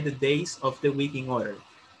practice. Write the days of the week in order.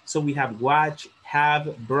 So we have watch,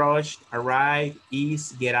 have, brushed, arrive,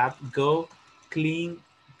 is, get up, go, clean,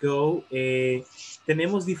 go.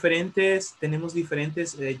 Tenemos diferentes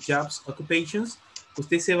jobs, occupations.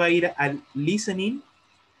 Usted se va a ir al listening,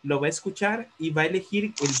 lo va a escuchar y va a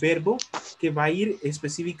elegir el verbo que va a ir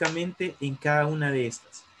específicamente en cada una de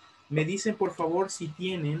estas. Me dicen, por favor, si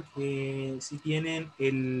tienen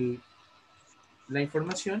la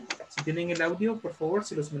información, si tienen el audio, por favor,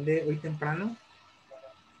 se los mandé hoy temprano.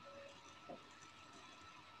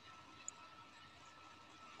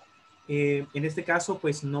 En este caso,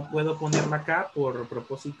 pues no puedo ponerla acá por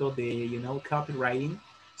propósito de, copywriting.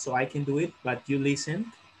 So I can do it, but you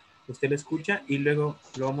listen. Usted lo escucha y luego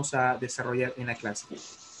lo vamos a desarrollar en la clase.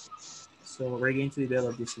 So we're going to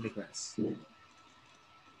develop this in the class.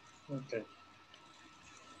 Okay.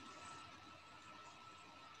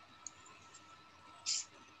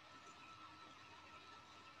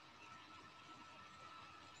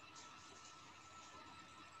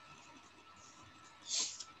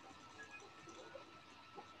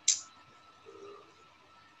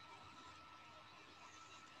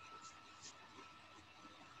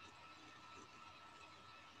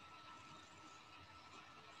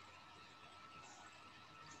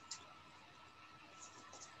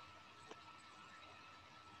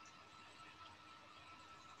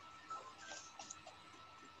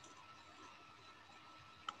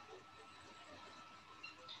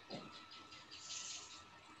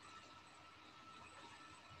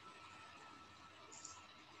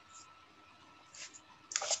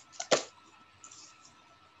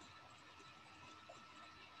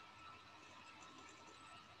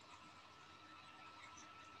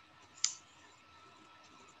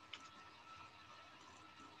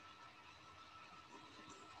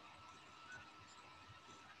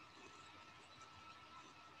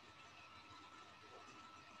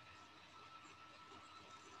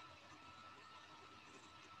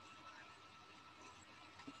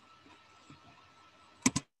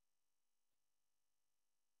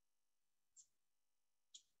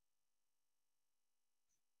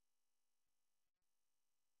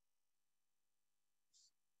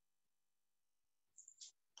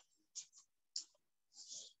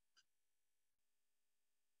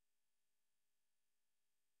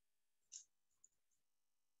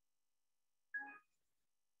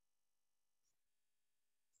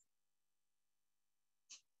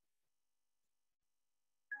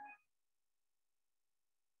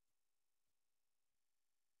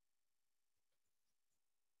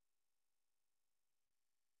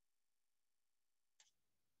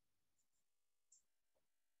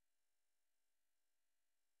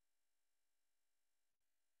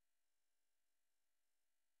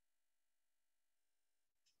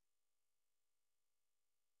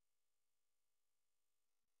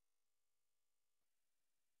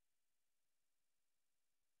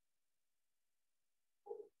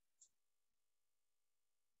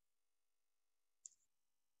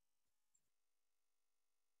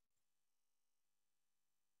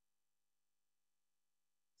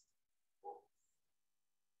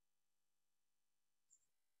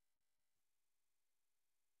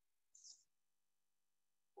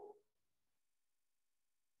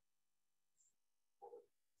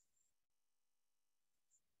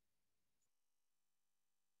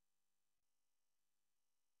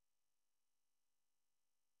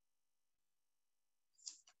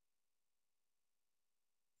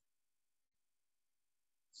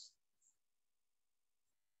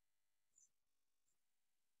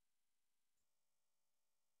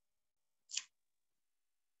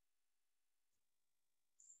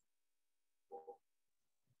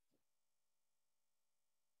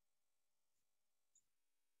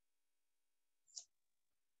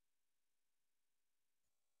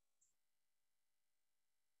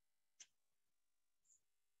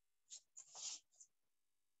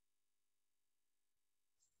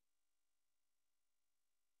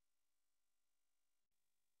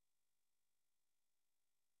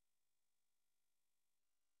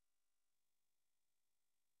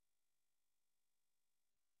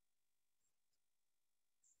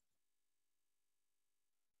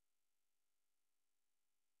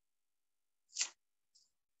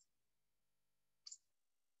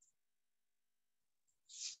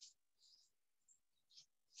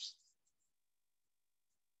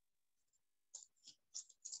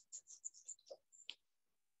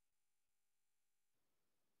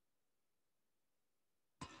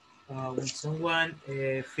 When someone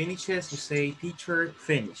finishes, you say teacher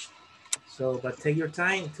finished. So, but take your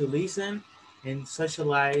time to listen and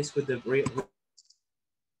socialize with the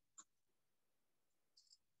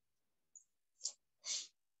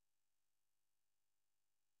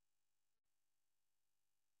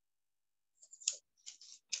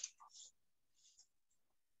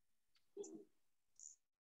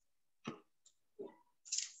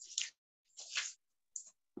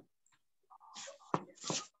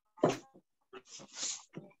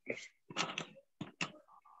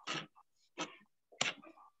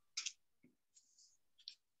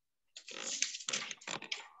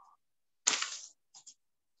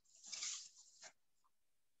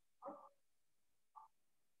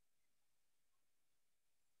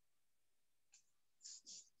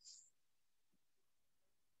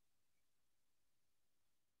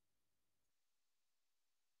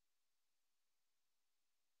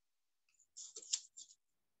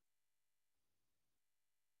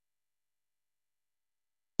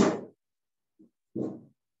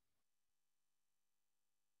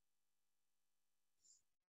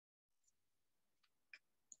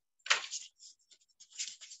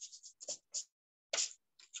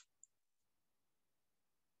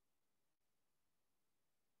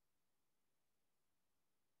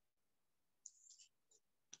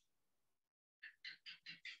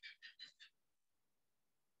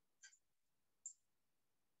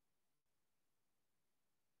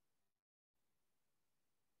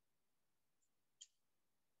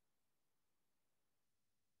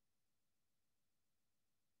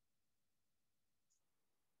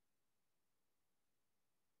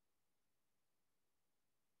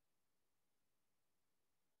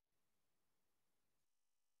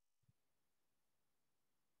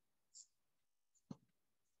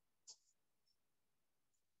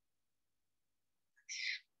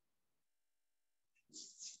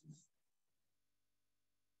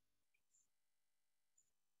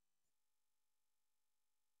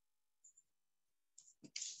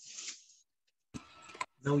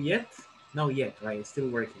No yet? No yet, right? It's still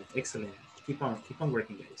working. Excellent. Keep on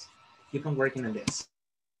working, guys. Keep on working on this.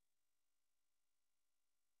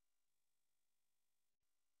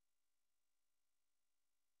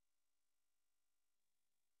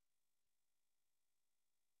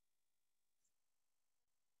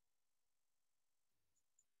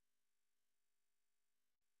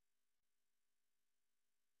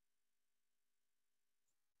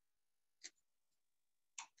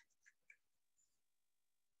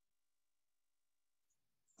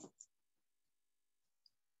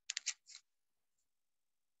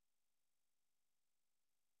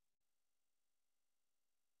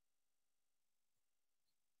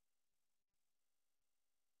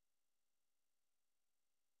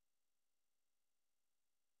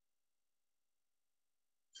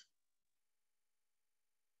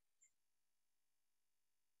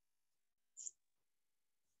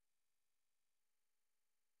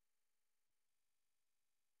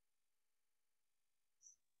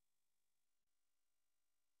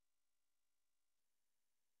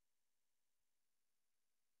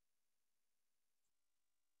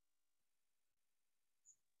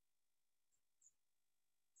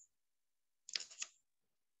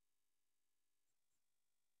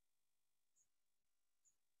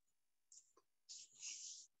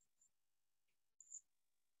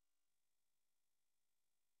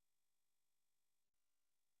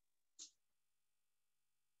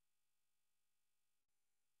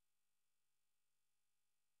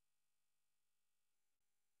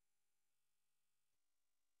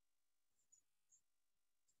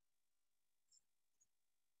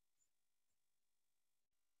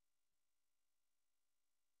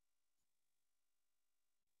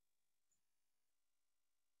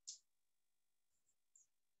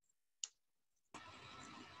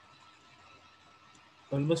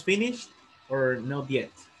 Almost finished or not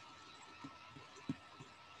yet?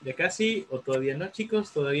 ¿Ya casi o todavía no,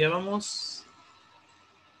 chicos? Todavía vamos.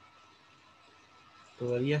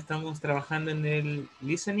 Todavía estamos trabajando en el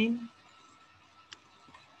listening.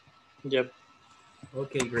 Yep.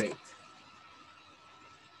 Okay, great.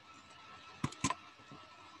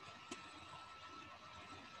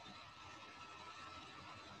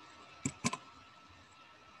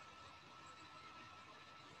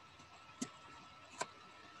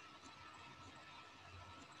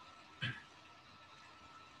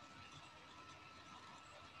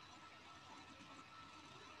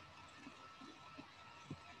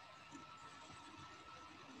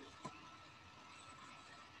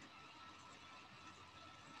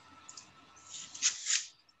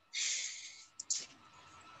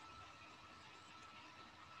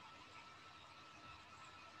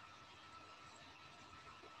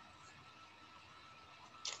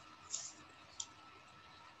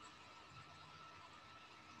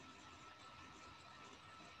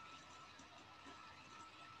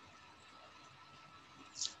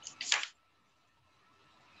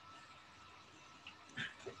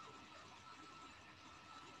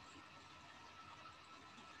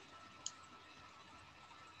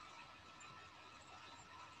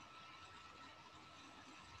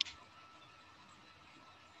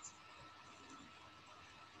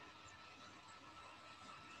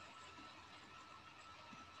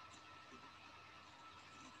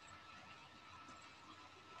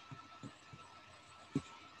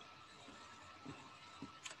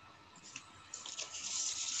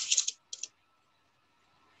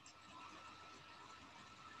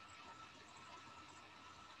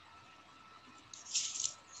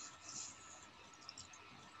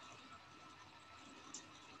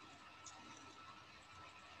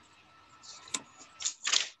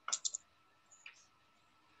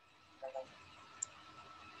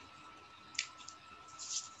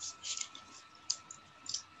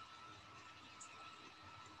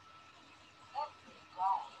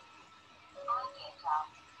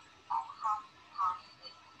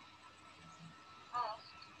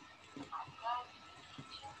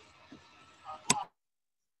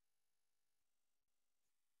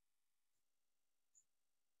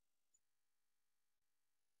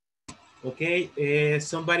 Okay,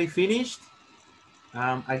 somebody finished?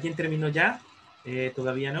 ¿Alguien terminó ya?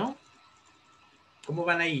 ¿Todavía no? ¿Cómo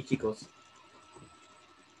van ahí, chicos?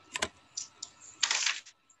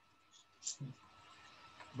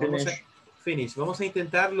 Finish. Vamos a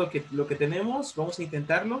intentar lo que tenemos. Vamos a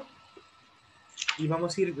intentarlo. Y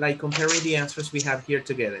vamos a ir like comparing the answers we have here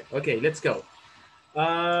together. Okay, let's go.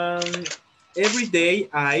 Every day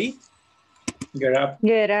I get up.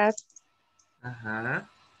 Get up. Get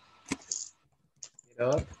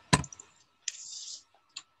up.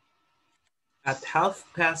 At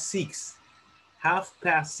 6:30.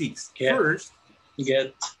 6:30. Get. First.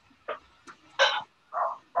 Get.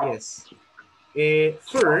 Yes.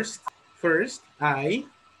 First, I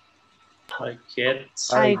get.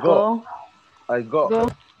 I go. I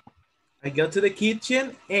go to the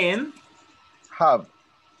kitchen and have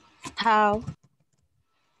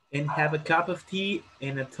a cup of tea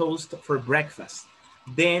and a toast for breakfast.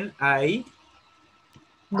 Then I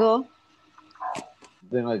go.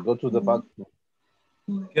 Then I go to the bathroom.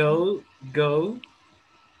 Go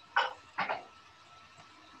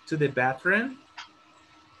to the bathroom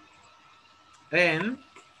and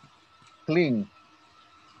clean.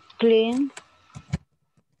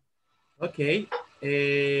 Okay.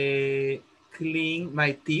 Clean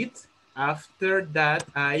my teeth. After that,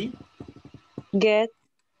 I get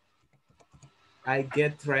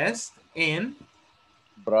dressed and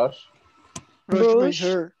brush my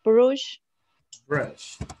hair.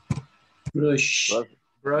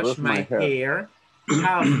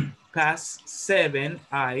 7:30,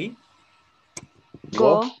 I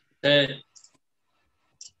go.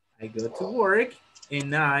 I go to work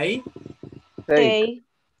and I Take.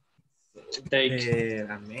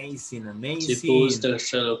 Amazing. Amazing.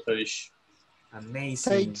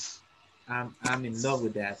 I'm in love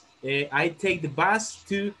with that. I take the bus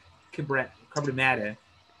to Corporativo.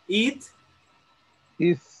 It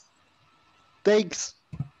takes.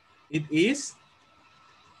 It is.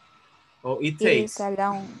 Oh, it takes.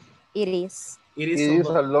 It is. It is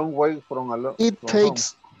a long way from home. It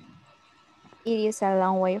is a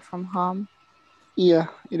long way from home. Yeah,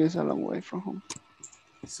 it is a long way from home.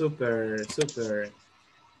 Super.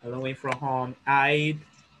 A long way from home. I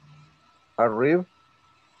arrive.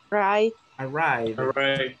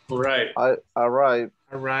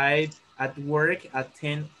 Arrive at work at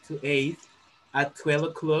 10 to 8. At 12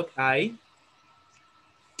 o'clock, I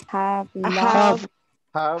have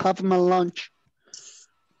my lunch.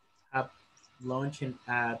 Have lunch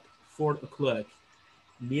at 4 o'clock.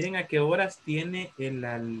 Miren a qué horas tiene el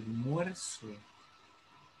almuerzo.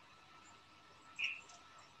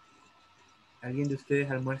 ¿Alguien de ustedes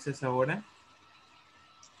almuerza a esa hora?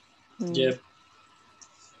 Yep.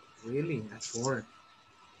 Really? At 4.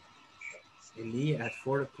 Eli, at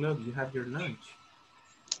 4 o'clock you have your lunch.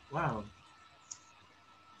 Wow.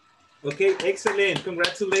 Okay, excellent.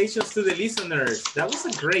 Congratulations to the listeners. That was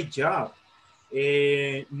a great job.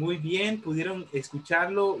 Muy bien, pudieron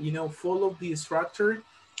escucharlo. Follow the structure.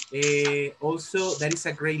 Also, that is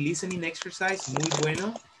a great listening exercise. Muy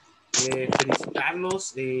bueno.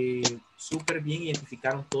 Felicitarlos. Súper bien,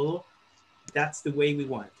 identificaron todo. That's the way we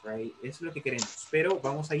want, right? Eso es lo que queremos. Pero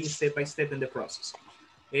vamos a ir step by step in the process.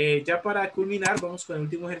 Ya para culminar, vamos con el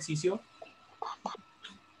último ejercicio.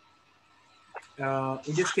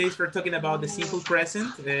 In this case, we're talking about the simple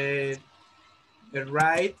present.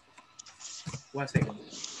 Write 1 second.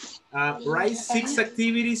 Write 6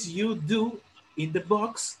 activities you do in the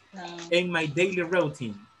box in my daily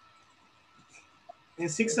routine. And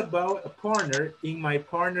 6 about a partner in my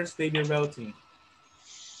partner's daily routine.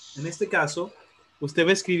 En este caso, usted va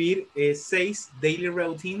a escribir 6 daily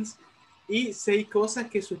routines y 6 cosas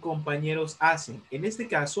que sus compañeros hacen. En este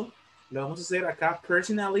caso, lo vamos a hacer acá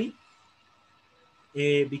personally.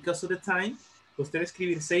 Because of the time, usted va a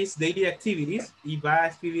escribir 6 daily activities y va a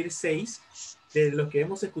escribir 6 de lo que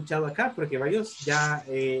hemos escuchado acá, porque varios ya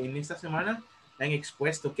en esta semana han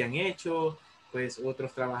expuesto que han hecho, pues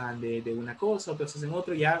otros trabajan de una cosa, otros hacen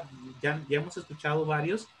otro, ya hemos escuchado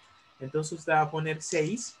varios, entonces usted va a poner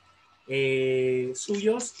 6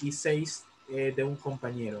 suyos y 6 de un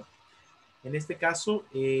compañero. En este caso,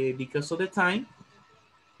 because of the time,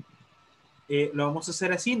 lo vamos a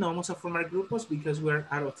hacer así, no vamos a formar grupos because we're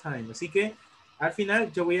out of time. Así que al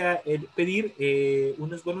final yo voy a pedir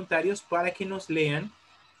unos voluntarios para que nos lean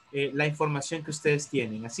la información que ustedes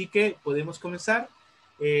tienen. Así que podemos comenzar.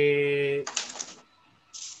 6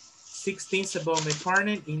 things about my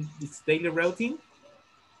partner in its daily routine.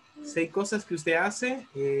 6 cosas que usted hace.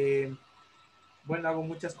 Bueno, hago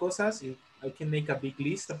muchas cosas. I can make a big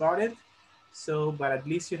list about it. So, but at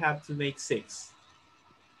least you have to make 6.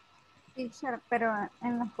 Teacher, pero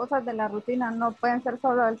en las cosas de la rutina no pueden ser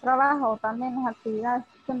solo el trabajo o también las actividades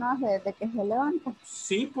que uno hace desde que se levanta.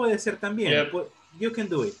 Sí, puede ser también. Yep. You can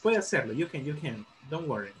do it. Puede hacerlo. You can. Don't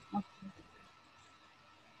worry.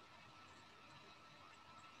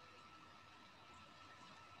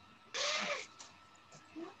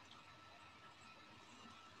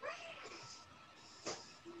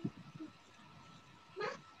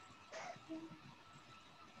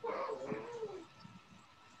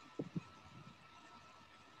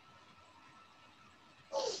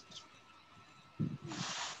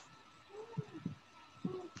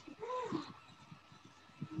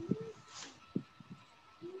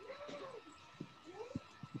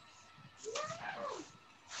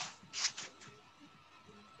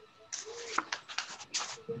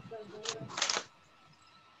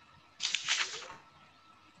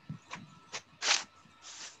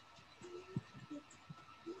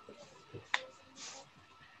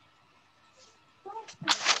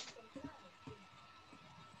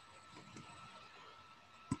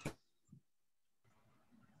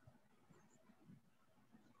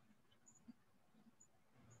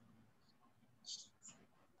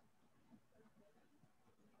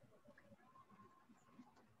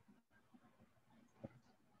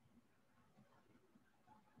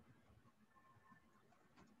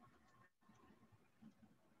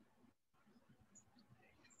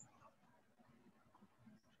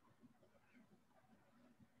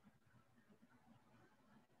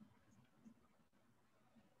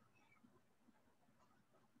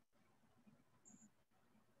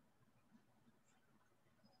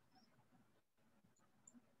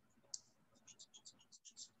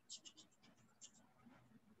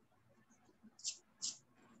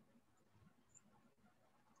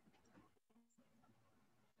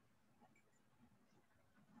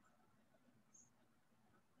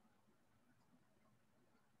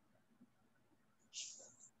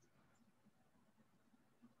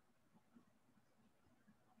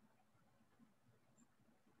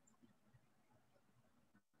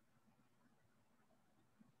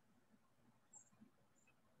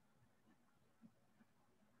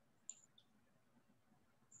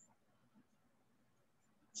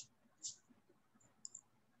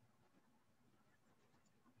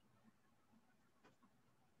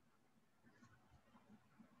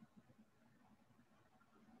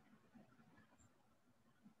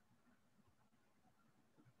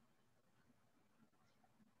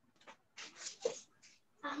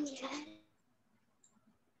 Okay.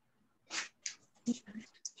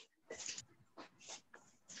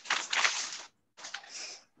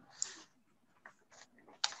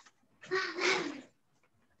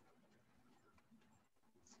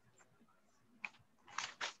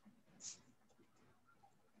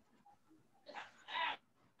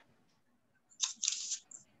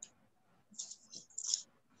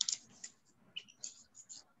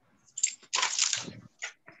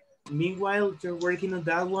 Meanwhile, you're working on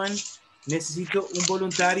that one. Necesito un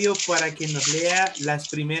voluntario para que nos lea las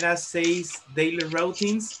primeras 6 daily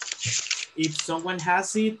routines. If someone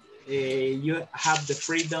has it, you have the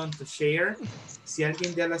freedom to share. Si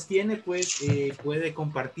alguien ya las tiene, pues puede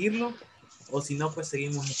compartirlo. O si no, pues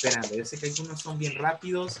seguimos esperando. Yo sé que algunos son bien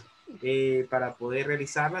rápidos para poder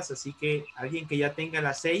realizarlas. Así que alguien que ya tenga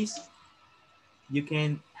las 6, you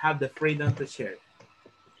can have the freedom to share.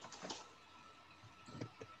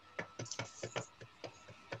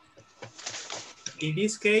 In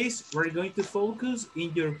this case, we're going to focus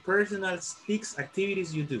in your personal 6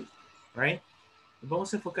 activities you do, right?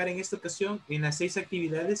 Vamos a enfocar en esta ocasión en las 6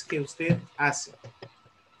 actividades que usted hace.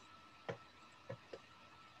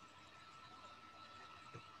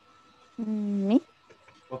 Me?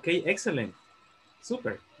 Okay, excellent.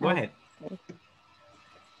 Super. Go ahead.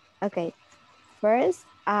 Okay. First,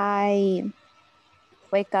 I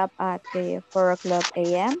wake up at 4 o'clock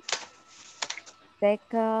a.m.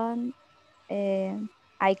 Second,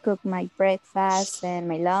 I cook my breakfast and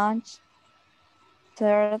my lunch.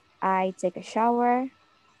 Third, I take a shower.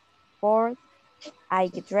 Fourth, I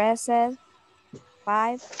get dressed.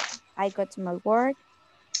 5, I go to my work.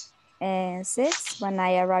 And 6, when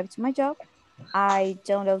I arrive to my job, I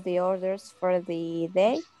download the orders for the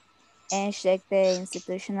day and check the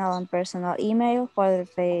institutional and personal email for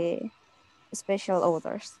the special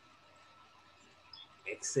orders.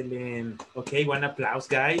 Excellent. Okay, one applause,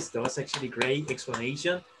 guys. That was actually great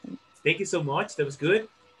explanation. Thank you so much. That was good.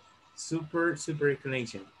 Super, super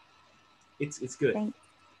explanation. It's good. Thanks.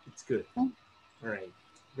 It's good. All right.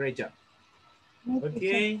 Great job.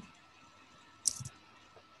 Okay.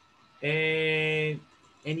 And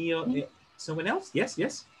any someone else? Yes,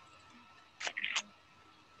 yes.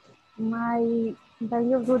 My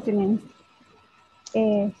daily routine.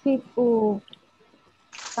 Sit up,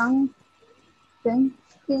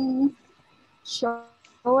 thinking,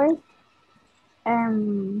 shower,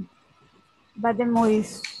 but the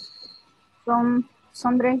movies from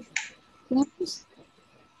Sunday films,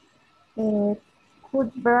 could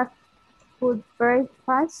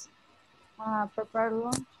breakfast, prepare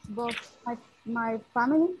lunch, both my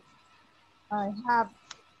family. I have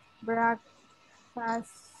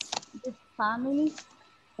breakfast with family,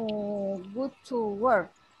 good to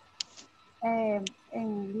work. En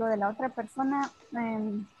lo de la otra persona,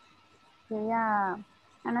 ella,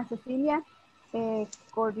 Ana Cecilia,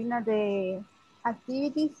 coordina de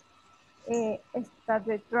activities, start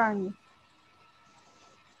the training.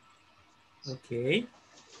 Okay.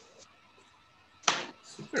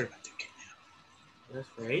 Super. That's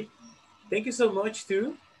great. Thank you so much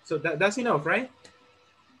too. So that's enough, right?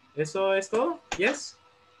 ¿Eso es todo? Yes?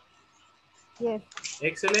 Yes.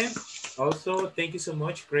 Excellent. Also, thank you so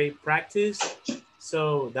much. Great practice.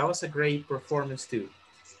 So that was a great performance too.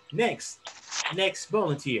 Next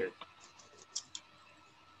volunteer.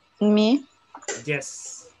 Me?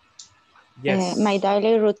 Yes. Yes. My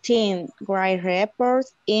daily routine, write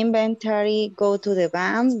reports, inventory, go to the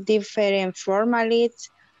bank, different formalities,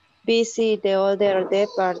 visit the other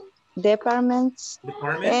departments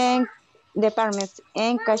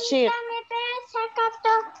and cashier.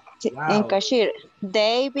 Wow. And cashier.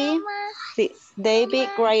 David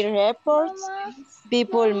write reports,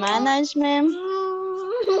 people management,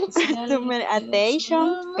 customer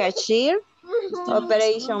attention, cashier,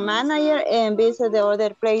 operation manager, and visit the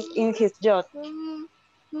other place in his job.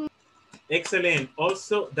 Excellent.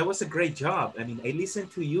 Also, that was a great job. I mean, I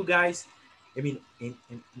listened to you guys. I mean,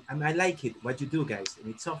 and I like it, what you do, guys.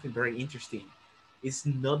 And it's something very interesting. It's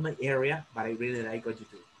not my area, but I really like what you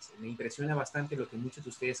do. Me impresiona bastante lo que muchos de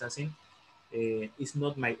ustedes hacen. It's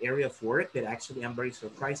not my area of work, but actually I'm very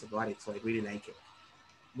surprised about it, so I really like it.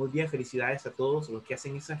 Muy bien, felicidades a todos los que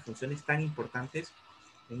hacen esas funciones tan importantes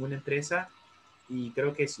en una empresa. Y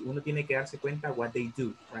creo que uno tiene que darse cuenta what they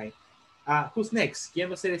do, right? Who's next? ¿Quién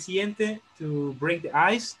va a ser el siguiente to break the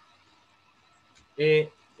ice?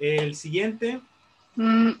 El siguiente.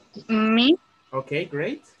 Me. Okay,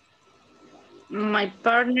 great. My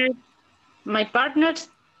partner's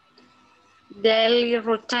daily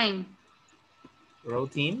routine.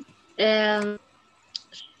 Routine.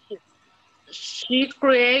 She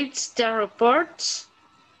creates the reports.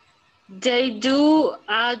 They do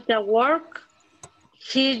the work.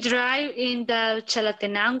 He drives in the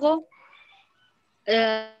Chalatenango.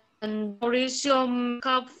 And Mauricio make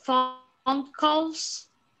up phone calls.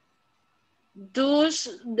 Does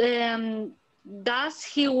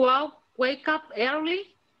he wake up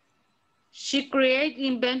early? She creates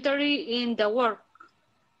inventory in the work.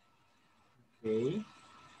 Okay.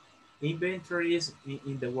 Inventory is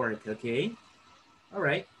in the work, okay. All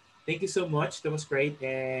right. Thank you so much. That was great.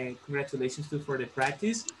 And congratulations too for the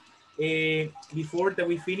practice. Before that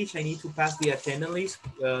we finish, I need to pass the attendance list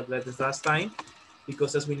like the last time,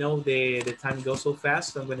 because as we know, the time goes so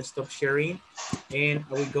fast. So I'm going to stop sharing and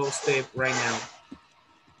I will go step right now.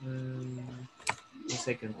 1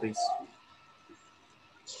 second, please.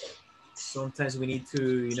 Sometimes we need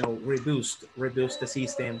to, you know, reduce the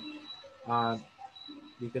system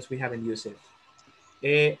because we haven't used it.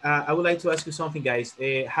 I would like to ask you something, guys.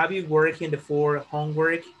 Have you worked in the 4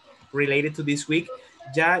 homework related to this week?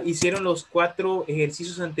 ¿Ya hicieron los 4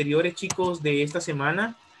 ejercicios anteriores, chicos, de esta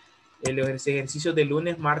semana? Los ejercicios de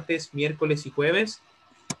lunes, martes, miércoles y jueves.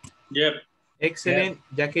 Yep. Excellent.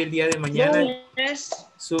 Yep. Ya que el día de mañana. Yes.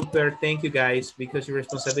 Super. Thank you, guys, because your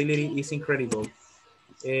responsibility is incredible.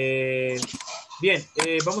 Bien,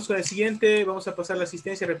 vamos con el siguiente. Vamos a pasar la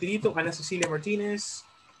asistencia rapidito. Ana Cecilia Martínez.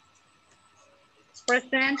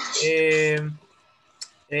 Present.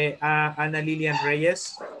 Ana Lilian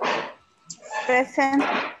Reyes. Present.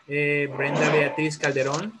 Brenda Beatriz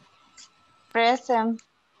Calderón. Present.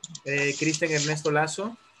 Cristian Ernesto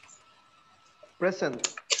Lazo. Present.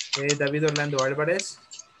 David Orlando Álvarez.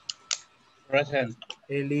 Present.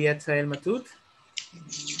 Elías Tael Matut.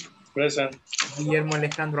 Present. Guillermo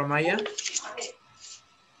Alejandro Amaya.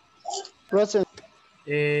 Present.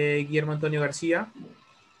 Guillermo Antonio García.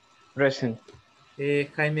 Present.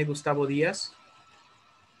 Jaime Gustavo Díaz.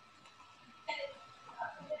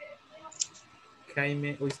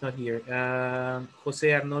 Jaime, oh, it's not here.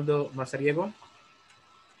 José Arnoldo Mazariego.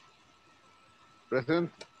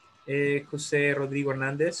 Present. José Rodrigo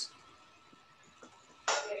Hernández.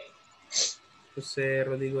 José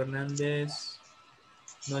Rodrigo Hernández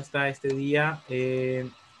no está este día.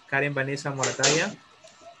 Karen Vanessa Morataya.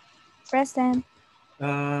 Present.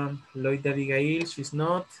 Loida Abigail, she's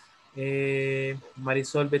not.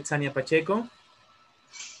 Marisol Betsania Pacheco.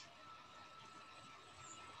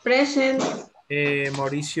 Present.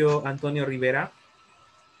 Mauricio Antonio Rivera.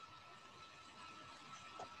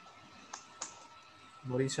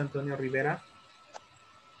 Mauricio Antonio Rivera.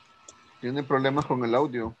 Tiene problemas con el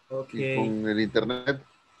audio y con el internet.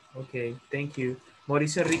 Ok, thank you.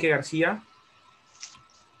 Mauricio Enrique García.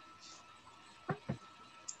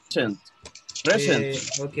 Present. Present.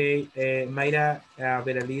 Mayra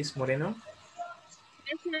Beraliz Moreno.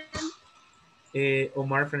 Present.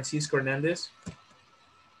 Omar Francisco Hernández.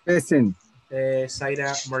 Present.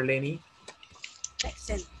 Zaira Marleni.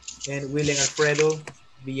 Present. And William Alfredo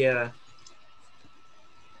Villeda.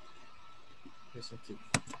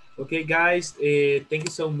 Okay, guys, thank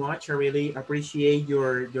you so much. I really appreciate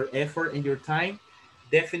your effort and your time.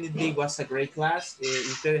 Definitely was a great class.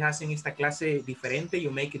 Ustedes hacen esta clase diferente.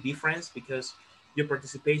 You make a difference because your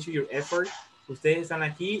participation, your effort. Ustedes están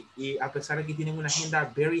aquí y a pesar de que tienen una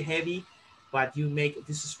agenda very heavy, but you make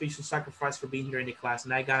this special sacrifice for being here in the class.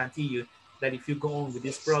 And I guarantee you that if you go on with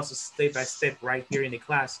this process step by step right here in the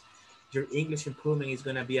class, your English improvement is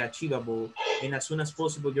going to be achievable. And as soon as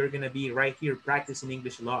possible, you're going to be right here practicing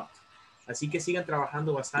English a lot. Así que sigan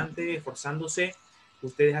trabajando bastante, esforzándose.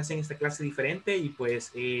 Ustedes hacen esta clase diferente y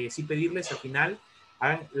pues sí pedirles al final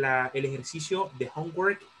hagan el ejercicio de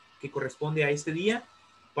homework que corresponde a este día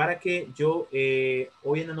para que yo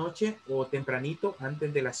hoy en la noche o tempranito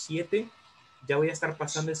antes de las 7 ya voy a estar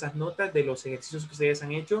pasando esas notas de los ejercicios que ustedes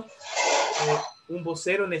han hecho. Un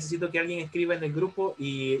vocero, necesito que alguien escriba en el grupo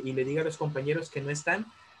y le diga a los compañeros que no están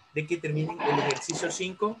de que terminen el ejercicio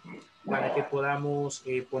 5 para que podamos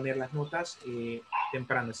poner las notas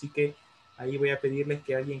temprano. Así que ahí voy a pedirles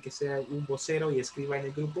que alguien que sea un vocero y escriba en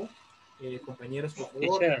el grupo. Compañeros, por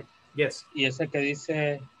favor. Teacher, yes. Y ese que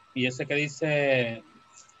dice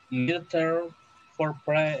midterm for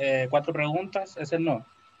 4 preguntas, ese no.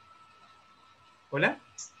 Hola.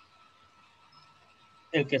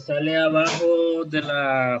 El que sale abajo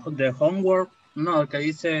de homework, no, el que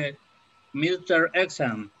dice midterm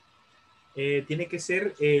exam. Tiene que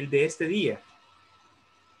ser el de este día.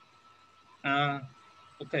 Ah,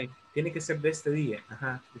 ok. Tiene que ser de este día.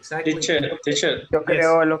 Ajá, exacto. Teacher. Yo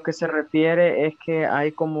creo a lo que se refiere es que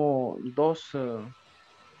hay como dos.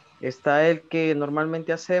 Está el que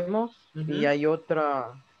normalmente hacemos y hay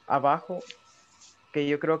otra abajo que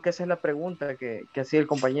yo creo que esa es la pregunta que hacía el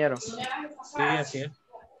compañero. Sí, así es.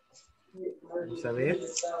 Vamos a ver.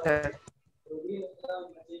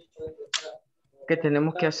 Que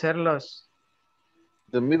tenemos que hacerlos.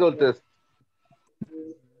 The middle test.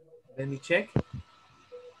 Let me check.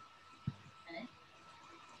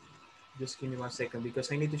 Just give me 1 second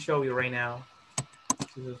because I need to show you right now.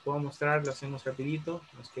 Si los puedo mostrar, lo hacemos rapidito.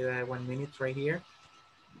 Nos queda 1 minute right here.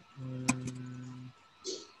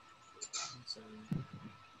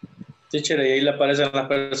 Teacher, y ahí le aparecen las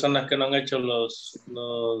personas que no han hecho los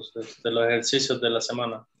ejercicios de la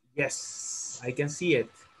semana. Yes, I can see it.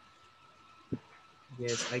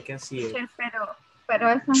 Yes, I can see it. Pero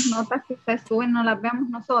esas notas que ustedes suben no las vemos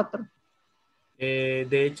nosotros.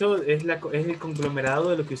 De hecho, es el conglomerado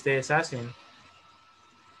de lo que ustedes hacen.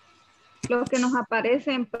 Lo que nos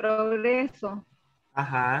aparece en progreso.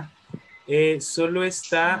 Ajá. Solo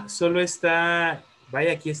está,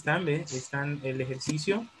 vaya, aquí están, ¿ve? Están el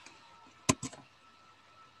ejercicio.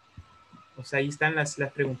 O sea, ahí están las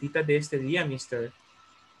preguntitas de este día, mister.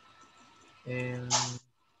 De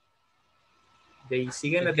ahí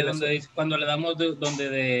siguen las de cuando le damos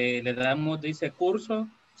le damos, dice curso,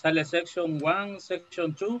 sale section 1,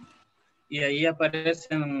 section 2, y ahí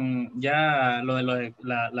aparecen ya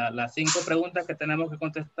las 5 preguntas que tenemos que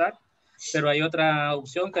contestar, pero hay otra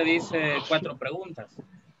opción que dice 4 preguntas.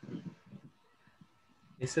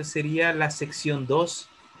 Esa sería la sección 2.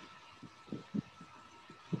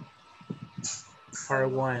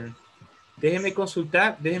 Part 1. Déjeme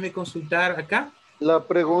consultar acá. La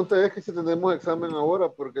pregunta es que si tenemos examen ahora,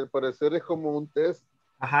 porque al parecer es como un test.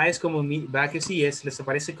 Ajá, es como, va que sí, les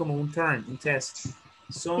aparece como un turn, un test.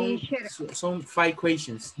 Son 5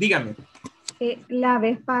 questions. Dígame. La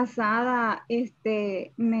vez pasada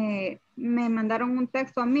me mandaron un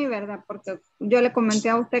texto a mí, ¿verdad? Porque yo le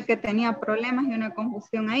comenté a usted que tenía problemas y una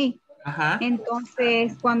confusión ahí. Ajá.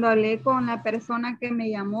 Entonces, cuando hablé con la persona que me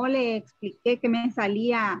llamó, le expliqué que me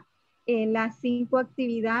salía las 5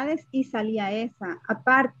 actividades y salía esa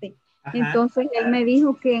aparte. Ajá. Entonces, él me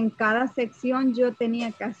dijo que en cada sección yo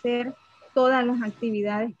tenía que hacer todas las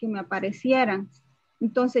actividades que me aparecieran.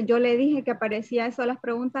 Entonces, yo le dije que aparecía eso las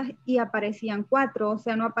preguntas y aparecían 4, o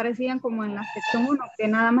sea, no aparecían como en la sección 1, que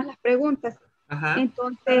nada más las preguntas,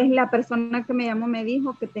 Entonces la persona que me llamó me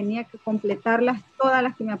dijo que tenía que completarlas todas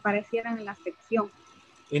las que me aparecieran en la sección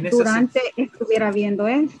durante estuviera viendo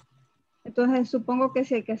eso. Entonces supongo que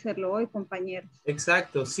sí hay que hacerlo hoy, compañeros.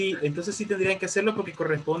 Exacto, sí, entonces sí tendrían que hacerlo porque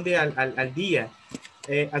corresponde al día.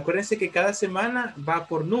 Acuérdense que cada semana va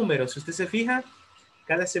por números. Si usted se fija,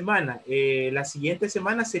 cada semana, la siguiente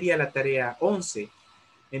semana sería la tarea 11.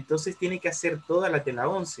 Entonces tiene que hacer todas las de la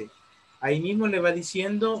 11. Ahí mismo le va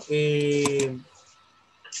diciendo qué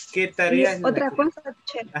tarea es otra cosa,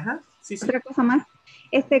 sí. Otra cosa más.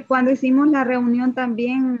 Cuando hicimos la reunión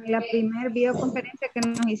también, la primera videoconferencia que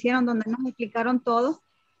nos hicieron, donde nos explicaron todo,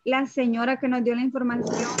 la señora que nos dio la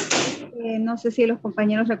información, no sé si los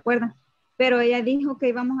compañeros recuerdan, pero ella dijo que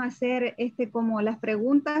íbamos a hacer como las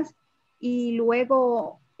preguntas y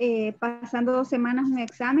luego pasando 2 semanas un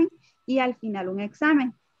examen y al final un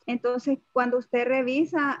examen. Entonces, cuando usted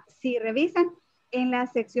revisa, si revisan, en la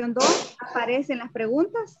sección 2 aparecen las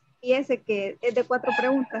preguntas y ese que es de 4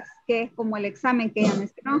 preguntas, que es como el examen que ella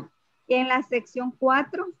mencionó. Y en la sección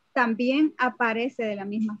 4 también aparece de la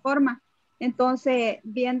misma forma. Entonces,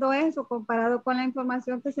 viendo eso, comparado con la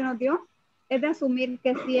información que se nos dio, es de asumir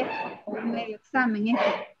que sí es un medio examen esto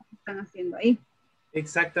que están haciendo ahí.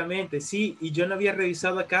 Exactamente, sí. Y yo no había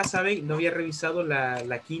revisado acá, ¿saben? No había revisado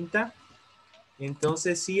la quinta.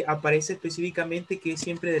 Entonces sí aparece específicamente que es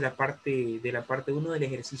siempre de la parte 1 del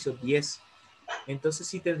ejercicio 10. Entonces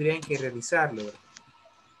sí tendrían que revisarlo, ¿verdad?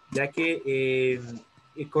 Ya que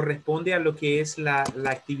corresponde a lo que es la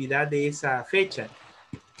actividad de esa fecha.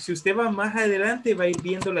 Si usted va más adelante va a ir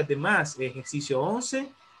viendo las demás, ejercicio 11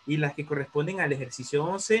 y las que corresponden al ejercicio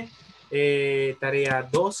 11, tarea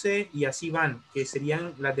 12 y así van, que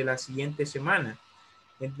serían las de la siguiente semana.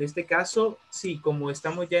 En este caso, sí, como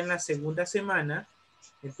estamos ya en la segunda semana,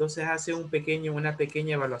 entonces hace una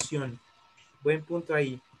pequeña evaluación. Buen punto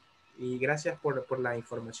ahí. Y gracias por la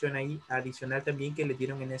información ahí adicional también que le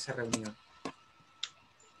dieron en esa reunión.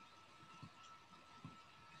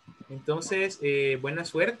 Entonces, buena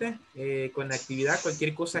suerte con la actividad.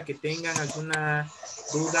 Cualquier cosa que tengan, alguna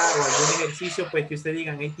duda o algún ejercicio, pues que ustedes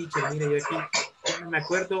digan, hey teacher, mire, yo aquí no me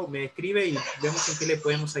acuerdo, me escribe y vemos en qué le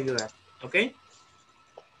podemos ayudar. ¿Ok?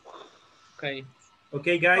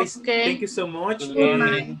 Okay, guys. Okay. Thank you so much.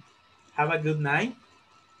 Have a good night.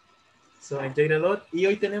 So enjoy it a lot. Y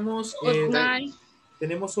hoy tenemos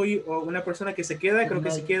hoy una persona que se queda, creo que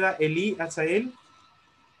se queda Eli Azael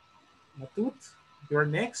Matut. You're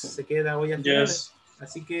next. Se queda hoy al final.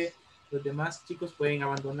 Así que los demás chicos pueden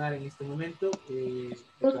abandonar en este momento.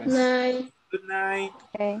 Good night. Good night.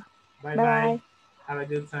 Okay. Bye Bye. bye. Have a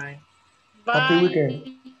good time. Bye. Happy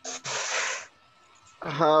weekend.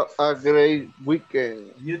 Have a great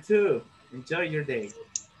weekend. You too. Enjoy your day.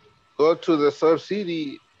 Go to the third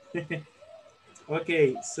city.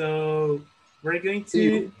 Okay, so we're going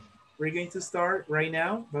to start right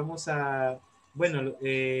now. Vamos a, bueno,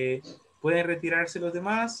 pueden retirarse los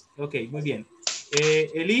demás. Okay, muy bien.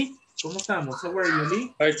 Eli, ¿cómo estamos? How are you,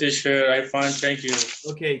 Eli? Hi, teacher. I'm fine, thank you.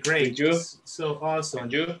 Okay, great. And you? So awesome.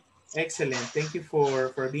 And you? Excellent. Thank you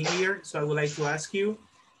for being here. So I would like to ask you,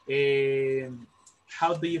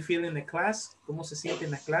 how do you feel in the class? ¿Cómo se siente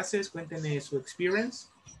en las clases? Cuéntenme su experience.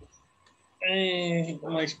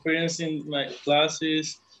 My experience in my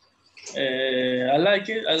classes, I like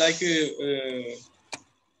it. I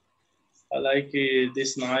like it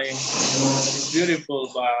this night. It's beautiful,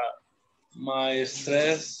 but my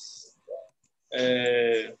stress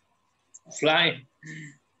flying.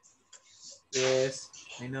 Yes,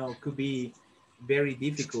 I know. Could be very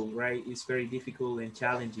difficult, right? It's very difficult and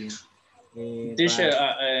challenging. Teacher,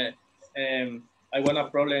 I want a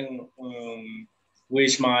problem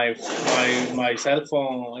with my cell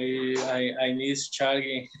phone. I need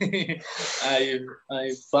charging. I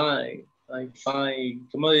find.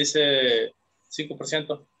 ¿Cómo dice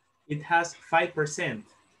 5%? It has 5%.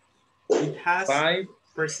 It has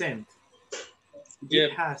 5%. Yeah.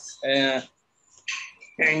 It has.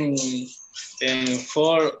 And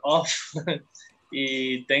 4 off.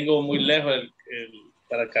 Y tengo muy lejos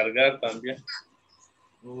para cargar también.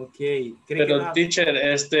 Okay. Pero teacher,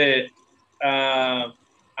 I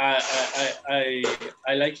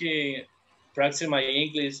like to practice my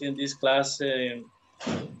English in this class.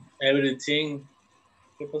 Everything.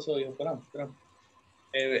 ¿Qué pasó? Espera.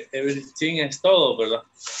 Everything es todo, ¿verdad?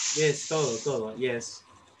 Yes, todo. Yes.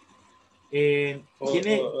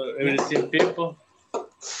 Everything people.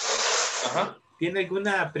 Ajá. ¿Tiene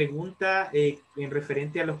alguna pregunta en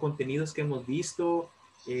referente a los contenidos que hemos visto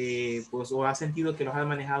pues, o ha sentido que los ha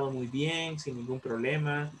manejado muy bien, sin ningún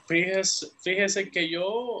problema? Fíjese que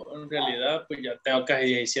yo, en realidad, pues ya tengo casi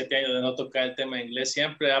 17 años de no tocar el tema de inglés.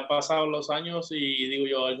 Siempre ha pasado los años y digo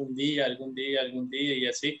yo, algún día, y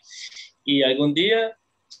así. Y algún día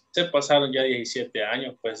se pasaron ya 17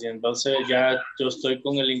 años, pues, y entonces ya yo estoy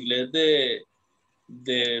con el inglés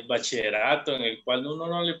de bachillerato, en el cual uno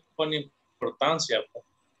no le pone importancia, pues.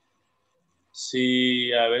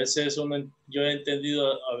 Sí, a veces yo he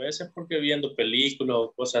entendido, a veces porque viendo películas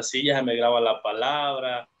o cosas así, ya se me graba la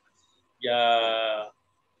palabra, ya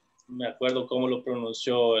me acuerdo cómo lo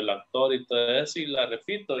pronunció el actor y todo eso, y la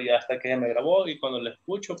repito, y hasta que se me grabó, y cuando la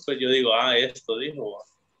escucho, pues yo digo, esto dijo.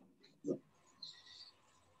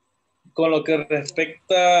 Con lo que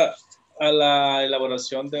respecta a la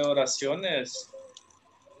elaboración de oraciones,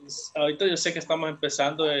 ahorita yo sé que estamos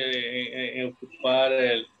empezando a ocupar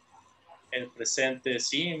el presente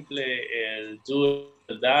simple, el do,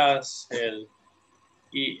 el das,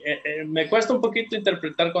 me cuesta un poquito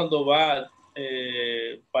interpretar cuando va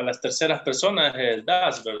para las terceras personas el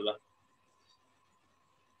das, ¿verdad?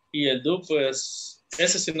 Y el do, pues,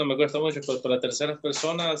 ese sí no me cuesta mucho, pues para terceras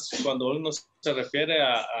personas, cuando uno se refiere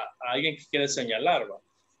a alguien que quiere señalar, ¿va?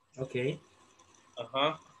 Ok.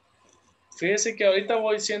 Ajá. Fíjese que ahorita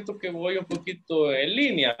siento que voy un poquito en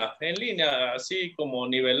línea, así como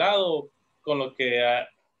nivelado con lo que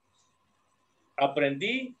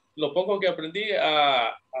aprendí, lo poco que aprendí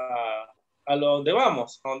a donde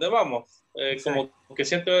vamos, como que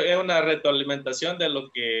siento es una retroalimentación de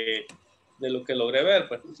lo que logré ver,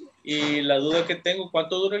 pues. Y la duda que tengo,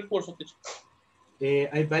 ¿cuánto dura el curso, teacher?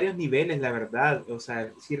 Hay varios niveles, la verdad, o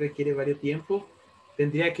sea, sí requiere varios tiempos.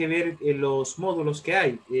 Tendría que ver los módulos que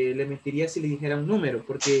hay. Le mentiría si le dijera un número,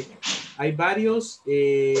 porque hay varios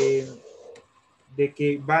de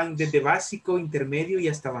que van desde básico, intermedio y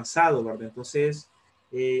hasta avanzado, ¿verdad? Entonces,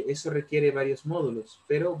 eso requiere varios módulos,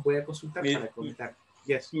 pero voy a consultar para comentar.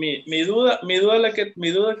 Yes. Mi duda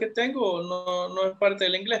que tengo no es parte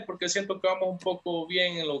del inglés, porque siento que vamos un poco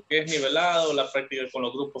bien en lo que es nivelado, la práctica con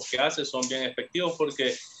los grupos que hace son bien efectivos,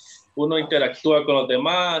 porque uno interactúa con los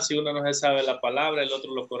demás, si uno no se sabe la palabra, el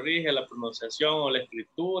otro lo corrige, la pronunciación o la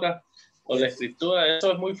escritura,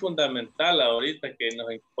 eso es muy fundamental ahorita, que nos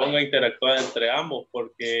ponga a interactuar entre ambos,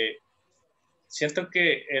 porque siento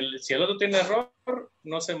que si el otro tiene error,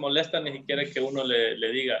 no se molesta ni siquiera que uno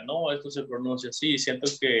le diga, no, esto se pronuncia así. Siento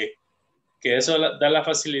que eso da la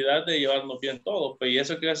facilidad de llevarnos bien todos. Pues, y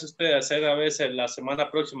eso que hace usted, hacer a veces la semana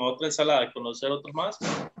próxima otra ensalada, conocer otros más,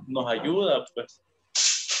 nos ayuda, pues.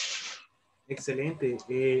 Excelente.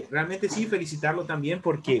 Realmente sí, felicitarlo también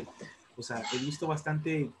porque, o sea, he visto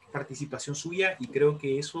bastante participación suya y creo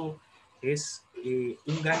que eso es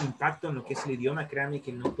un gran impacto en lo que es el idioma. Créanme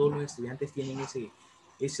que no todos los estudiantes tienen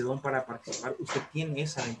ese don para participar. Usted tiene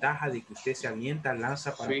esa ventaja de que usted se avienta,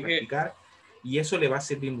 lanza para practicar y eso le va a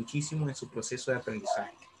servir muchísimo en su proceso de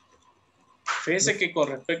aprendizaje. Fíjese que con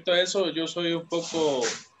respecto a eso, yo soy un poco,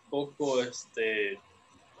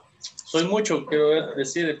 soy mucho, quiero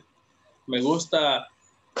decir, me gusta,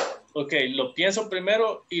 ok, lo pienso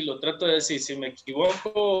primero y lo trato de decir. Si me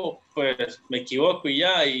equivoco, pues me equivoco y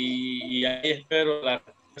ya, y ahí espero la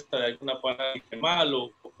respuesta de alguna palabra mal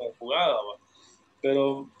o conjugada, ¿va?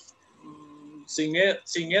 Pero sin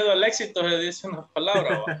miedo al éxito se dice una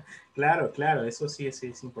palabra, ¿va? Claro, eso sí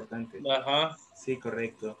es importante. Ajá. Sí,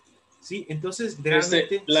 correcto. Sí, entonces,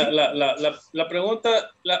 realmente...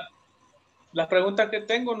 Las preguntas que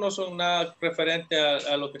tengo no son nada referente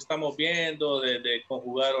a lo que estamos viendo, de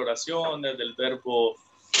conjugar oraciones, de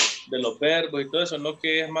los verbos y todo eso, no,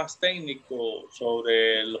 que es más técnico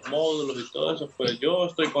sobre los módulos y todo eso. Pues yo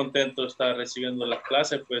estoy contento de estar recibiendo las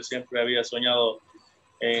clases, pues siempre había soñado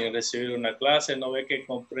en recibir una clase. No ve que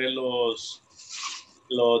compré los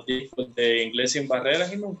discos de Inglés sin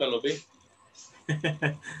Barreras y nunca los vi.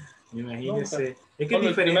 Imagínese. Es que solo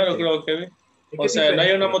el primero creo que vi. O sea, no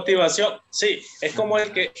hay una motivación. Sí, es como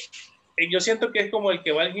el que, yo siento que es como el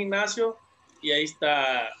que va al gimnasio y ahí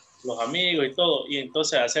está los amigos y todo, y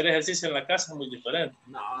entonces hacer ejercicio en la casa es muy diferente.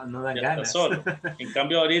 No dan ganas. Solo. En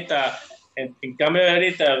cambio ahorita,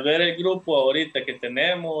 ver el grupo ahorita que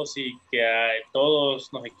tenemos y que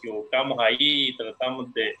todos nos equivocamos ahí y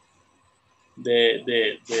tratamos de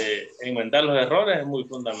enmendar los errores es muy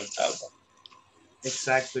fundamental, ¿no?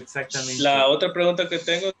 Exacto, exactamente. La otra pregunta que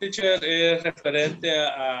tengo, teacher, es referente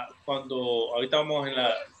a cuando ahorita vamos en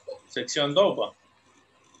la sección 2, ¿va?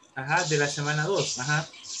 Ajá, de la semana 2, ajá.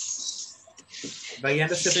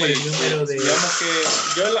 Vayándose por el número de... Digamos que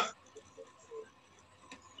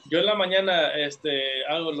yo en la mañana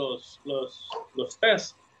hago los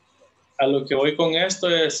test. A lo que voy con esto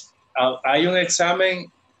es, Hay un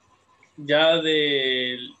examen ya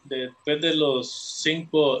después de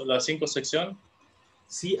las 5 secciones.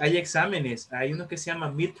 Sí, hay exámenes. Hay unos que se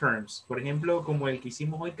llaman midterms. Por ejemplo, como el que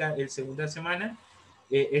hicimos hoy, el segunda semana.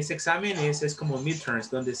 Ese examen es como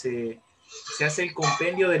midterms, donde se hace el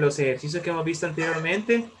compendio de los ejercicios que hemos visto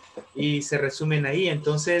anteriormente y se resumen ahí.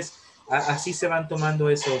 Entonces, así se van tomando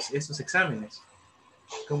esos exámenes,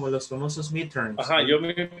 como los famosos midterms. Ajá,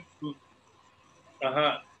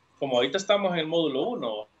 ajá, como ahorita estamos en el módulo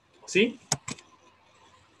 1. ¿Sí?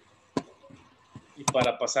 Y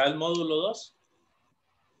para pasar al módulo 2.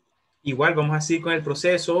 Igual vamos así con el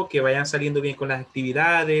proceso, que vayan saliendo bien con las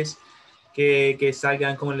actividades, que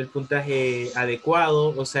salgan con el puntaje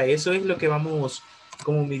adecuado. O sea, eso es lo que vamos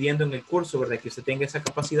como midiendo en el curso, ¿verdad? Que usted tenga esa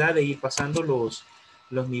capacidad de ir pasando los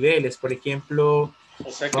niveles. Por ejemplo,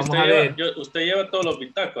 o sea que vamos a ver. Usted lleva todos los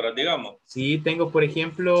bitácoras, digamos. Sí, por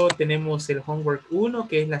ejemplo, tenemos el homework 1,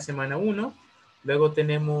 que es la semana 1. Luego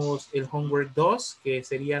tenemos el homework 2, que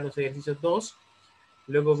serían los ejercicios 2.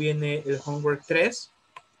 Luego viene el homework 3.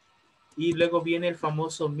 Y luego viene el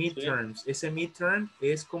famoso midterms. Sí. Ese midterm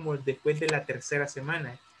es como después de la tercera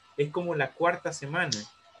semana. Es como la cuarta semana.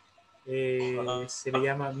 Se le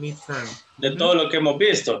llama midterm. De todo lo que hemos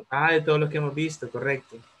visto. De todo lo que hemos visto,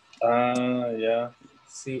 correcto. Ya.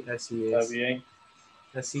 Sí, así es. Está bien.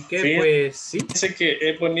 Así que, pues, sí. Dice que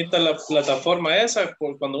es bonita la plataforma esa,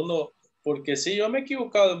 porque sí, yo me he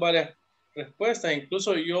equivocado en varias respuestas.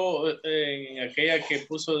 Incluso yo, en aquella que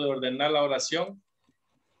puso de ordenar la oración,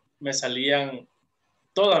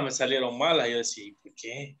 todas me salieron malas. Yo decía, ¿y por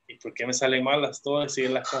qué? ¿Y por qué me salen malas todas si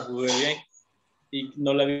las conjugué bien? Y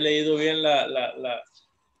no le había leído bien la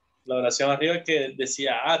oración arriba que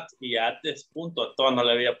decía at, y at es punto. A todas no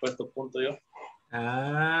le había puesto punto yo.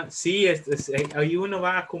 Sí, ahí uno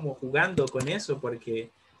va como jugando con eso,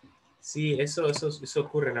 porque sí, eso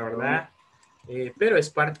ocurre, la verdad. Pero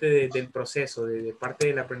es parte del proceso, de parte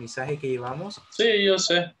del aprendizaje que llevamos. Sí, yo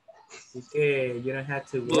sé. Así que you don't have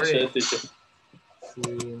to worry. Yo sé, sí,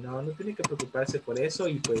 no tiene que preocuparse por eso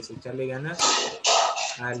y pues echarle ganas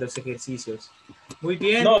a los ejercicios. Muy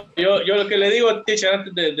bien. No, yo lo que le digo, teacher,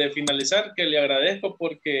 antes de finalizar, que le agradezco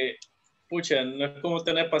porque, pucha, no es como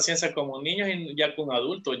tener paciencia con niños y ya con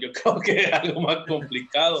adultos. Yo creo que es algo más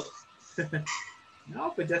complicado.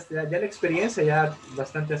 No, pues ya la experiencia, ya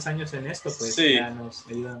bastantes años en esto, pues sí, ya nos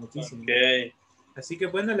ayuda muchísimo. Okay. Así que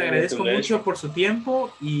bueno, le agradezco mucho por su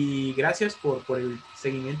tiempo y gracias por el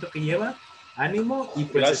seguimiento que lleva. Ánimo y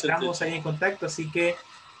pues gracias, estamos teacher. Ahí en contacto, así que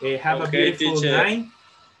have a beautiful teacher. night.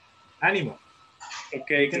 Ánimo.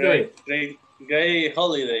 Okay, great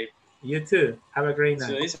holiday. You too. Have a great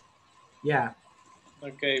night. Yeah.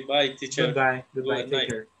 Okay, bye, teacher. Goodbye. Good Take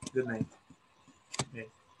care. Good night.